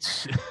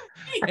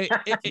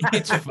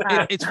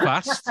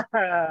fast.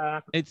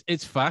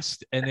 It's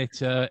fast, and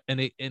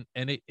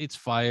it's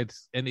fired,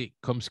 and it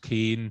comes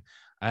keen,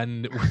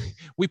 and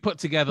we put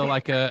together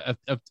like a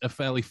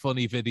fairly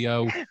funny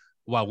video.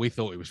 Well, we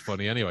thought it was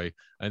funny anyway.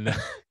 And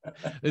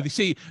you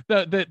see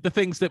the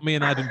things that me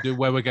and Adam do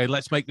where we're going,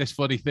 let's make this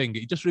funny thing.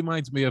 It just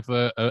reminds me of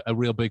a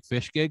Real Big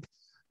Fish gig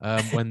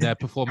when they're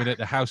performing at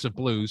the House of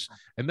Blues,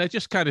 and they're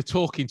just kind of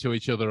talking to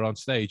each other on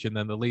stage. And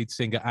then the lead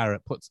singer,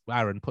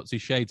 Aaron, puts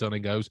his shades on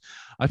and goes,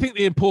 "I think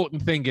the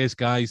important thing is,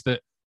 guys,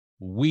 that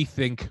we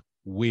think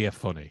we're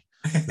funny."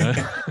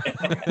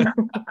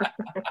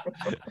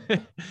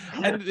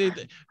 And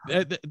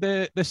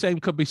the same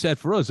could be said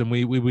for us, and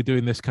we were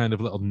doing this kind of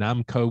little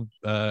Namco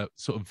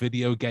sort of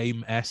video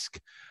game esque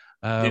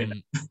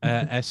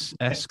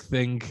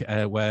thing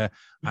where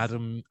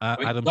Adam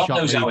God shot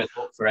knows me. how it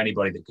looked for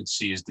anybody that could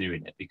see us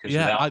doing it, because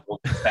without all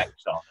the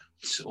effects on,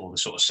 all the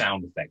sort of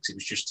sound effects, it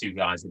was just two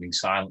guys living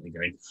silently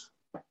going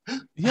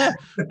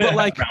but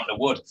like around the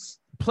wood,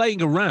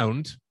 playing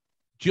around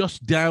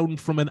just down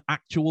from an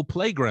actual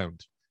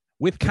playground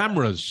with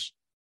cameras.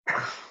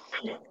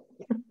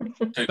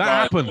 So that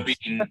happened.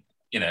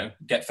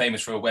 Get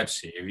famous for a web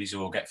series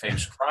or get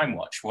famous for Crime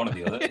Watch, one or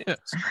the other.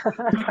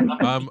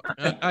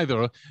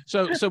 Either.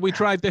 So we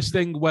tried this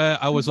thing where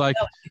I was like,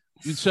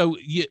 so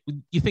you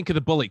think of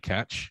the bullet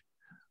catch.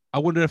 I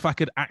wonder if I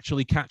could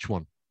actually catch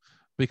one,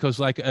 because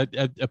like a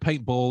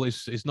paintball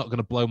is not going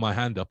to blow my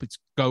hand up. It's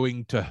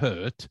going to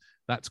hurt.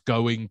 That's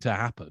going to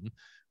happen.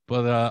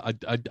 But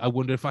I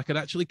wonder if I could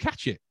actually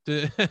catch it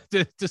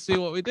to see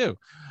what we do.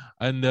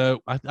 And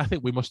I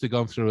think we must have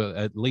gone through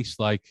at least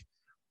like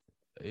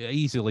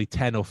easily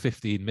 10 or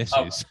 15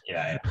 misses.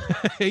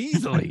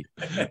 Easily.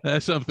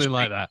 Something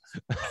like that.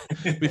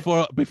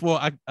 before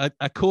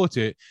I caught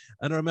it.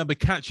 And I remember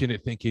catching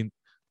it thinking,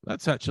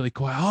 that's actually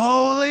quite,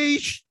 holy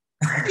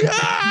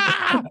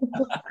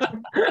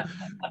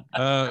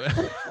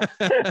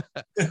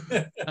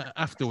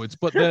afterwards.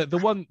 But the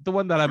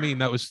one that I mean,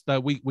 that was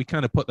that we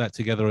kind of put that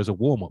together as a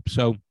warm-up.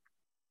 So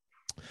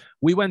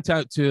we went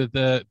out to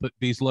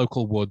these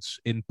local woods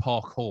in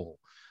Park Hall.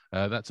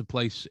 That's a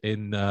place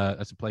in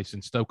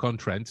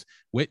Stoke-on-Trent,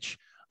 which,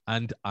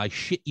 and I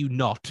shit you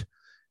not,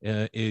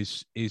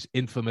 is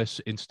infamous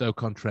in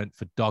Stoke-on-Trent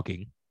for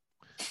dogging.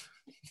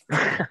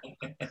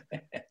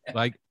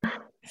 Like,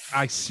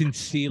 I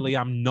sincerely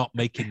am not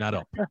making that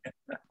up.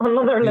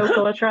 Another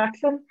local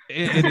attraction.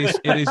 It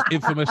is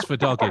infamous for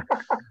dogging.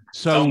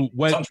 So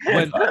when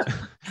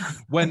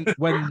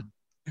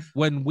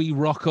we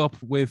rock up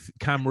with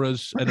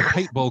cameras and a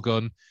paintball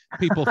gun,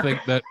 people think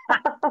that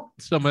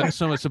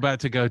something's about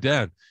to go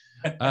down.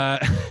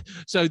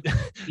 So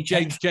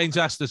James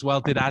asked as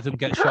well, did Adam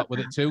get shot with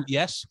it too?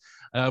 Yes.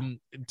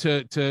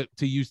 To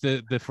use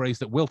the phrase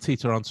that will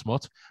teeter on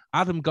smut,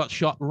 Adam got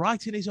shot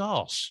right in his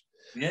arse.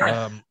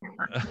 Yeah.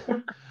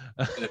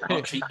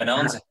 Cheap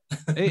bonanza.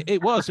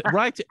 It was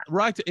right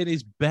in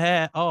his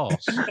bare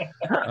arse.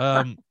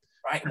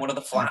 Right in one of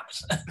the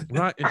flaps.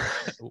 Right.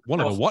 One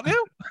of the what now?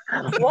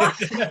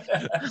 What?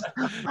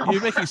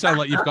 You make it sound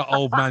like you've got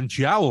old man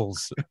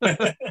jowls.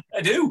 I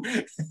do.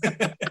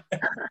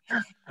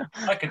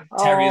 Like a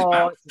terrier's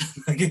mouth.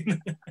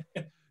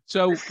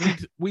 So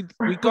we'd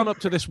gone up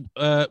to this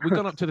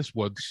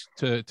woods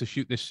to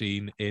shoot this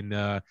scene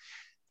in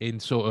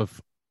sort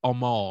of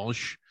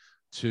homage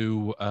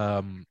to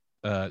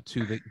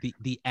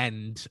the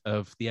end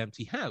of The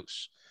Empty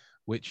House,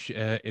 which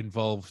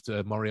involved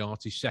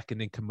Moriarty's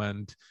second in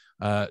command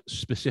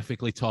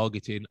specifically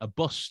targeting a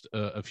bust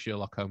of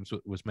Sherlock Holmes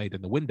that was made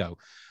in the window.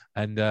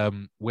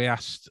 And we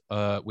asked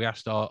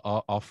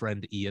our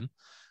friend Ian,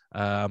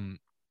 not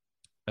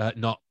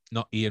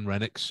Ian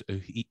Renix.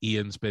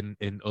 Ian's been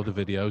in other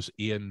videos.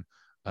 Ian,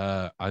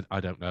 I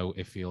don't know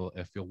if you'll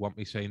want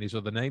me saying his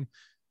other name.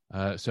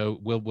 So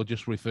we'll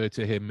just refer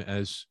to him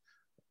as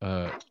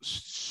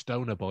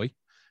Stoner Boy.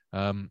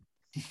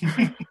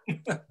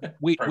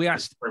 We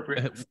asked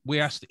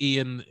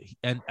Ian,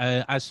 and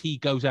as he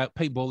goes out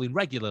paintballing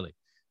regularly,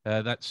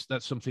 that's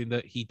something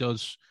that he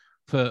does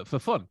for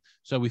fun.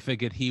 So we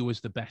figured he was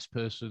the best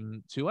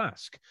person to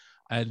ask.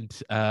 And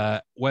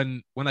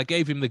when I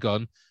gave him the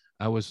gun,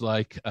 I was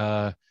like,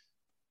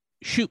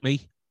 shoot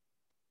me,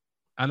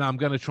 and I'm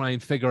going to try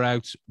and figure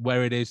out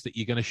where it is that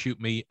you're going to shoot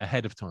me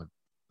ahead of time.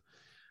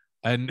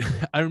 And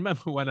I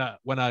remember when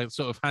I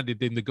sort of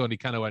handed him the gun, he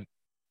kind of went,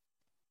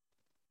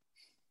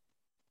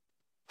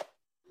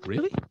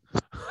 really?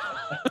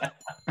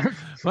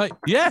 Like,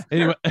 yeah.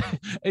 Anyway,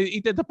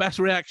 he did the best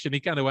reaction. He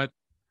kind of went,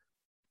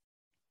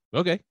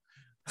 okay.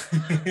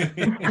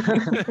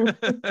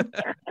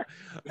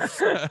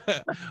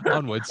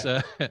 Onwards.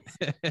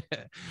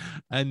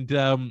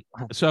 And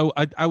so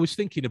I was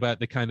thinking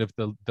about the kind of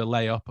the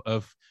layup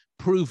of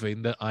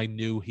proving that I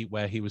knew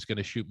where he was going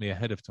to shoot me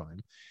ahead of time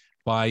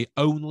by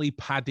only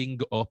padding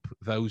up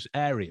those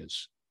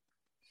areas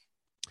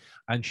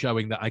and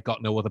showing that I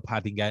got no other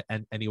padding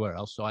anywhere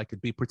else so I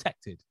could be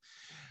protected.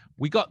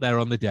 We got there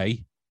on the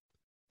day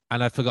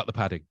and I forgot the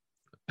padding.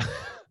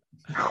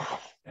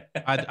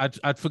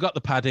 I'd forgot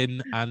the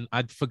padding, and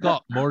I'd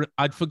forgot more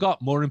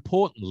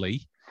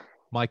importantly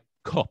my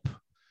cup,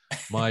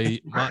 my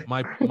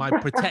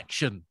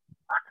protection.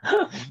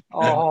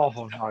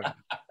 Oh no.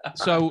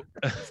 So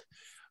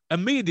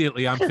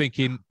immediately I'm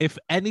thinking, if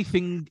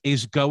anything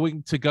is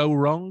going to go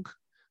wrong,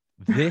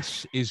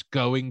 this is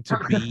going to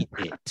be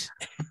it.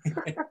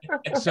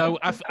 So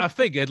I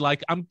figured,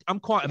 like, I'm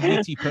quite a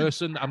meaty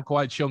person. I'm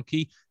quite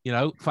chunky,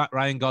 fat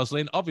Ryan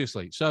Gosling,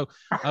 obviously. So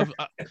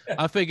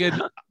I figured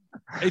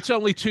it's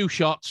only 2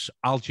 shots.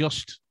 I'll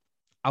just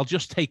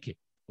take it.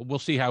 We'll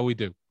see how we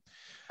do.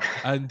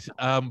 And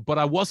but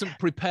I wasn't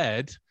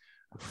prepared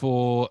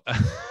for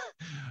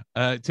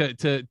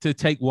to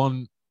take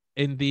one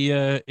in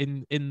the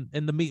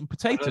meat and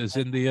potatoes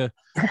in the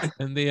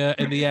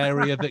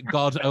area that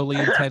God only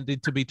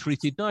intended to be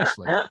treated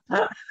nicely,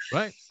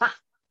 right?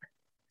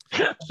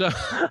 So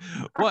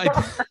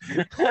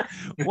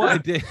what I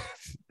did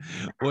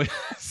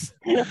was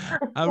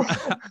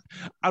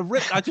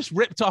I just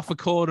ripped off a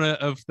corner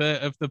of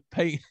the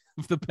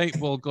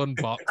paintball gun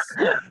box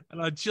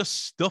and I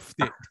just stuffed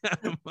it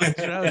down my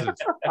trousers.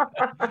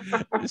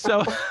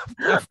 So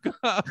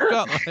I've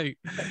got like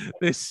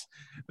this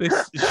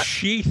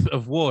sheath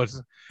of wood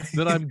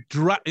that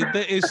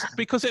that is,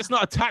 because it's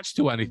not attached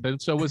to anything.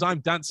 So as I'm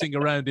dancing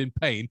around in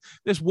pain,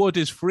 this wood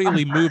is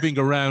freely moving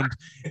around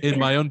in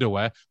my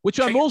underwear, which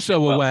I'm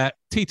also aware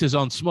teeters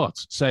on smut,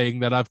 saying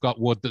that I've got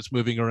wood that's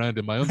moving around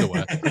in my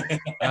underwear.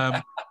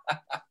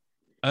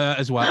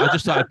 As well. I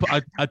just thought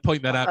I'd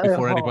point that out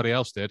before anybody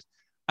else did.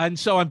 And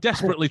so I'm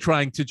desperately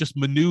trying to just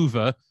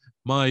maneuver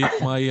my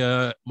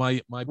package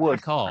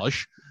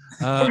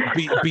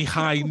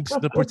behind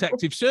the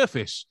protective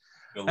surface.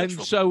 And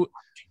so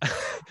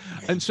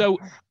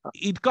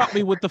he'd got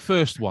me with the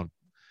first one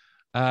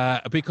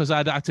because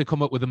I'd had to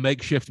come up with a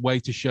makeshift way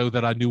to show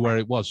that I knew where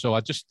it was. So I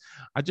just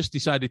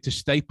decided to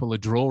staple a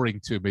drawing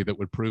to me that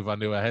would prove I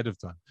knew ahead of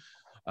time.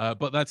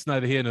 But that's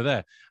neither here nor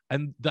there.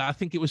 And I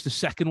think it was the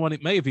second one.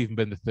 It may have even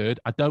been the third.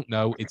 I don't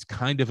know. It's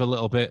kind of a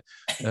little bit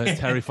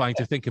terrifying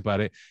to think about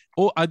it.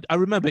 Or I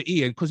remember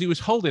Ian, because he was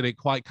holding it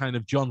quite kind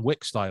of John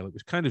Wick style. It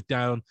was kind of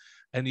down,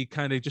 and he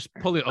kind of just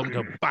pull it up and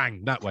go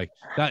bang that way,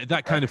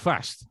 that kind of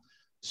fast.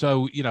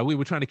 So, we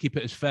were trying to keep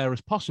it as fair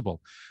as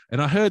possible.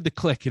 And I heard the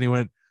click, and he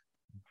went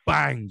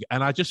bang,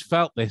 and I just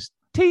felt this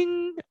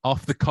ting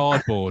off the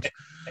cardboard.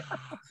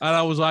 And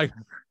I was like,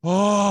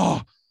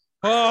 oh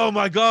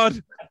my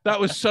God. That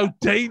was so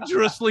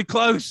dangerously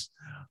close.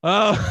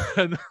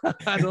 And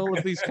all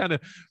of these kind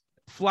of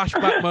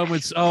flashback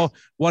moments. Oh,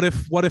 what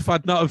if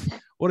I'd not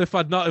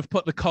have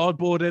put the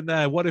cardboard in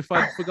there? What if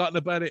I'd forgotten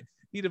about it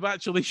he'd have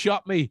actually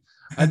shot me,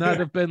 and I'd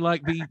have been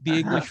like the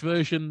English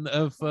version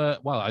of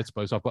well, I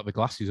suppose I've got the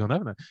glasses on,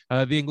 haven't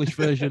I? The English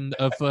version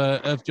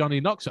of Johnny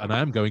Knoxville, and I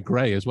am going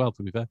grey as well,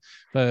 to be fair,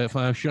 for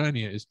how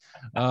shiny it is.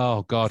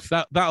 Oh God,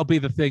 that'll be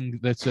the thing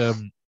that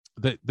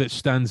that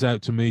stands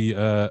out to me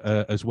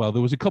as well.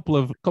 There was a couple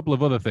of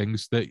other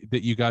things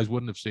that you guys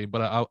wouldn't have seen,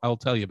 but I'll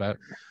tell you about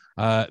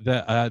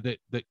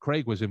that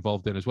Craig was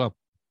involved in as well.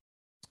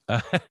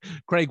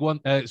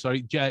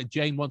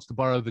 Jane wants to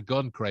borrow the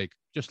gun, Craig.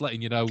 Just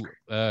letting you know.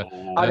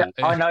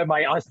 I know,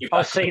 mate.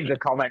 I've seen the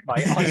comment,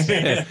 mate.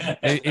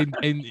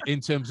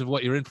 in terms of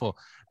what you're in for.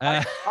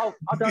 I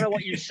don't know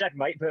what you said,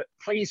 mate, but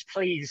please,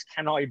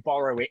 can I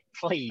borrow it,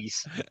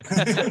 please?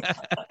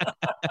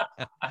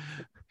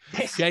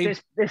 Jane,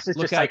 this is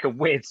just like a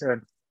weird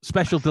turn.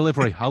 Special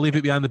delivery. I'll leave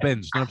it behind the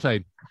bins. You know what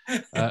I'm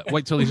saying?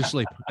 Wait till he's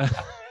asleep.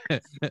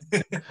 And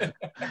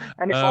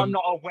if I'm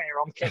not aware,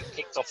 I'm getting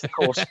kicked off the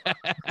course.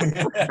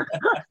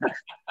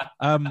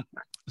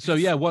 So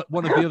yeah,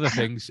 one of the other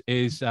things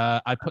is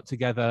I put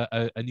together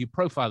a new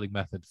profiling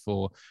method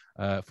for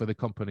the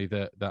company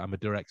that I'm a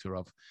director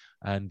of,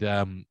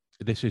 and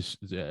this is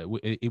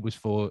it was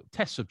for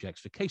test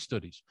subjects, for case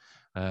studies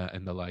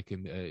and the like.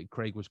 And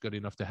Craig was good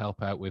enough to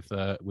help out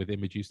with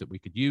images that we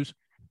could use,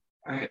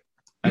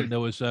 and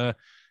there was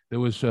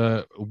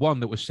one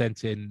that was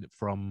sent in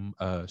from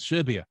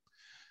Serbia.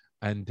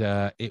 And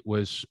it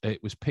was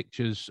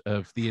pictures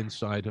of the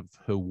inside of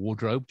her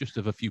wardrobe, just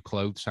of a few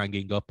clothes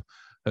hanging up,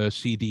 her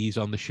CDs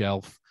on the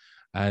shelf,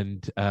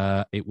 and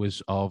it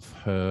was of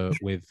her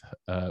with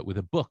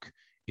a book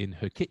in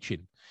her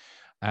kitchen.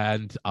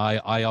 And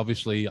I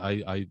obviously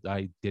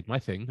did my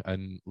thing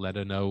and let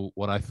her know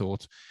what I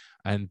thought.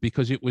 And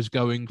because it was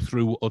going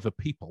through other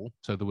people,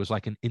 so there was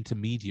like an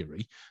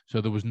intermediary, so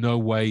there was no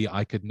way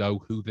I could know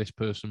who this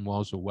person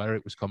was or where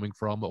it was coming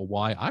from or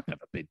why. I've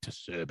never been to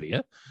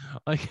Serbia.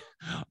 Like,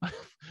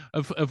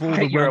 of all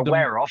the you're random,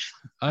 aware of.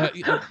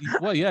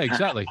 Well, yeah,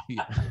 exactly.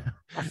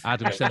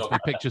 Adam sends me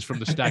pictures from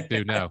the stag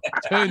do now.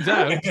 Turns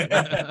out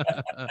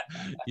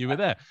you were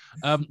there.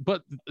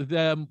 But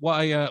what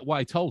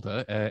I told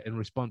her in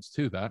response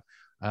to that,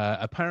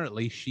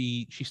 apparently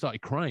she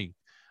started crying.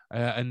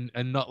 And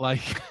not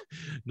like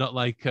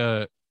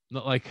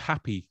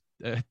happy,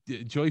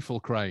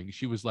 joyful crying.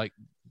 She was like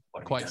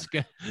quite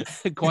scared,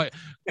 quite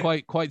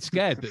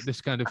scared that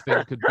this kind of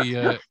thing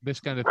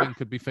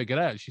could be figured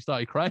out. She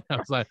started crying. I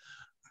was like,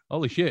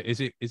 holy shit! Is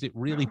it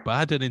really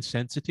bad and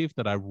insensitive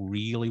that I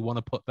really want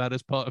to put that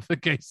as part of the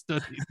case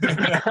study?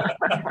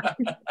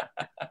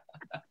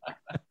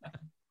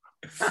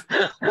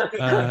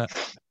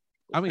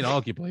 I mean,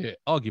 arguably it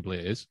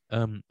is.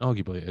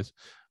 Arguably it is.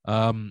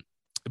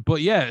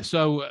 But yeah,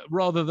 so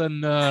rather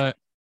than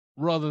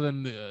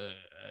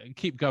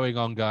keep going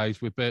on, guys,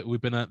 we've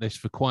been at this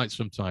for quite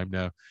some time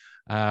now,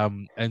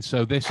 and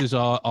so this is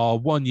our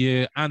 1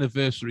 year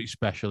anniversary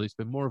special. It's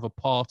been more of a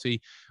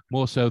party,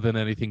 more so than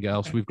anything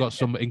else. We've got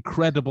some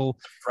incredible.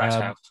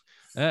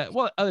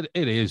 Well,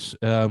 it is.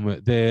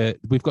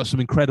 We've got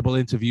some incredible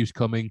interviews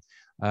coming.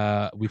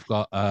 We've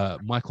got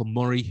Michael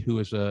Murray, who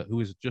is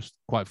just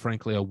quite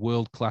frankly a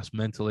world-class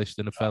mentalist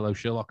and a fellow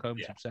Sherlock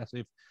Holmes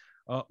obsessive.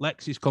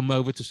 Lex has come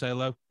over to say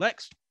hello.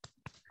 Lex,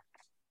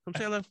 come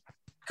say hello.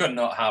 Could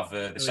not have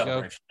the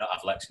celebration, not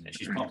have Lex in it.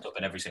 She's popped up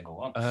in every single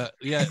one.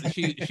 Yeah,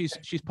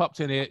 she's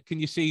popped in here.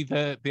 Can you see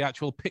the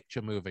actual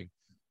picture moving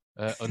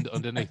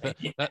underneath?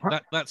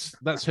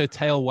 That's her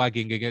tail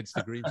wagging against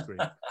the green screen.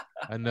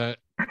 And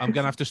I'm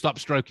gonna have to stop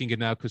stroking her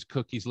now because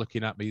Cookie's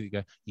looking at me.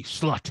 You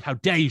slut! How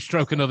dare you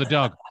stroke another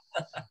dog?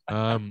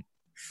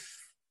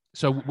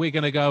 So we're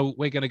gonna go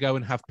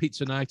and have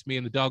pizza night, me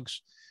and the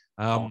dogs.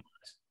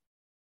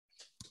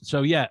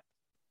 So yeah,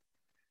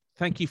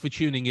 thank you for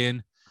tuning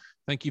in.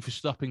 Thank you for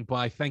stopping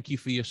by. Thank you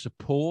for your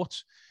support.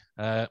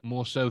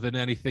 More so than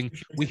anything,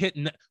 we hit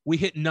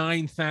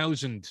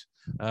 9,000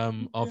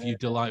 of you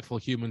delightful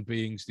human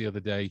beings the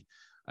other day,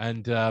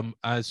 and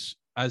as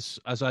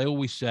I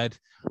always said,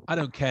 I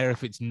don't care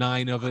if it's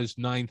 9 of us,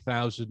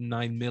 9,000,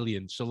 9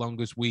 million, so long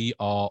as we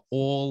are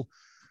all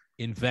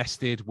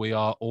invested, we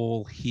are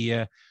all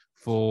here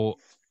for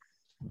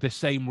the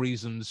same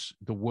reasons,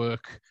 the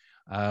work,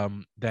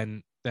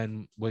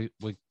 then we're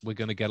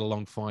going to get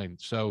along fine.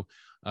 So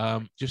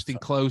just in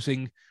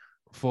closing,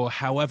 for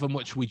however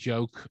much we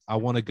joke, I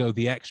want to go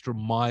the extra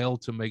mile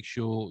to make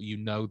sure you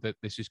know that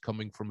this is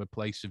coming from a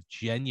place of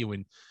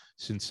genuine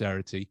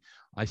sincerity.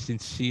 I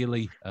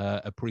sincerely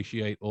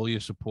appreciate all your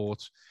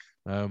support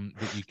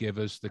that you give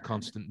us, the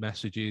constant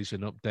messages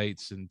and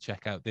updates, and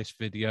check out this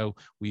video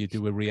where you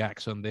do a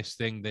reacts on this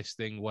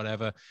thing,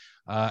 whatever.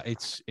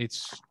 It's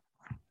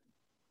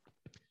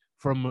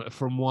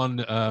from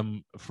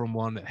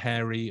one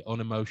hairy,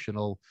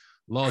 unemotional,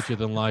 larger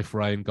than life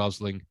Ryan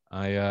Gosling.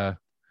 I'm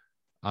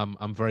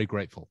very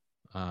grateful.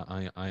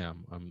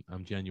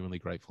 I'm genuinely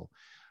grateful.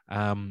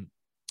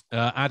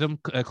 Adam,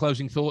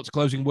 closing thoughts,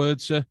 closing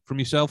words from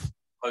yourself.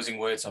 Closing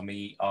words on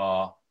me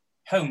are: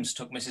 Holmes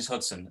took Mrs.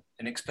 Hudson,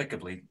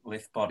 inexplicably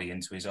lithe body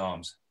into his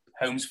arms.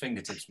 Holmes'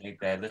 fingertips made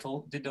their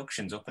little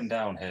deductions up and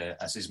down her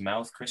as his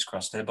mouth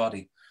crisscrossed her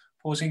body.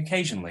 pausing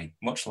occasionally,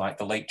 much like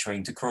the late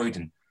train to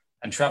Croydon,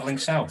 and travelling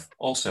south,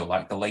 also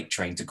like the late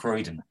train to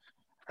Croydon.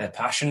 Their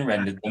passion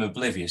rendered them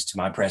oblivious to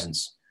my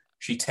presence.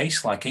 She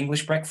tastes like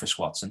English breakfast,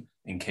 Watson,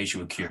 in case you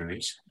were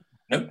curious.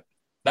 Nope,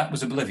 that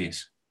was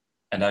oblivious.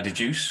 And I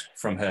deduce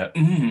from her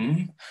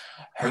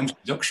home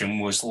seduction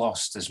was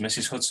lost as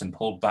Mrs. Hudson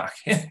pulled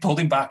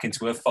him back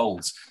into her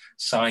folds,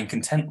 sighing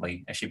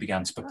contently as she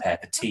began to prepare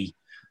the tea.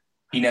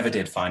 He never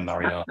did find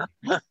Moriarty.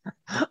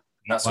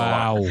 That's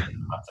all.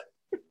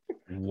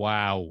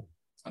 Wow.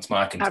 That's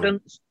my conclusion.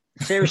 Adam,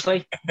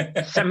 seriously,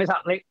 send me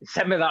that link.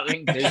 Send me that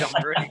link, dude.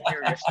 I'm really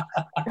curious.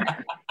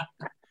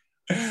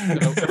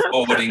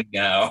 Forwarding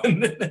now.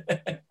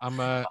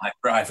 My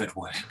private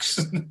works.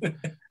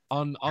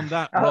 on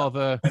that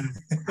rather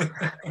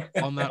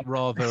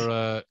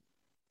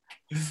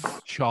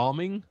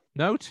charming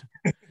note,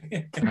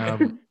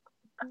 I'm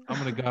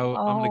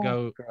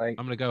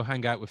gonna go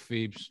hang out with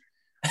Phoebes.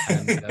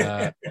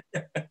 And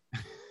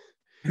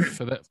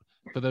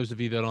for those of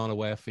you that aren't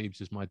aware,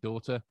 Phoebes is my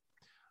daughter.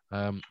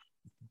 I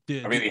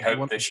really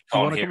hope that she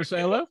can't hear come and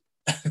say hello.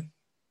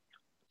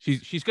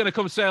 She's going to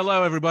come say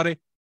hello, everybody.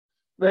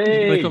 Hey.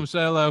 She's going to come say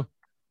hello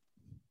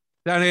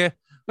down here.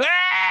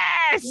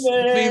 Yes!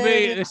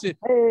 Phoebe,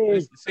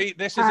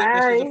 this is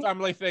a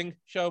family thing.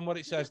 Show them what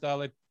it says,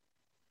 darling.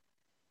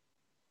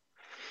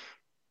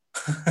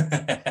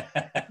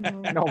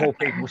 Normal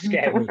people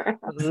scare me.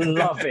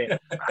 Love it.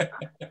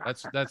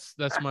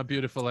 That's my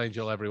beautiful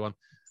angel, everyone.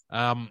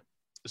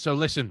 So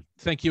listen,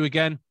 thank you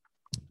again,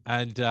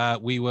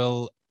 and we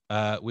will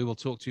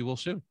talk to you all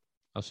soon.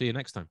 I'll see you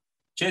next time.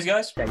 Cheers,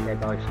 guys. Take care,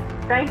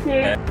 guys. Thank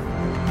you.